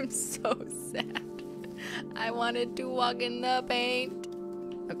 I'm so sad. I wanted to walk in the paint.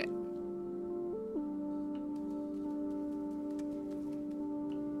 Okay.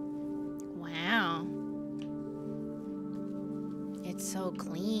 Wow. It's so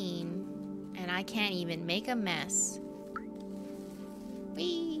clean. And I can't even make a mess.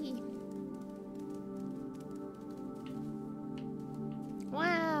 Whee!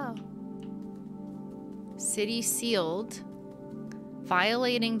 Wow. City sealed.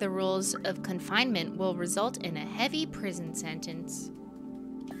 Violating the rules of confinement will result in a heavy prison sentence.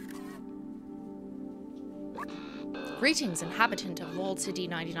 Greetings, inhabitant of Walled City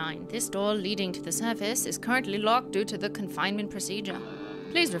 99. This door leading to the surface is currently locked due to the confinement procedure.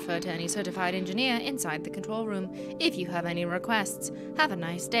 Please refer to any certified engineer inside the control room if you have any requests. Have a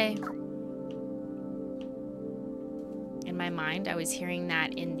nice day. In my mind, I was hearing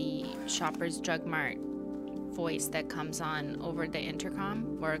that in the Shoppers Drug Mart voice that comes on over the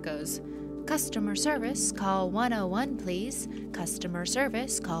intercom, where it goes, customer service, call 101, please. Customer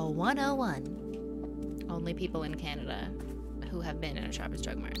service, call 101. Only people in Canada who have been in a Shoppers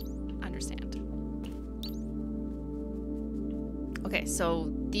Drug Mart understand. Okay, so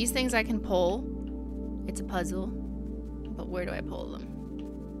these things I can pull. It's a puzzle, but where do I pull them?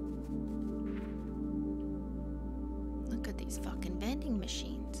 Look at these fucking vending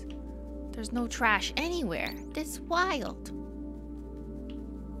machines. There's no trash anywhere. That's wild.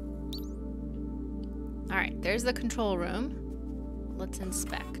 All right, there's the control room. Let's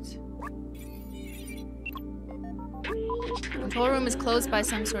inspect. Control room is closed by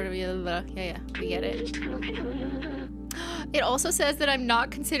some sort of... Yeah, we get it. It also says that I'm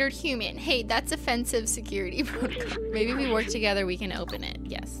not considered human. Hey, that's offensive security protocol. Maybe if we work together, we can open it.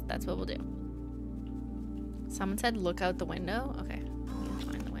 Yes, that's what we'll do. Someone said look out the window. Okay, let me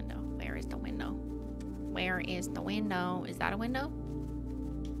find the window. Where is the window? Where is the window? Is that a window?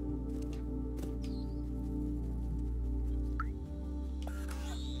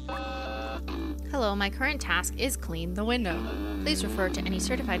 Hello, my current task is clean the window. Please refer to any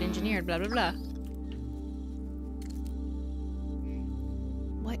certified engineer, blah, blah, blah.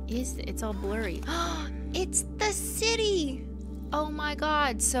 What is it? It's all blurry. It's the city! Oh my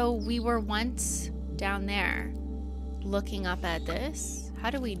god. So we were once down there looking up at this. How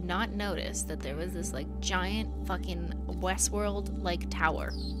do we not notice that there was this like giant fucking Westworld like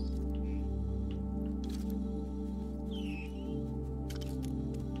tower?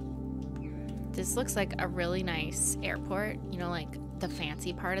 This looks like a really nice airport. You know, like the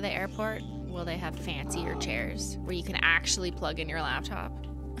fancy part of the airport? Will they have fancier chairs where you can actually plug in your laptop?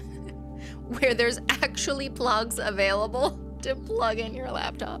 Where there's actually plugs available to plug in your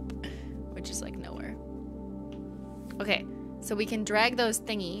laptop, which is like nowhere. Okay, so we can drag those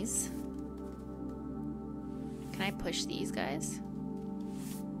thingies. Can I push these guys?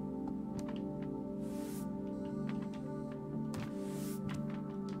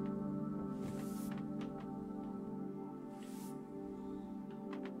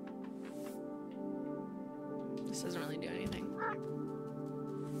 This doesn't really do anything.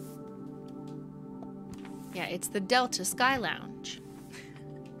 Yeah, it's the Delta Sky Lounge.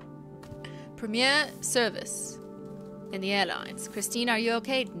 Premier service in the airlines. Christine, are you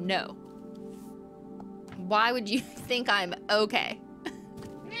okay? No. Why would you think I'm okay?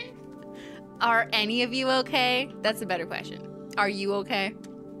 Are any of you okay? That's a better question. Are you okay?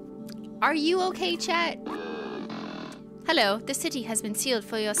 Are you okay, chat? Hello, the city has been sealed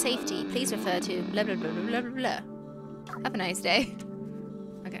for your safety. Please refer to blah, blah, blah, blah, blah, blah. Have a nice day.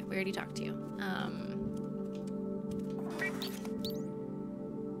 Okay, we already talked to you.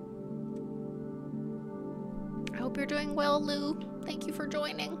 I hope you're doing well, Lou. Thank you for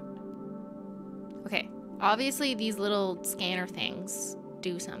joining. Okay, obviously these little scanner things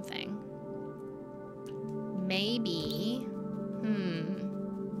do something. Maybe...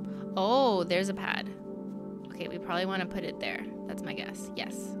 Oh, there's a pad. Okay, we probably want to put it there. That's my guess.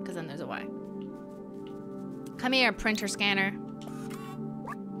 Yes, because then there's a Y. Come here, printer scanner.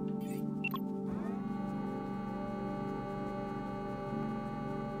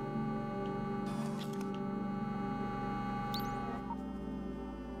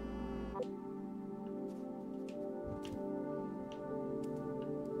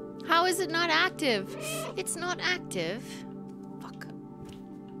 How is it not active? It's not active. Fuck.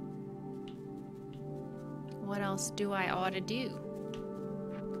 What else do I ought to do?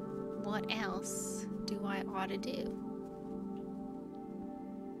 What else do I ought to do?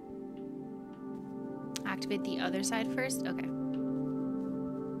 Activate the other side first? Okay.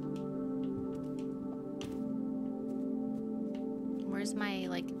 Where's my,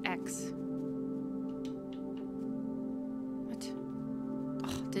 like, X? What?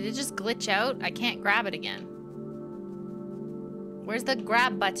 Oh, did it just glitch out? I can't grab it again. Where's the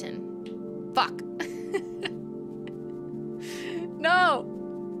grab button? Fuck. No!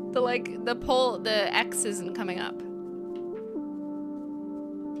 The X isn't coming up.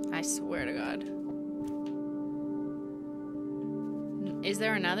 I swear to God. Is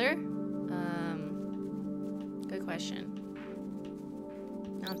there another? Good question.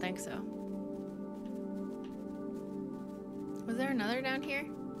 I don't think so. Was there another down here?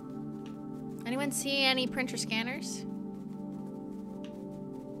 Anyone see any printer scanners?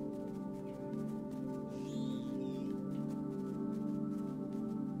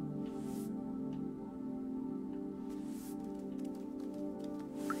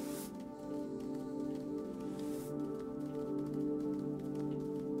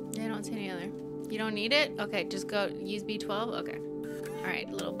 You don't need it? Okay, just go use B12? Okay. Alright,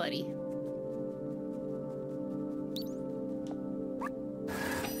 little buddy.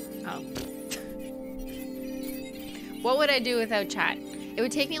 Oh. What would I do without chat? It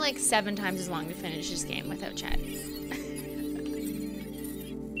would take me like 7 times as long to finish this game without chat.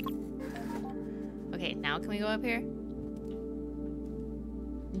 Okay, now can we go up here?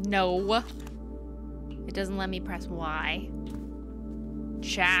 No. It doesn't let me press Y.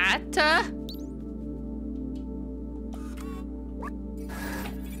 Chat.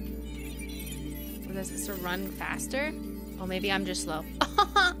 Was I supposed to run faster? Oh, maybe I'm just slow.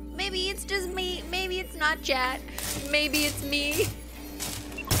 Maybe maybe it's just me. Maybe it's not chat. Maybe it's me.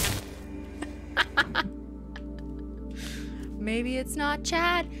 Maybe it's not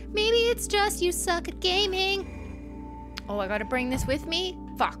chat. Maybe it's just you suck at gaming. Oh, I gotta bring this with me?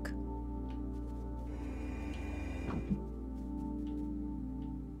 Fuck.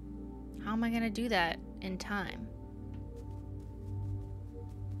 How am I gonna do that in time?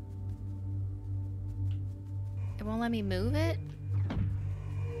 It won't let me move it?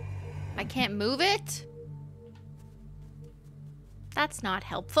 I can't move it? That's not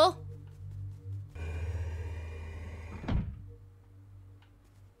helpful.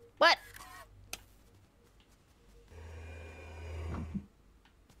 What?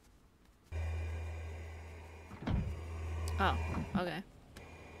 Oh, okay.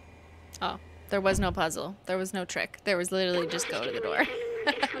 Oh, there was no puzzle. There was no trick. There was literally just go to the door.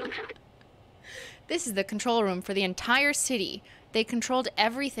 This is the control room for the entire city. They controlled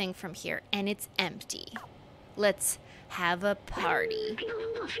everything from here, and it's empty. Let's have a party.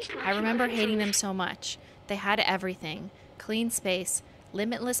 I remember hating them so much. They had everything. Clean space,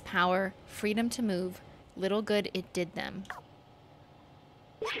 limitless power, freedom to move. Little good it did them.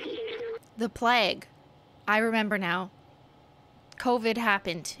 The plague. I remember now. COVID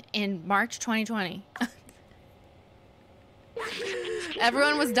happened in March 2020.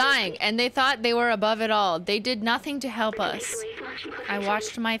 Everyone was dying, and they thought they were above it all. They did nothing to help us. I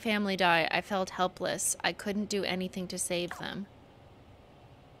watched my family die. I felt helpless. I couldn't do anything to save them.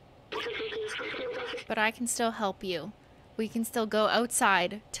 But I can still help you. We can still go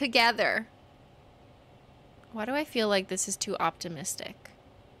outside together. Why do I feel like this is too optimistic?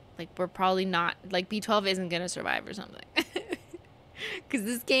 Like, we're probably not... Like, B12 isn't gonna survive or something. Because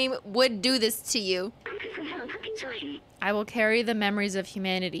this game would do this to you. I will carry the memories of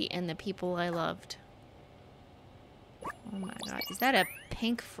humanity and the people I loved. Oh my god. Is that a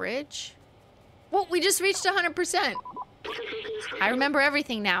pink fridge? Whoa, we just reached 100%. I remember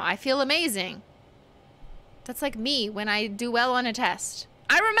everything now. I feel amazing. That's like me when I do well on a test.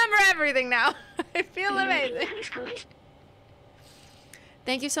 I remember everything now. I feel amazing.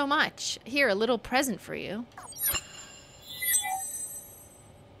 Thank you so much. Here, a little present for you.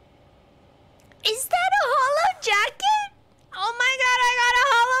 Is that a holo jacket? Oh my god, I got a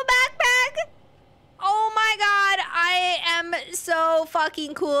holo backpack. Oh my god, I am so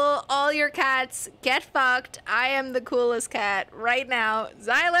fucking cool. All your cats, get fucked. I am the coolest cat right now.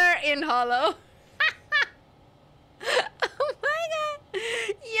 Zyler in holo. Oh my god.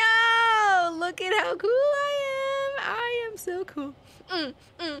 Yo, look at how cool I am. I am so cool.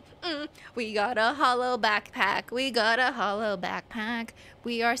 We got a holo backpack. We got a holo backpack.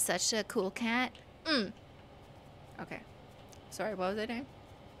 We are such a cool cat. Okay. Sorry, what was I doing?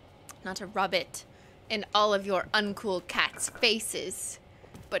 Not to rub it in all of your uncool cats' faces.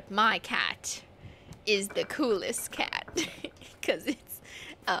 But my cat is the coolest cat. Because it's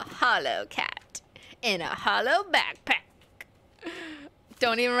a holo cat in a holo backpack.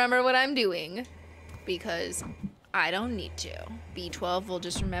 Don't even remember what I'm doing. Because I don't need to. B12 will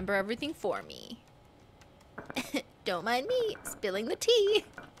just remember everything for me. Don't mind me spilling the tea.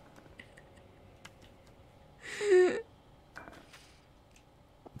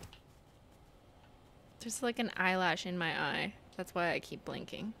 There's like an eyelash in my eye. That's why I keep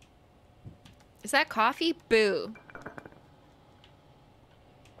blinking. Is that coffee? Boo.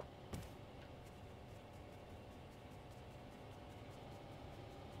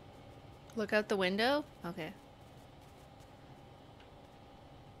 Look out the window? Okay.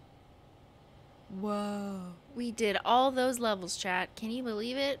 Whoa. We did all those levels, chat. Can you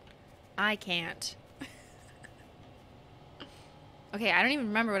believe it? I can't. Okay, I don't even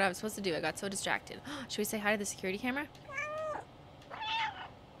remember what I was supposed to do. I got so distracted. Should we say hi to the security camera?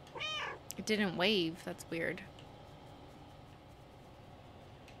 It didn't wave. That's weird.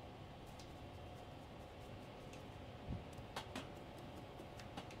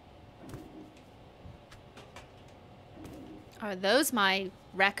 Are those my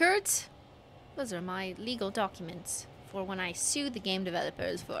records? Those are my legal documents for when I sue the game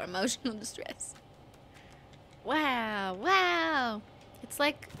developers for emotional distress. Wow, wow. It's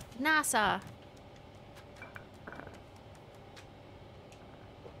like NASA.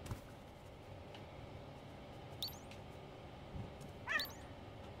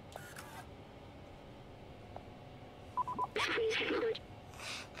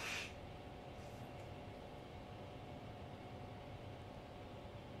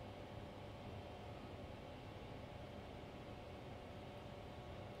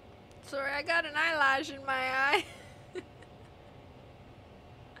 Sorry, I got an eyelash in my eye.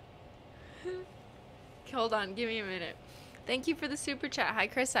 Hold on, give me a minute. Thank you for the super chat. Hi,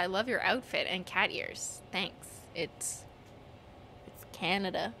 Chris. I love your outfit and cat ears. Thanks. It's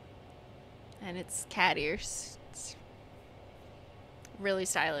Canada. And it's cat ears. It's really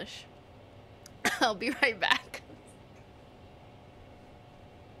stylish. I'll be right back.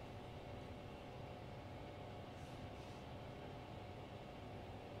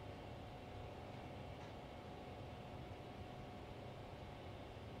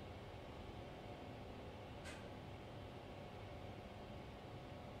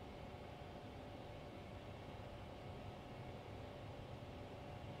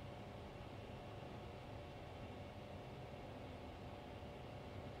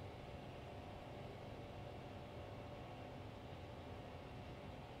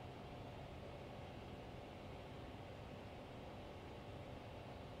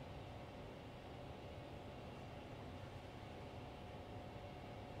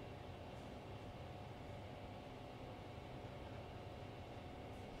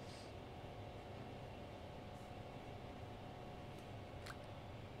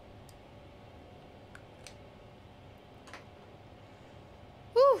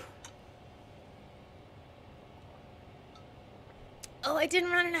 Oh, I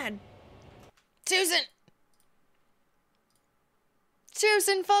didn't run an ad. Susan!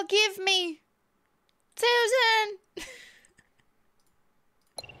 Susan, forgive me! Susan!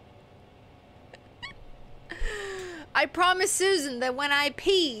 I promised Susan that when I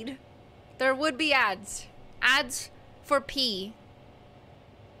peed, there would be ads. Ads for pee.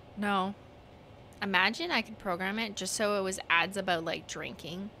 No. Imagine I could program it just so it was ads about, like,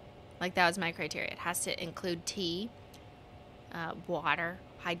 drinking. Like, that was my criteria. It has to include tea. Water,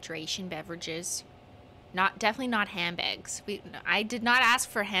 hydration, beverages, definitely not handbags. I did not ask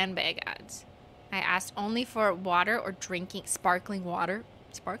for handbag ads. I asked only for water or drinking sparkling water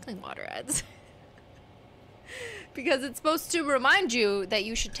ads. Because it's supposed to remind you that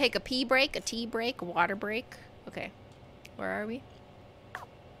you should take a pee break, a tea break, a water break. Okay, where are we?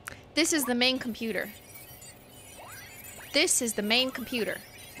 This is the main computer. This is the main computer.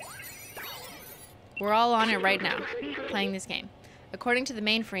 We're all on it right now, playing this game. According to the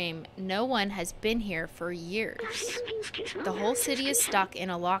mainframe, no one has been here for years. The whole city is stuck in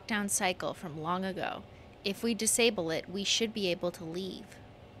a lockdown cycle from long ago. If we disable it, we should be able to leave.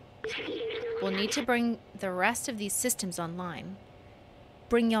 We'll need to bring the rest of these systems online.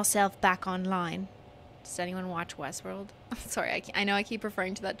 Bring yourself back online. Does anyone watch Westworld? Sorry, I know I keep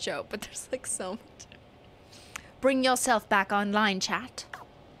referring to that show, but there's like so much. Bring yourself back online, chat.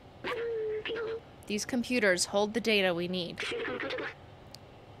 These computers hold the data we need.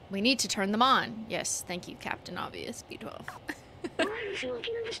 We need to turn them on. Yes, thank you, Captain Obvious, B12.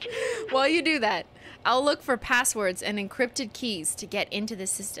 While you do that, I'll look for passwords and encrypted keys to get into the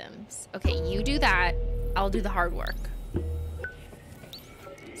systems. Okay, you do that. I'll do the hard work.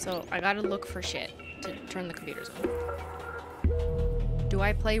 So I gotta look for shit to turn the computers on. Do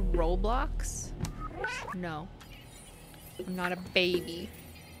I play Roblox? No. I'm not a baby.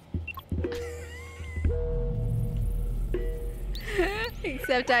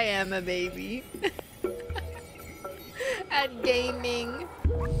 Except I am a baby. At gaming.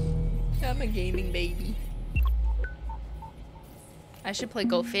 I'm a gaming baby. I should play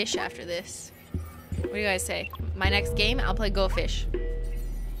Go Fish after this. What do you guys say? My next game, I'll play Go Fish.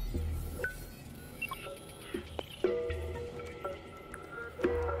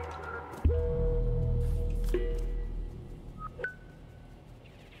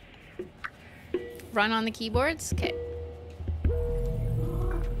 Run on the keyboards? Okay.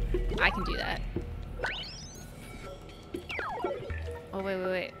 I can do that. Oh,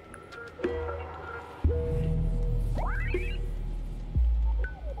 wait.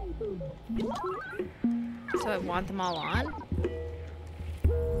 So I want them all on?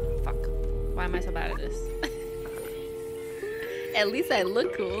 Fuck. Why am I so bad at this? At least I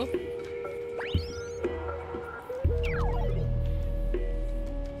look cool.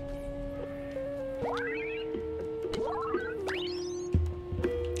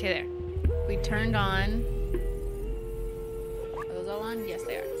 Okay, there. We turned on. Are those all on? Yes,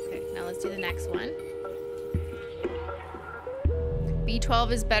 they are. Okay, now let's do the next one.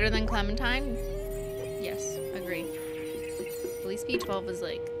 B12 is better than Clementine? Yes, agree. At least B12 is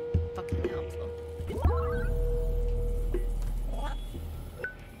like fucking helpful.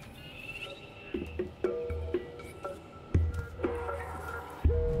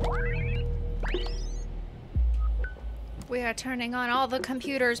 We are turning on all the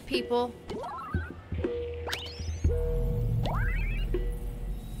computers, people.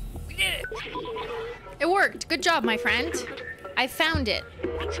 We did it! It worked. Good job, my friend. I found it.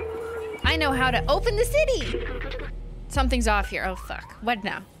 I know how to open the city. Something's off here. Oh, fuck. What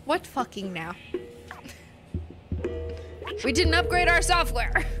now? What fucking now? We didn't upgrade our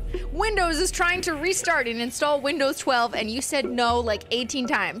software. Windows is trying to restart and install Windows 12, and you said no like 18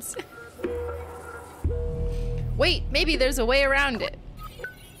 times. Wait, maybe there's a way around it.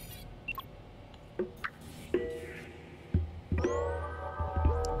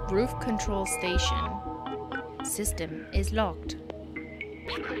 Roof control station. System is locked.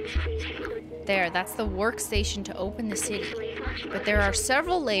 There, that's the workstation to open the city. But there are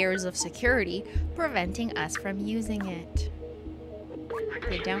several layers of security preventing us from using it.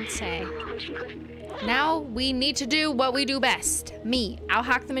 They don't say. Now we need to do what we do best. Me, I'll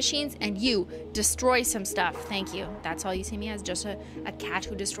hack the machines, and you, destroy some stuff. Thank you. That's all you see me as, just a cat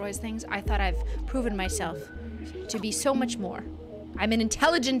who destroys things? I thought I've proven myself to be so much more. I'm an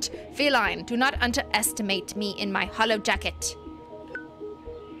intelligent feline. Do not underestimate me in my hollow jacket.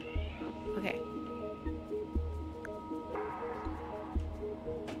 Okay.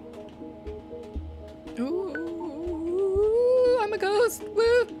 Ooh, I'm a ghost.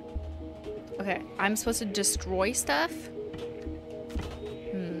 Woo. Okay, I'm supposed to destroy stuff?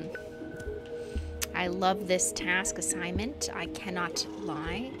 I love this task assignment. I cannot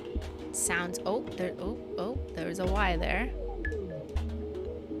lie. It sounds, there's a Y there.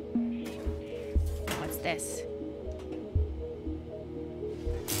 What's this?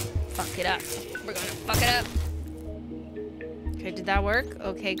 Fuck it up. We're gonna fuck it up. Okay, did that work?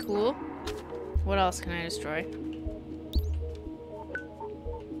 Okay, cool. What else can I destroy?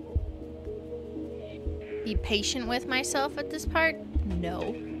 Be patient with myself at this part?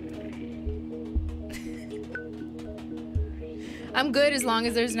 No. I'm good as long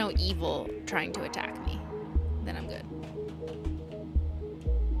as there's no evil trying to attack me. Then I'm good.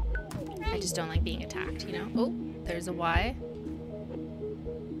 I just don't like being attacked, you know? Oh, there's a Y.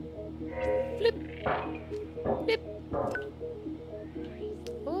 Flip. Flip.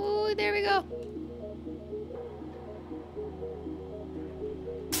 Oh, there we go.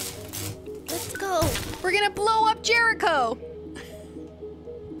 Let's go. We're gonna blow up Jericho.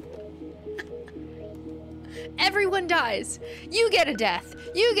 Everyone dies. You get a death.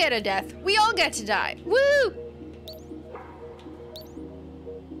 You get a death. We all get to die. Woo!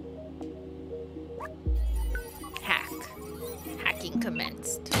 Hack. Hacking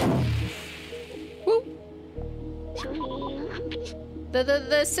commenced. Woo!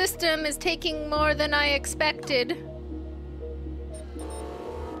 The system is taking more than I expected.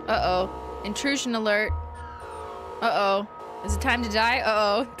 Uh-oh. Intrusion alert. Uh-oh. Is it time to die?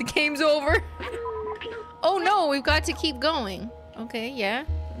 Uh-oh. The game's over. Oh no, we've got to keep going. Okay, yeah.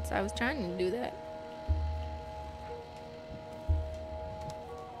 I was trying to do that.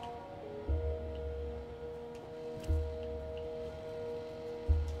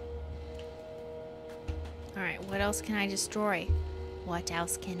 Alright, what else can I destroy? What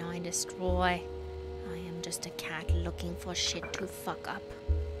else can I destroy? I am just a cat looking for shit to fuck up.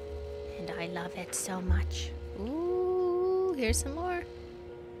 And I love it so much. Ooh, here's some more.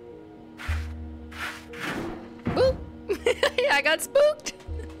 Boop! I got spooked!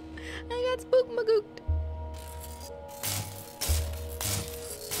 I got spooked, magooked.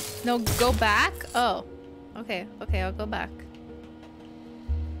 No, go back? Oh. Okay, okay, I'll go back.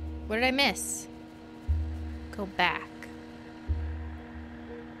 What did I miss? Go back.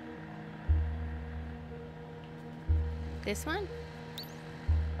 This one?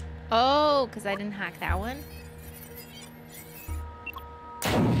 Oh, because I didn't hack that one?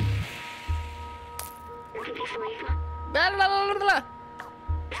 Blah, blah, blah, blah, blah.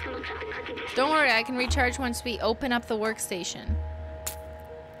 Don't worry, I can recharge once we open up the workstation.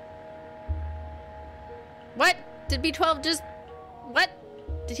 What? Did B12 just... What?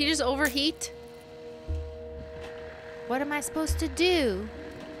 Did he just overheat? What am I supposed to do?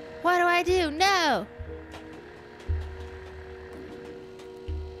 What do I do? No!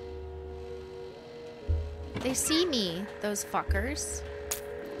 They see me, those fuckers.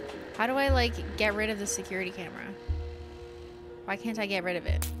 How do I, like, get rid of the security camera? Why can't I get rid of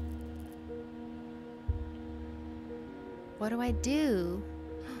it? What do I do?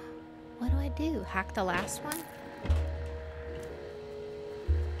 What do I do? Hack the last one?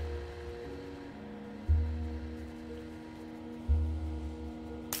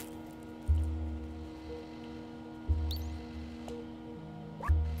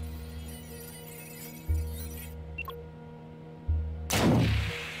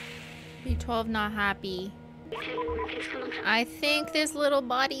 B12 not happy. I think this little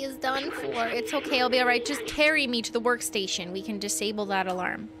body is done for. It's okay, I'll be alright. Just carry me to the workstation. We can disable that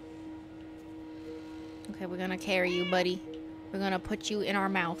alarm. Okay, we're gonna carry you, buddy. We're gonna put you in our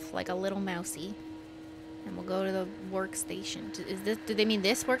mouth like a little mousey. And we'll go to the workstation. Is this, do they mean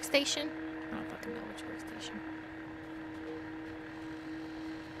this workstation? I don't fucking know which workstation.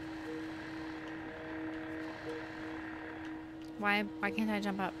 Why can't I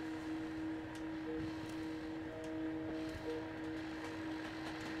jump up?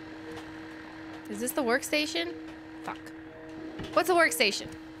 Is this the workstation? Fuck. What's a workstation?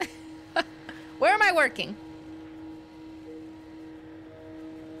 Where am I working?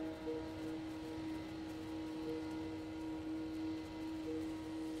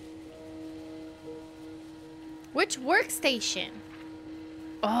 Which workstation?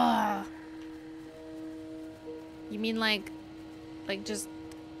 Oh. You mean like just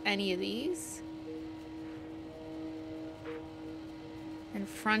any of these? In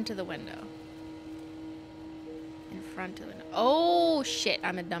front of the window. In front of the window. Oh shit,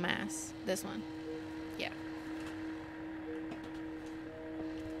 I'm a dumbass. This one. Yeah.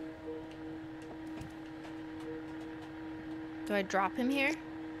 Do I drop him here?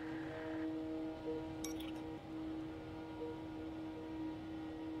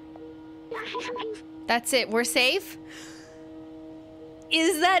 That's it. We're safe?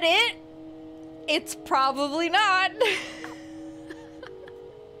 Is that it? It's probably not.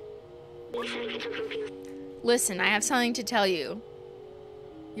 Listen, I have something to tell you.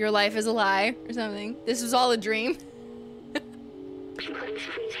 Your life is a lie or something. This was all a dream.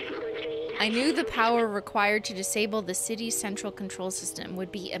 I knew the power required to disable the city's central control system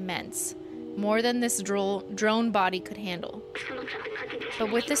would be immense. More than this drone body could handle.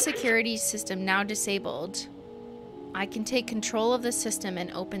 But with the security system now disabled, I can take control of the system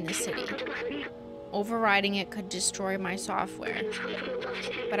and open the city. Overriding it could destroy my software.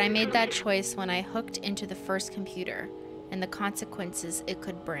 But I made that choice when I hooked into the first computer and the consequences it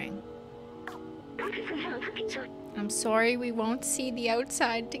could bring. I'm sorry we won't see the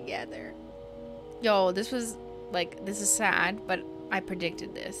outside together. Yo, this is sad, but I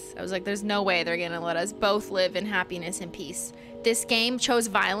predicted this. I was like, there's no way they're gonna let us both live in happiness and peace. This game chose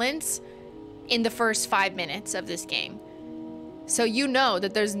violence in the first 5 minutes of this game. So you know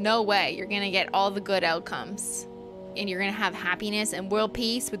that there's no way you're gonna get all the good outcomes. And you're gonna have happiness and world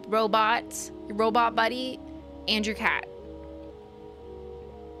peace with robots, your robot buddy, and your cat.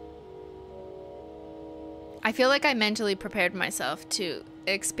 I feel like I mentally prepared myself to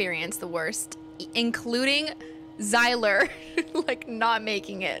experience the worst, including Zyler, like, not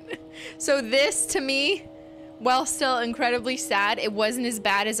making it. So this, to me, while still incredibly sad, it wasn't as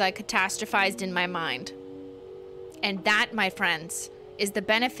bad as I catastrophized in my mind. And that, my friends, is the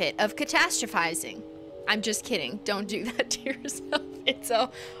benefit of catastrophizing. I'm just kidding. Don't do that to yourself. It's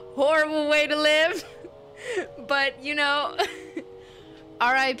a horrible way to live. But, you know,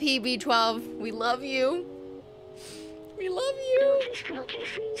 R.I.P. B12, we love you. We love you.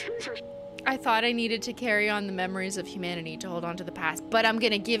 I thought I needed to carry on the memories of humanity to hold on to the past, but I'm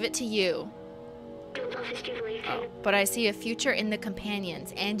gonna give it to you. Oh, but I see a future in the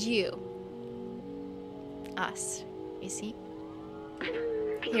companions and you. Us. You see?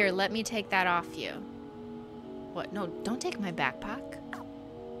 Here, let me take that off you. What? No, don't take my backpack.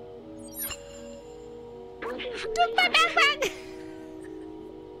 Took my backpack!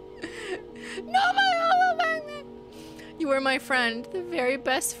 No, my hollow backpack! You were my friend, the very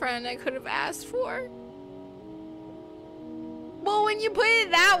best friend I could have asked for. Well, when you put it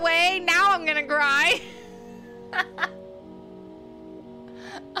that way, now I'm gonna cry.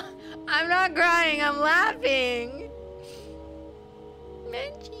 I'm not crying, I'm laughing.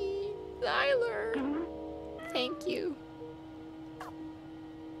 Menchie, Zyler, thank you.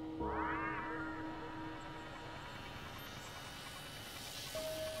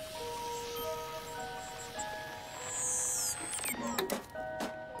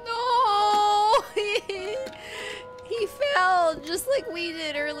 No! He fell just like we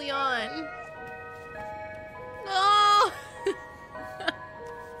did early on. No!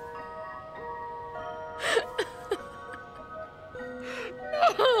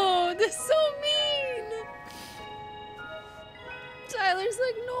 No, this is so mean. Tyler's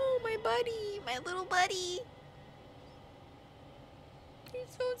like, no, my buddy, my little buddy. He's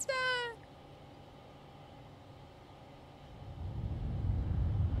so sad.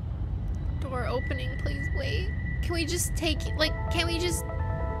 Door opening, please wait. Can we just take, like,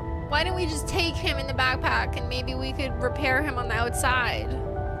 why don't we just take him in the backpack and maybe we could repair him on the outside?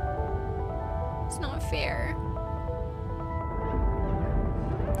 It's not fair.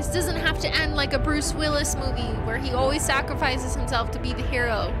 This doesn't have to end like a Bruce Willis movie where he always sacrifices himself to be the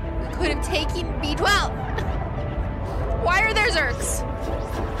hero. We could have taken B12. Why are there Zerks?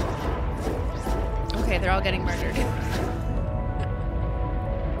 Okay, they're all getting murdered.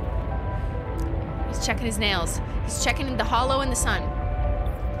 He's He's checking his nails. He's checking the hollow in the sun.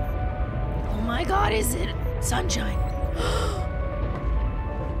 Oh my god, is it sunshine?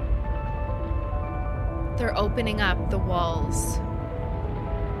 They're opening up the walls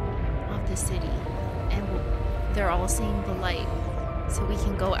of the city, and they're all seeing the light, so we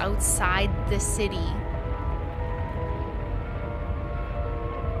can go outside the city.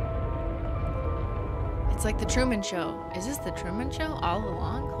 It's like the Truman Show. Is this the Truman Show all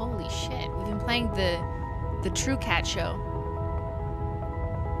along? Holy shit. We've been playing the True Cat Show.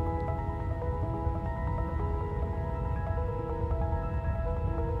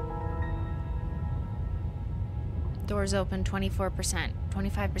 Doors open 24%,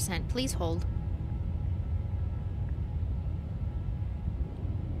 25%. Please hold.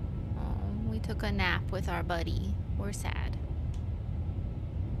 Oh, we took a nap with our buddy. We're sad.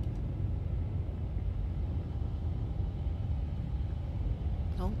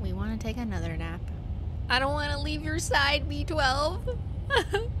 Oh, we want to take another nap. I don't want to leave your side, B12.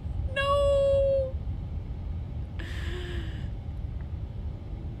 No.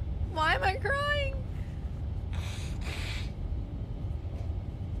 Why am I crying?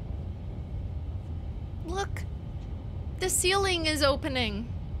 Look, the ceiling is opening.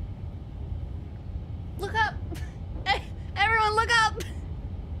 Look up. Everyone look up.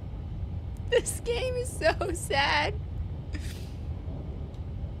 This game is so sad.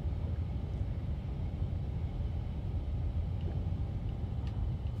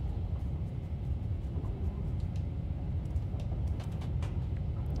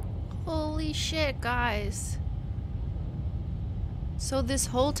 Holy shit, guys. So this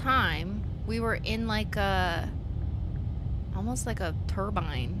whole time, we were in like a, almost like a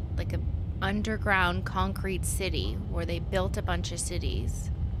turbine, like a underground concrete city where they built a bunch of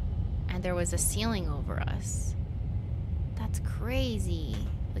cities, and there was a ceiling over us. That's crazy.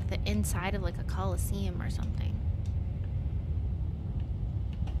 Like the inside of like a coliseum or something.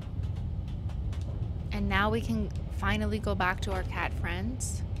 And now we can finally go back to our cat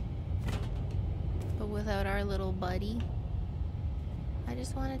friends, but without our little buddy. I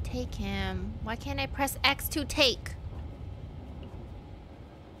just want to take him. Why can't I press X to take?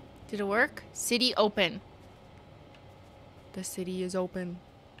 Did it work? City open. The city is open.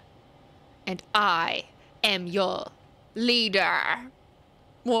 And I am your leader.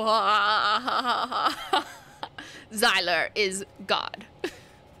 Zyler is God.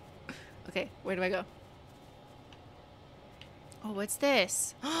 Okay, where do I go? Oh, what's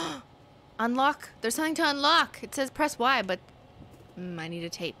this? Unlock. There's something to unlock. It says press Y, but I need a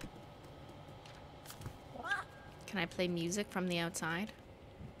tape. Can I play music from the outside?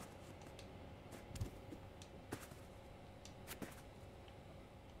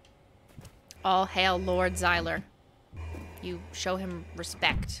 All hail Lord Zyler. You show him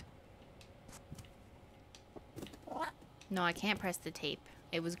respect. No, I can't press the tape.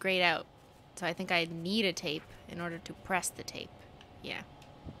 It was grayed out. So I think I need a tape in order to press the tape. Yeah.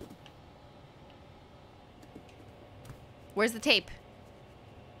 Where's the tape?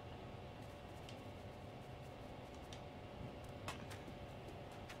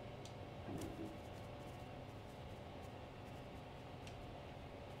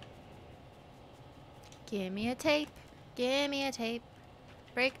 Give me a tape. Give me a tape.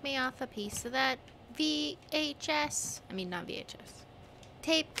 Break me off a piece of that VHS. I mean, not VHS.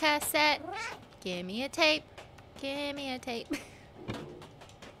 Tape cassette. Give me a tape. Give me a tape.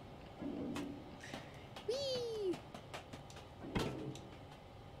 Whee!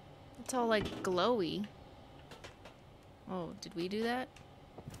 It's all like glowy. Oh, did we do that?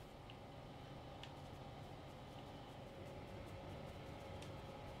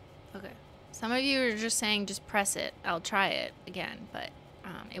 Okay. Some of you are just saying just press it. I'll try it again, but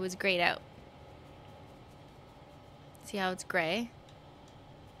it was grayed out. See how it's gray?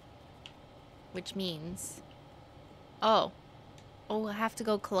 Which means... Oh. Oh, I have to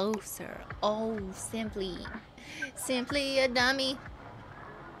go closer. Oh, simply a dummy.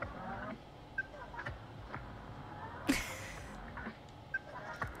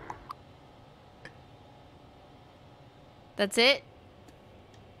 That's it?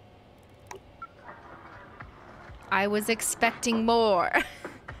 I was expecting more.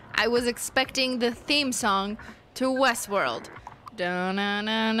 I was expecting the theme song to Westworld. Okay.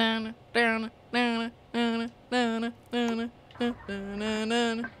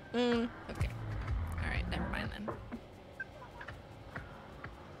 Alright, never mind then.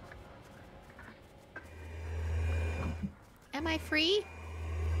 Am I free?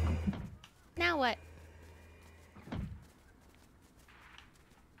 Now what?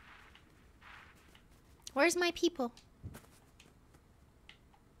 Where's my people?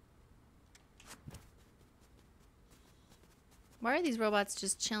 Why are these robots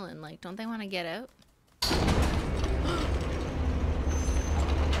just chilling? Like, don't they want to get out?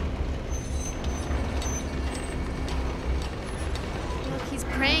 Look, he's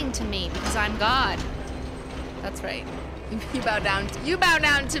praying to me because I'm God. That's right. You bow down. You bow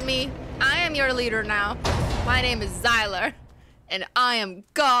down to me. I am your leader now. My name is Zyler, and I am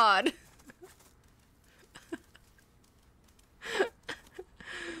God.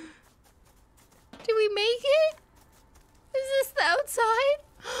 Did we make it? Is this the outside?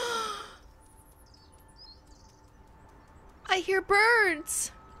 I hear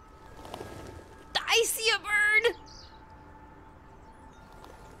birds. I see a bird.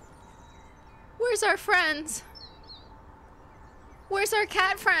 Where's our friends? Where's our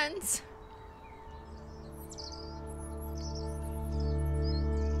cat friends?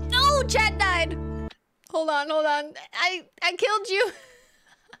 No, Chad died. Hold on, hold on. I killed you.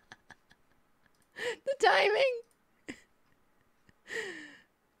 The timing.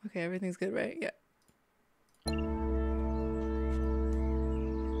 Okay, everything's good, right? Yeah.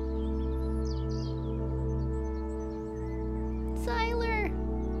 Zyler.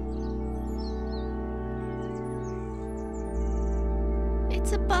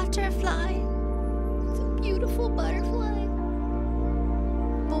 It's a butterfly. It's a beautiful butterfly.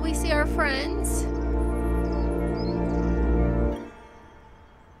 Will we see our friends?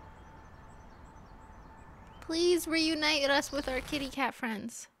 Please reunite us with our kitty cat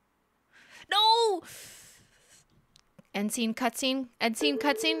friends. No! End scene, cutscene. End scene,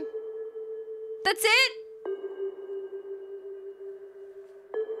 cutscene. That's it?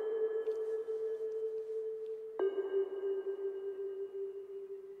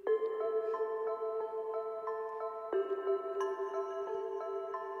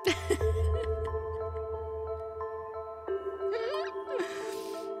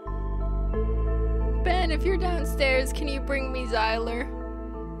 Ben, if you're downstairs, can you bring me Zyler?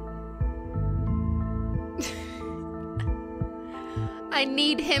 I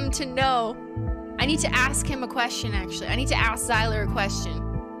need him to know. I need to ask him a question, actually. I need to ask Zyler a question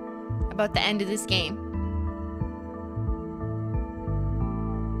about the end of this game.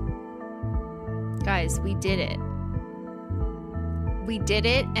 Guys, we did it. We did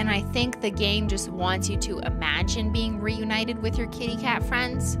it, and I think the game just wants you to imagine being reunited with your kitty cat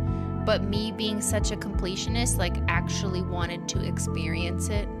friends, but me being such a completionist, like, actually wanted to experience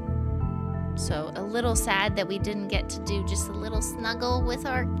it. So a little sad that we didn't get to do just a little snuggle with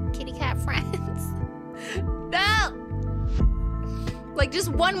our kitty cat friends. No! Like, just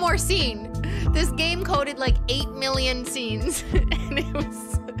one more scene. This game coded like 8 million scenes, and it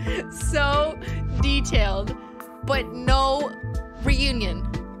was so detailed, but no reunion.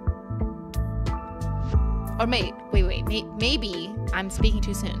 Or wait, maybe I'm speaking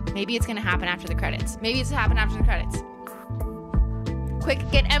too soon. Maybe it's gonna happen after the credits. Maybe it's happening after the credits. Quick,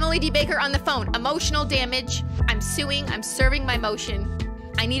 get Emily D. Baker on the phone. Emotional damage. I'm suing. I'm serving my motion.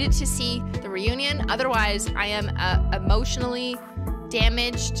 I needed to see the reunion. Otherwise, I am emotionally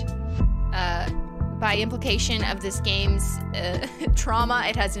damaged by implication of this game's trauma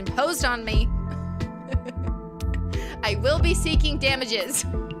it has imposed on me. I will be seeking damages.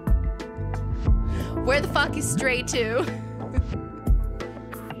 Where the fuck is Stray 2?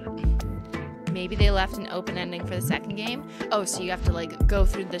 Maybe they left an open ending for the second game. Oh, so you have to like go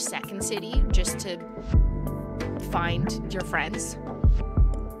through the second city just to find your friends.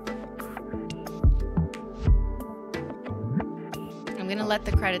 I'm gonna let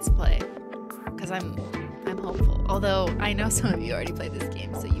the credits play because I'm hopeful. Although I know some of you already played this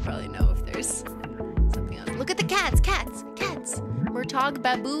game, so you probably know if there's something else. Look at the cats, cats, cats. Murtog,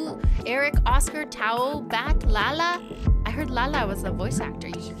 Babu, Eric, Oscar, Tao, Bat, Lala. I heard Lala was the voice actor.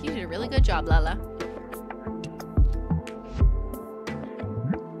 You did a really good job, Lala.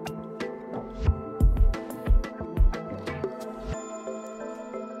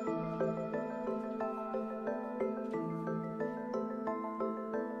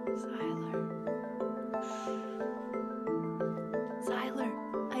 Zyler,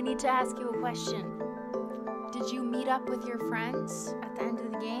 I need to ask you a question. Did you meet up with your friends at the end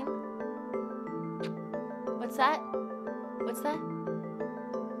of the game? What's that? What's that?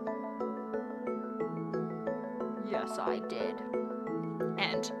 Yes, I did.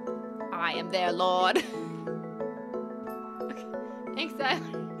 And I am their lord. Okay. Thanks, Zyler.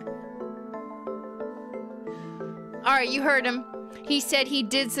 Alright, you heard him. He said he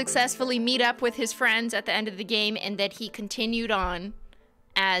did successfully meet up with his friends at the end of the game and that he continued on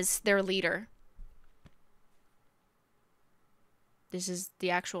as their leader. This is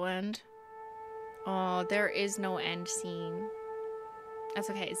the actual end. Oh, there is no end scene. That's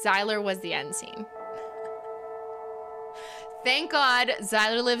okay. Zyler was the end scene. Thank God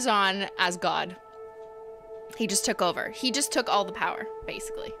Zyler lives on as God. He just took over. He just took all the power,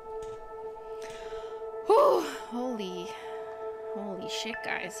 basically. Whew. Holy shit,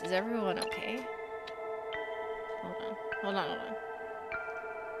 guys. Is everyone okay? Hold on.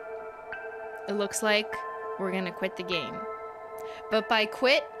 It looks like we're gonna quit the game. But by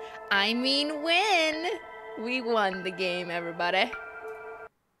quit, I mean win. We won the game, everybody.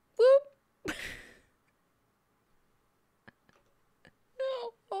 Whoop.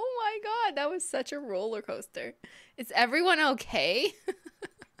 Oh my God, that was such a roller coaster. Is everyone okay?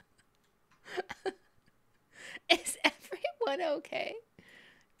 Is everyone okay?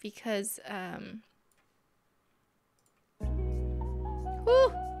 Because,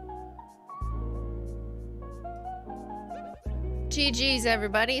 whew. GG's,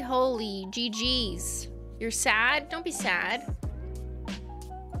 everybody. Holy GG's. You're sad? Don't be sad.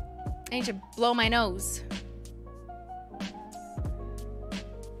 I need to blow my nose.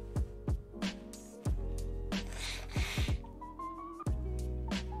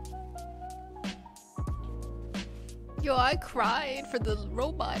 Yo, I cried for the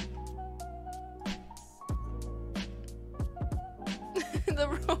robot. The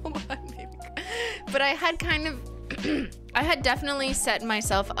robot made me cry. But I had kind of I had definitely set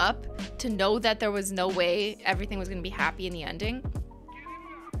myself up to know that there was no way everything was going to be happy in the ending.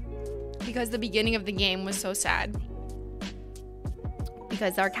 Because the beginning of the game was so sad.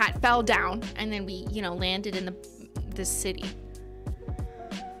 Because our cat fell down and then we, you know, landed in this city.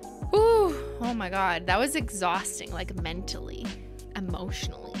 Ooh, oh my God, that was exhausting, like mentally,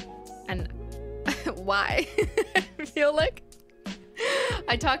 emotionally. And why? I feel like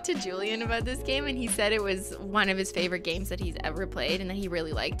I talked to Julian about this game and he said it was one of his favorite games that he's ever played and that he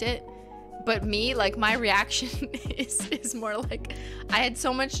really liked it. But me, like, my reaction is more like I had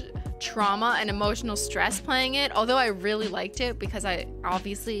so much trauma and emotional stress playing it, although I really liked it because I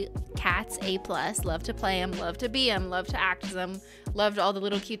obviously cats A+, love to play them, love to be them, love to act as them, loved all the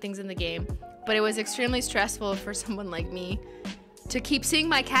little cute things in the game. But it was extremely stressful for someone like me to keep seeing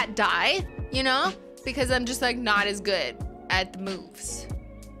my cat die, you know, because I'm just like not as good at the moves.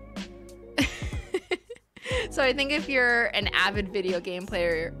 So I think if you're an avid video game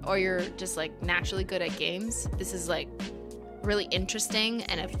player or you're just like naturally good at games, this is like really interesting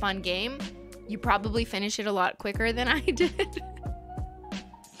and a fun game. You probably finish it a lot quicker than I did.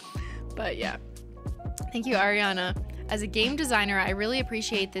 But yeah. Thank you, Ariana. As a game designer, I really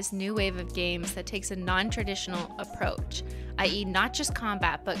appreciate this new wave of games that takes a non-traditional approach, i.e. not just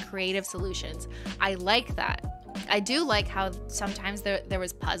combat, but creative solutions. I like that. I do like how sometimes there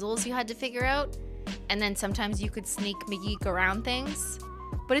was puzzles you had to figure out, and then sometimes you could sneak McGeek around things,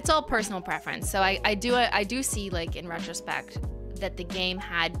 but it's all personal preference. So I do see, like, in retrospect, that the game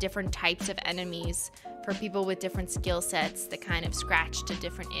had different types of enemies for people with different skill sets that kind of scratched a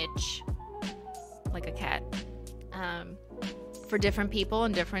different itch, like a cat, for different people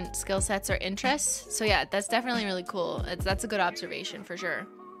and different skill sets or interests. So yeah, that's definitely really cool. That's a good observation for sure.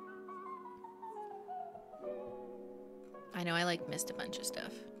 I know I like missed a bunch of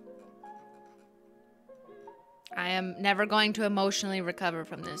stuff. I am never going to emotionally recover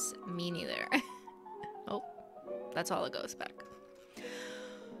from this. Me neither. Oh, that's all it goes back.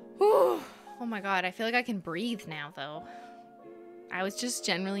 Whew. Oh my God, I feel like I can breathe now though. I was just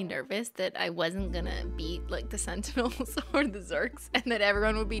generally nervous that I wasn't gonna beat like the Sentinels or the Zerks and that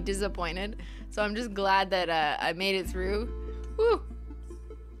everyone would be disappointed. So I'm just glad that I made it through. Whew.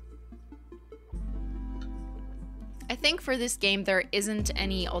 I think for this game there isn't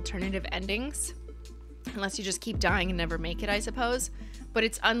any alternative endings. Unless you just keep dying and never make it, I suppose. But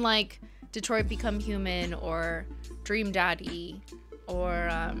it's unlike Detroit Become Human or Dream Daddy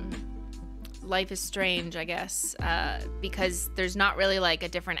or Life is Strange, I guess, because there's not really like a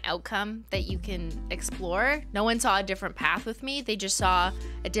different outcome that you can explore. No one saw a different path with me. They just saw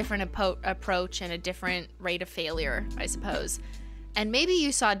a different approach and a different rate of failure, I suppose. And maybe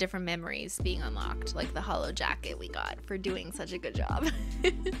you saw different memories being unlocked, like the holo jacket we got for doing such a good job.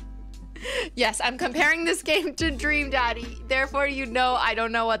 Yes, I'm comparing this game to Dream Daddy. Therefore, you know I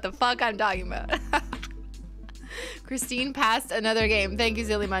don't know what the fuck I'm talking about. Christine passed another game. Thank you,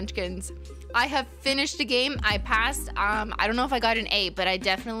 Zilly Munchkins. I have finished a game. I passed. I don't know if I got an A, but I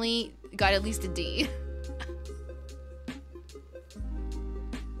definitely got at least a D.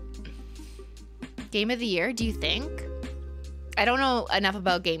 Game of the year, do you think? I don't know enough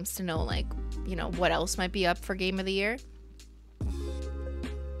about games to know, like, you know, what else might be up for Game of the Year.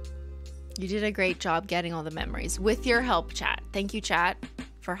 You did a great job getting all the memories with your help, chat. Thank you, chat,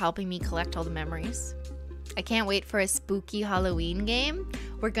 for helping me collect all the memories. I can't wait for a spooky Halloween game.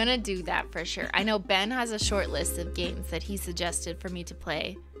 We're gonna do that for sure. I know Ben has a short list of games that he suggested for me to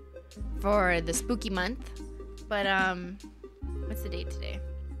play for the spooky month. But, what's the date today?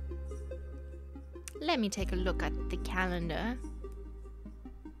 Let me take a look at the calendar.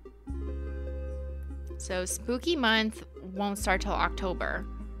 So spooky month won't start till October.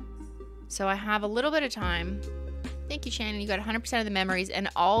 So I have a little bit of time. Thank you, Shannon. You got 100% of the memories and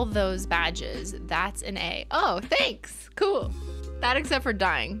all those badges. That's an A. Oh, thanks. Cool. That except for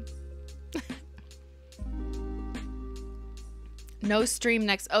dying. No stream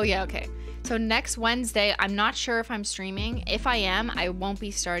next. Oh, yeah, okay. So next Wednesday, I'm not sure if I'm streaming. If I am, I won't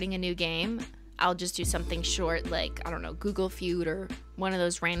be starting a new game. I'll just do something short like, I don't know, Google Feud or one of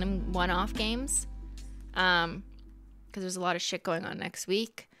those random one-off games. Because there's a lot of shit going on next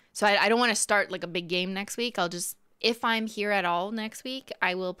week. So I don't want to start like a big game next week. I'll just, if I'm here at all next week,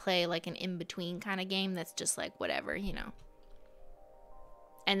 I will play like an in-between kind of game that's just like whatever, you know.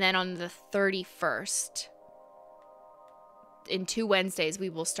 And then on the 31st, in 2 Wednesdays, we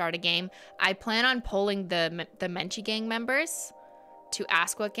will start a game. I plan on polling the Menchie gang members to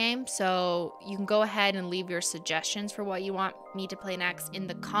ask what game. So you can go ahead and leave your suggestions for what you want me to play next in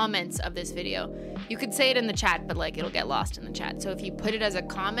the comments of this video. You could say it in the chat, but like it'll get lost in the chat. So if you put it as a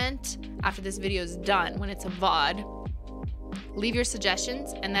comment after this video is done, when it's a VOD, leave your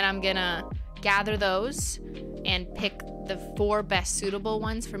suggestions and then I'm gonna gather those and pick the 4 best suitable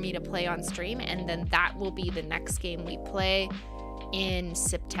ones for me to play on stream. And then that will be the next game we play in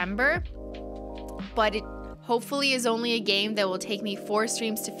September. But it hopefully is only a game that will take me 4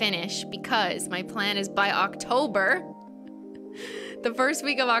 streams to finish, because my plan is by October, the first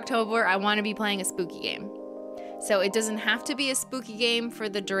week of October, I want to be playing a spooky game. So it doesn't have to be a spooky game for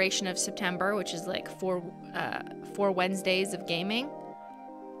the duration of September, which is like 4 Wednesdays of gaming.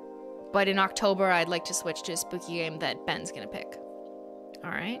 But in October, I'd like to switch to a spooky game that Ben's gonna pick.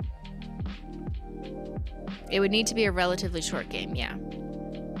 All right. It would need to be a relatively short game, yeah.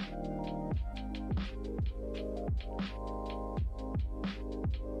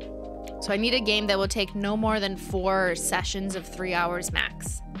 So I need a game that will take no more than 4 sessions of 3 hours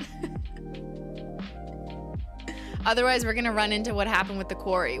max. Otherwise, we're gonna run into what happened with the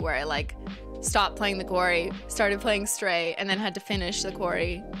Quarry, where I like stopped playing the Quarry, started playing Stray, and then had to finish the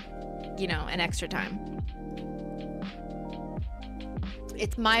Quarry, you know, an extra time.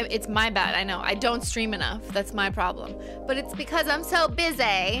 It's my bad, I know. I don't stream enough, that's my problem. But it's because I'm so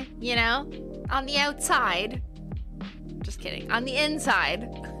busy, you know, on the outside. Just kidding, on the inside.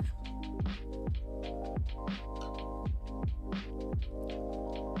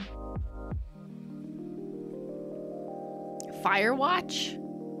 Firewatch?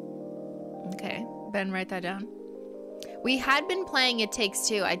 Okay, Ben, write that down. We had been playing It Takes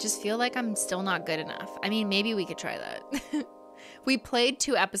Two. I just feel like I'm still not good enough. I mean, maybe we could try that. We played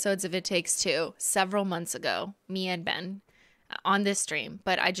 2 episodes of It Takes Two several months ago, me and Ben, on this stream,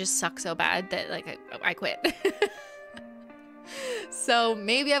 but I just suck so bad that like I quit. So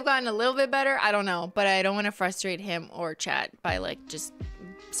maybe I've gotten a little bit better. I don't know, but I don't want to frustrate him or chat by like just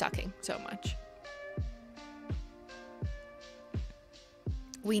sucking so much.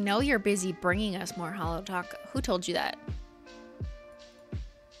 We know you're busy bringing us more Holo Talk. Who told you that?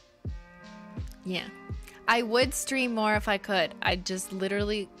 Yeah. I would stream more if I could. I just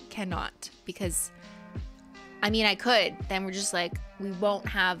literally cannot, because, I mean, I could. Then we're just like, we won't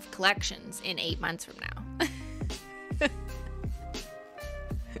have collections in 8 months from now.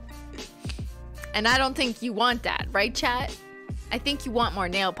 And I don't think you want that, right, chat? I think you want more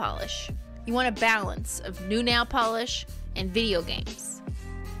nail polish. You want a balance of new nail polish and video games.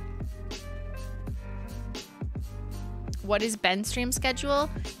 What is Ben's stream schedule?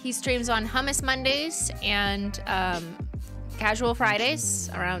 He streams on Hummus Mondays and Casual Fridays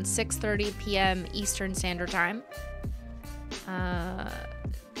around 6:30 p.m. Eastern Standard Time.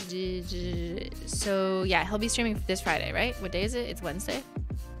 So yeah, he'll be streaming this Friday, right? What day is it? It's Wednesday.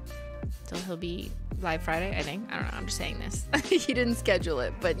 So he'll be live Friday, I think. I don't know, I'm just saying this. He didn't schedule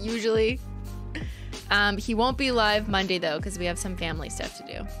it, but usually. He won't be live Monday though, because we have some family stuff to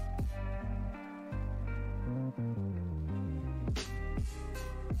do.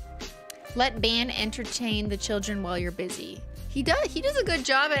 Let Beyyyn entertain the children while you're busy. He does a good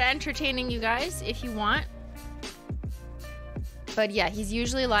job at entertaining you guys if you want. But yeah, he's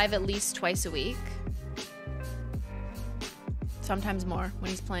usually live at least twice a week. Sometimes more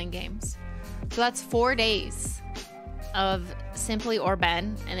when he's playing games. So that's 4 days of Simply or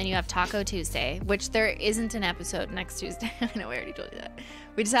Ben, and then you have Taco Tuesday, which there isn't an episode next Tuesday. I know, we already told you that.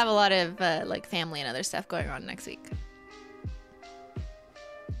 We just have a lot of like family and other stuff going on next week.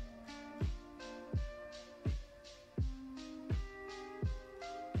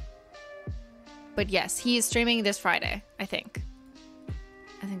 But yes, he is streaming this Friday, I think.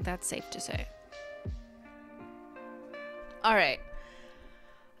 I think that's safe to say. All right.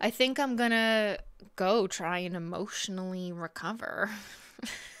 I think I'm gonna go try and emotionally recover.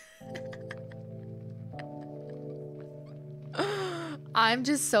 I'm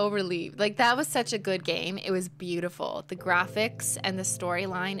just so relieved. Like, that was such a good game. It was beautiful. The graphics and the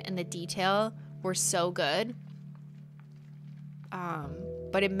storyline and the detail were so good.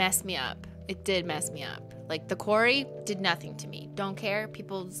 But it messed me up. It did mess me up. Like, the quarry did nothing to me. Don't care.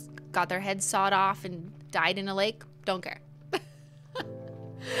 People got their heads sawed off and died in a lake. Don't care.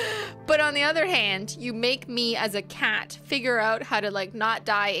 But on the other hand, you make me as a cat figure out how to, like, not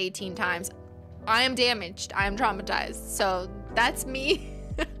die 18 times. I am damaged. I am traumatized. So that's me.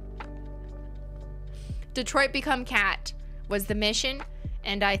 Detroit Become Cat was the mission,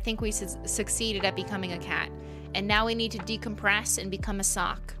 and I think we succeeded at becoming a cat. And now we need to decompress and become a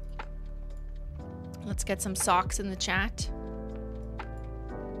sock. Let's get some socks in the chat.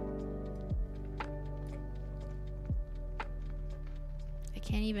 I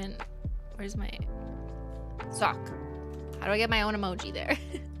can't even... Where's my sock? How do I get my own emoji there?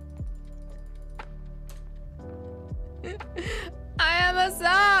 I am a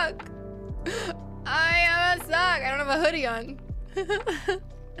sock! I am a sock! I don't have a hoodie on.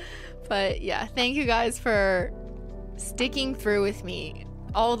 But yeah, thank you guys for sticking through with me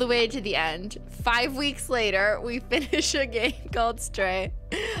all the way to the end. 5 weeks later, we finish a game called Stray.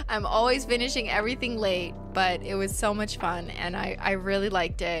 I'm always finishing everything late, but it was so much fun, and I really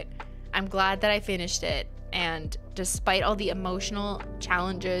liked it. I'm glad that I finished it, and despite all the emotional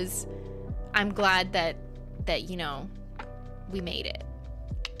challenges, I'm glad that you know, we made it.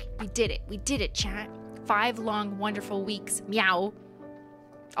 We did it, chat. 5 long, wonderful weeks. Meow.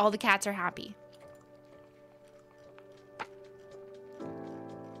 All the cats are happy.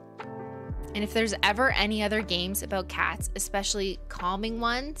 And if there's ever any other games about cats, especially calming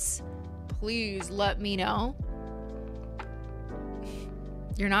ones, please let me know.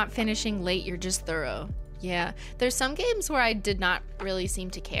 You're not finishing late, you're just thorough. Yeah, there's some games where I did not really seem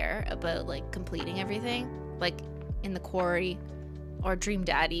to care about, like, completing everything. Like in the Quarry or Dream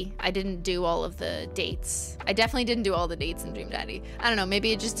Daddy. I didn't do all of the dates. I definitely didn't do all the dates in Dream Daddy. I don't know,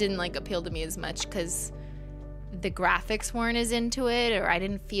 maybe it just didn't, like, appeal to me as much because the graphics weren't as into it, or I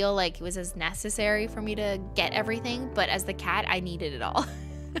didn't feel like it was as necessary for me to get everything. But as the cat, I needed it all.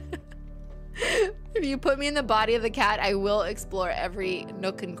 If you put me in the body of the cat, I will explore every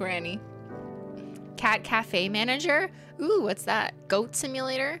nook and cranny. Cat Cafe Manager? Ooh, what's that? Goat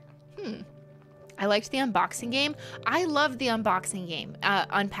Simulator? I liked the unboxing game. I loved the unboxing game.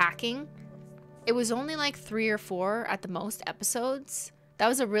 Unpacking. It was only like 3 or 4 at the most episodes. That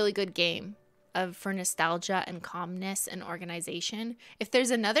was a really good game for nostalgia and calmness and organization. If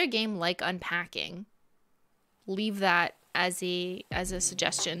there's another game like Unpacking, leave that as a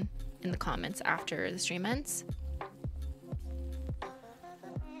suggestion in the comments after the stream ends.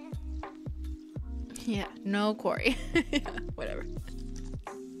 Yeah, no Quarry. Yeah, whatever.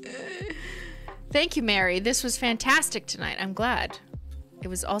 Thank you, Mary. This was fantastic tonight. I'm glad. It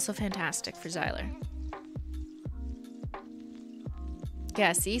was also fantastic for Zyler.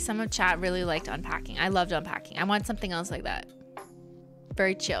 Yeah, see, some of chat really liked Unpacking. I loved Unpacking. I want something else like that.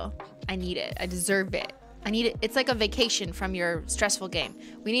 Very chill. I need it. I deserve it. I need it. It's like a vacation from your stressful game.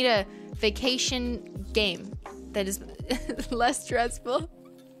 We need a vacation game that is less stressful.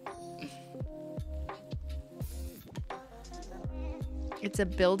 It's a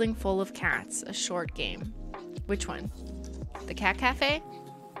building full of cats, a short game. Which one? The Cat Cafe?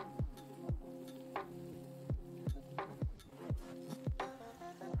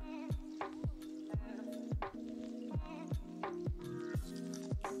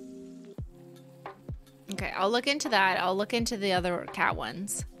 Okay, I'll look into that. I'll look into the other cat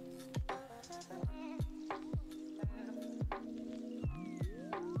ones.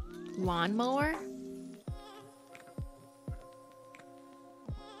 Lawnmower?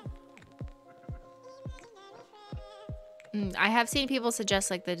 I have seen people suggest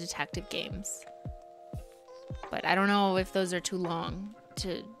like the detective games, but I don't know if those are too long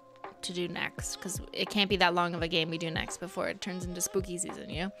to do next, because it can't be that long of a game we do next before it turns into spooky season,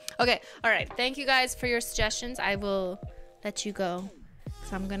 you know? Okay, all right. Thank you guys for your suggestions. I will let you go,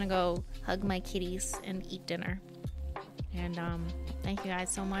 so I'm gonna go hug my kitties and eat dinner. And thank you guys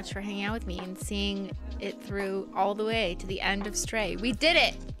so much for hanging out with me and seeing it through all the way to the end of Stray. We did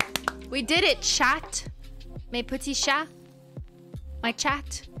it! We did it, chat! Mes petits chats. My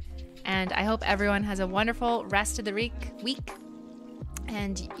chat. And I hope everyone has a wonderful rest of the week.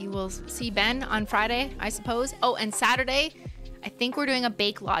 And you will see Ben on Friday, I suppose. Oh, and Saturday, I think we're doing a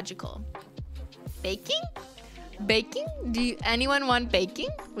Bakelogical. Baking? Baking? Anyone want baking?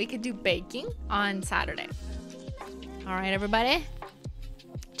 We could do baking on Saturday. All right, everybody.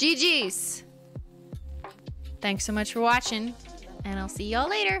 GG's. Thanks so much for watching, and I'll see y'all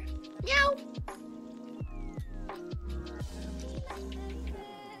later. Meow.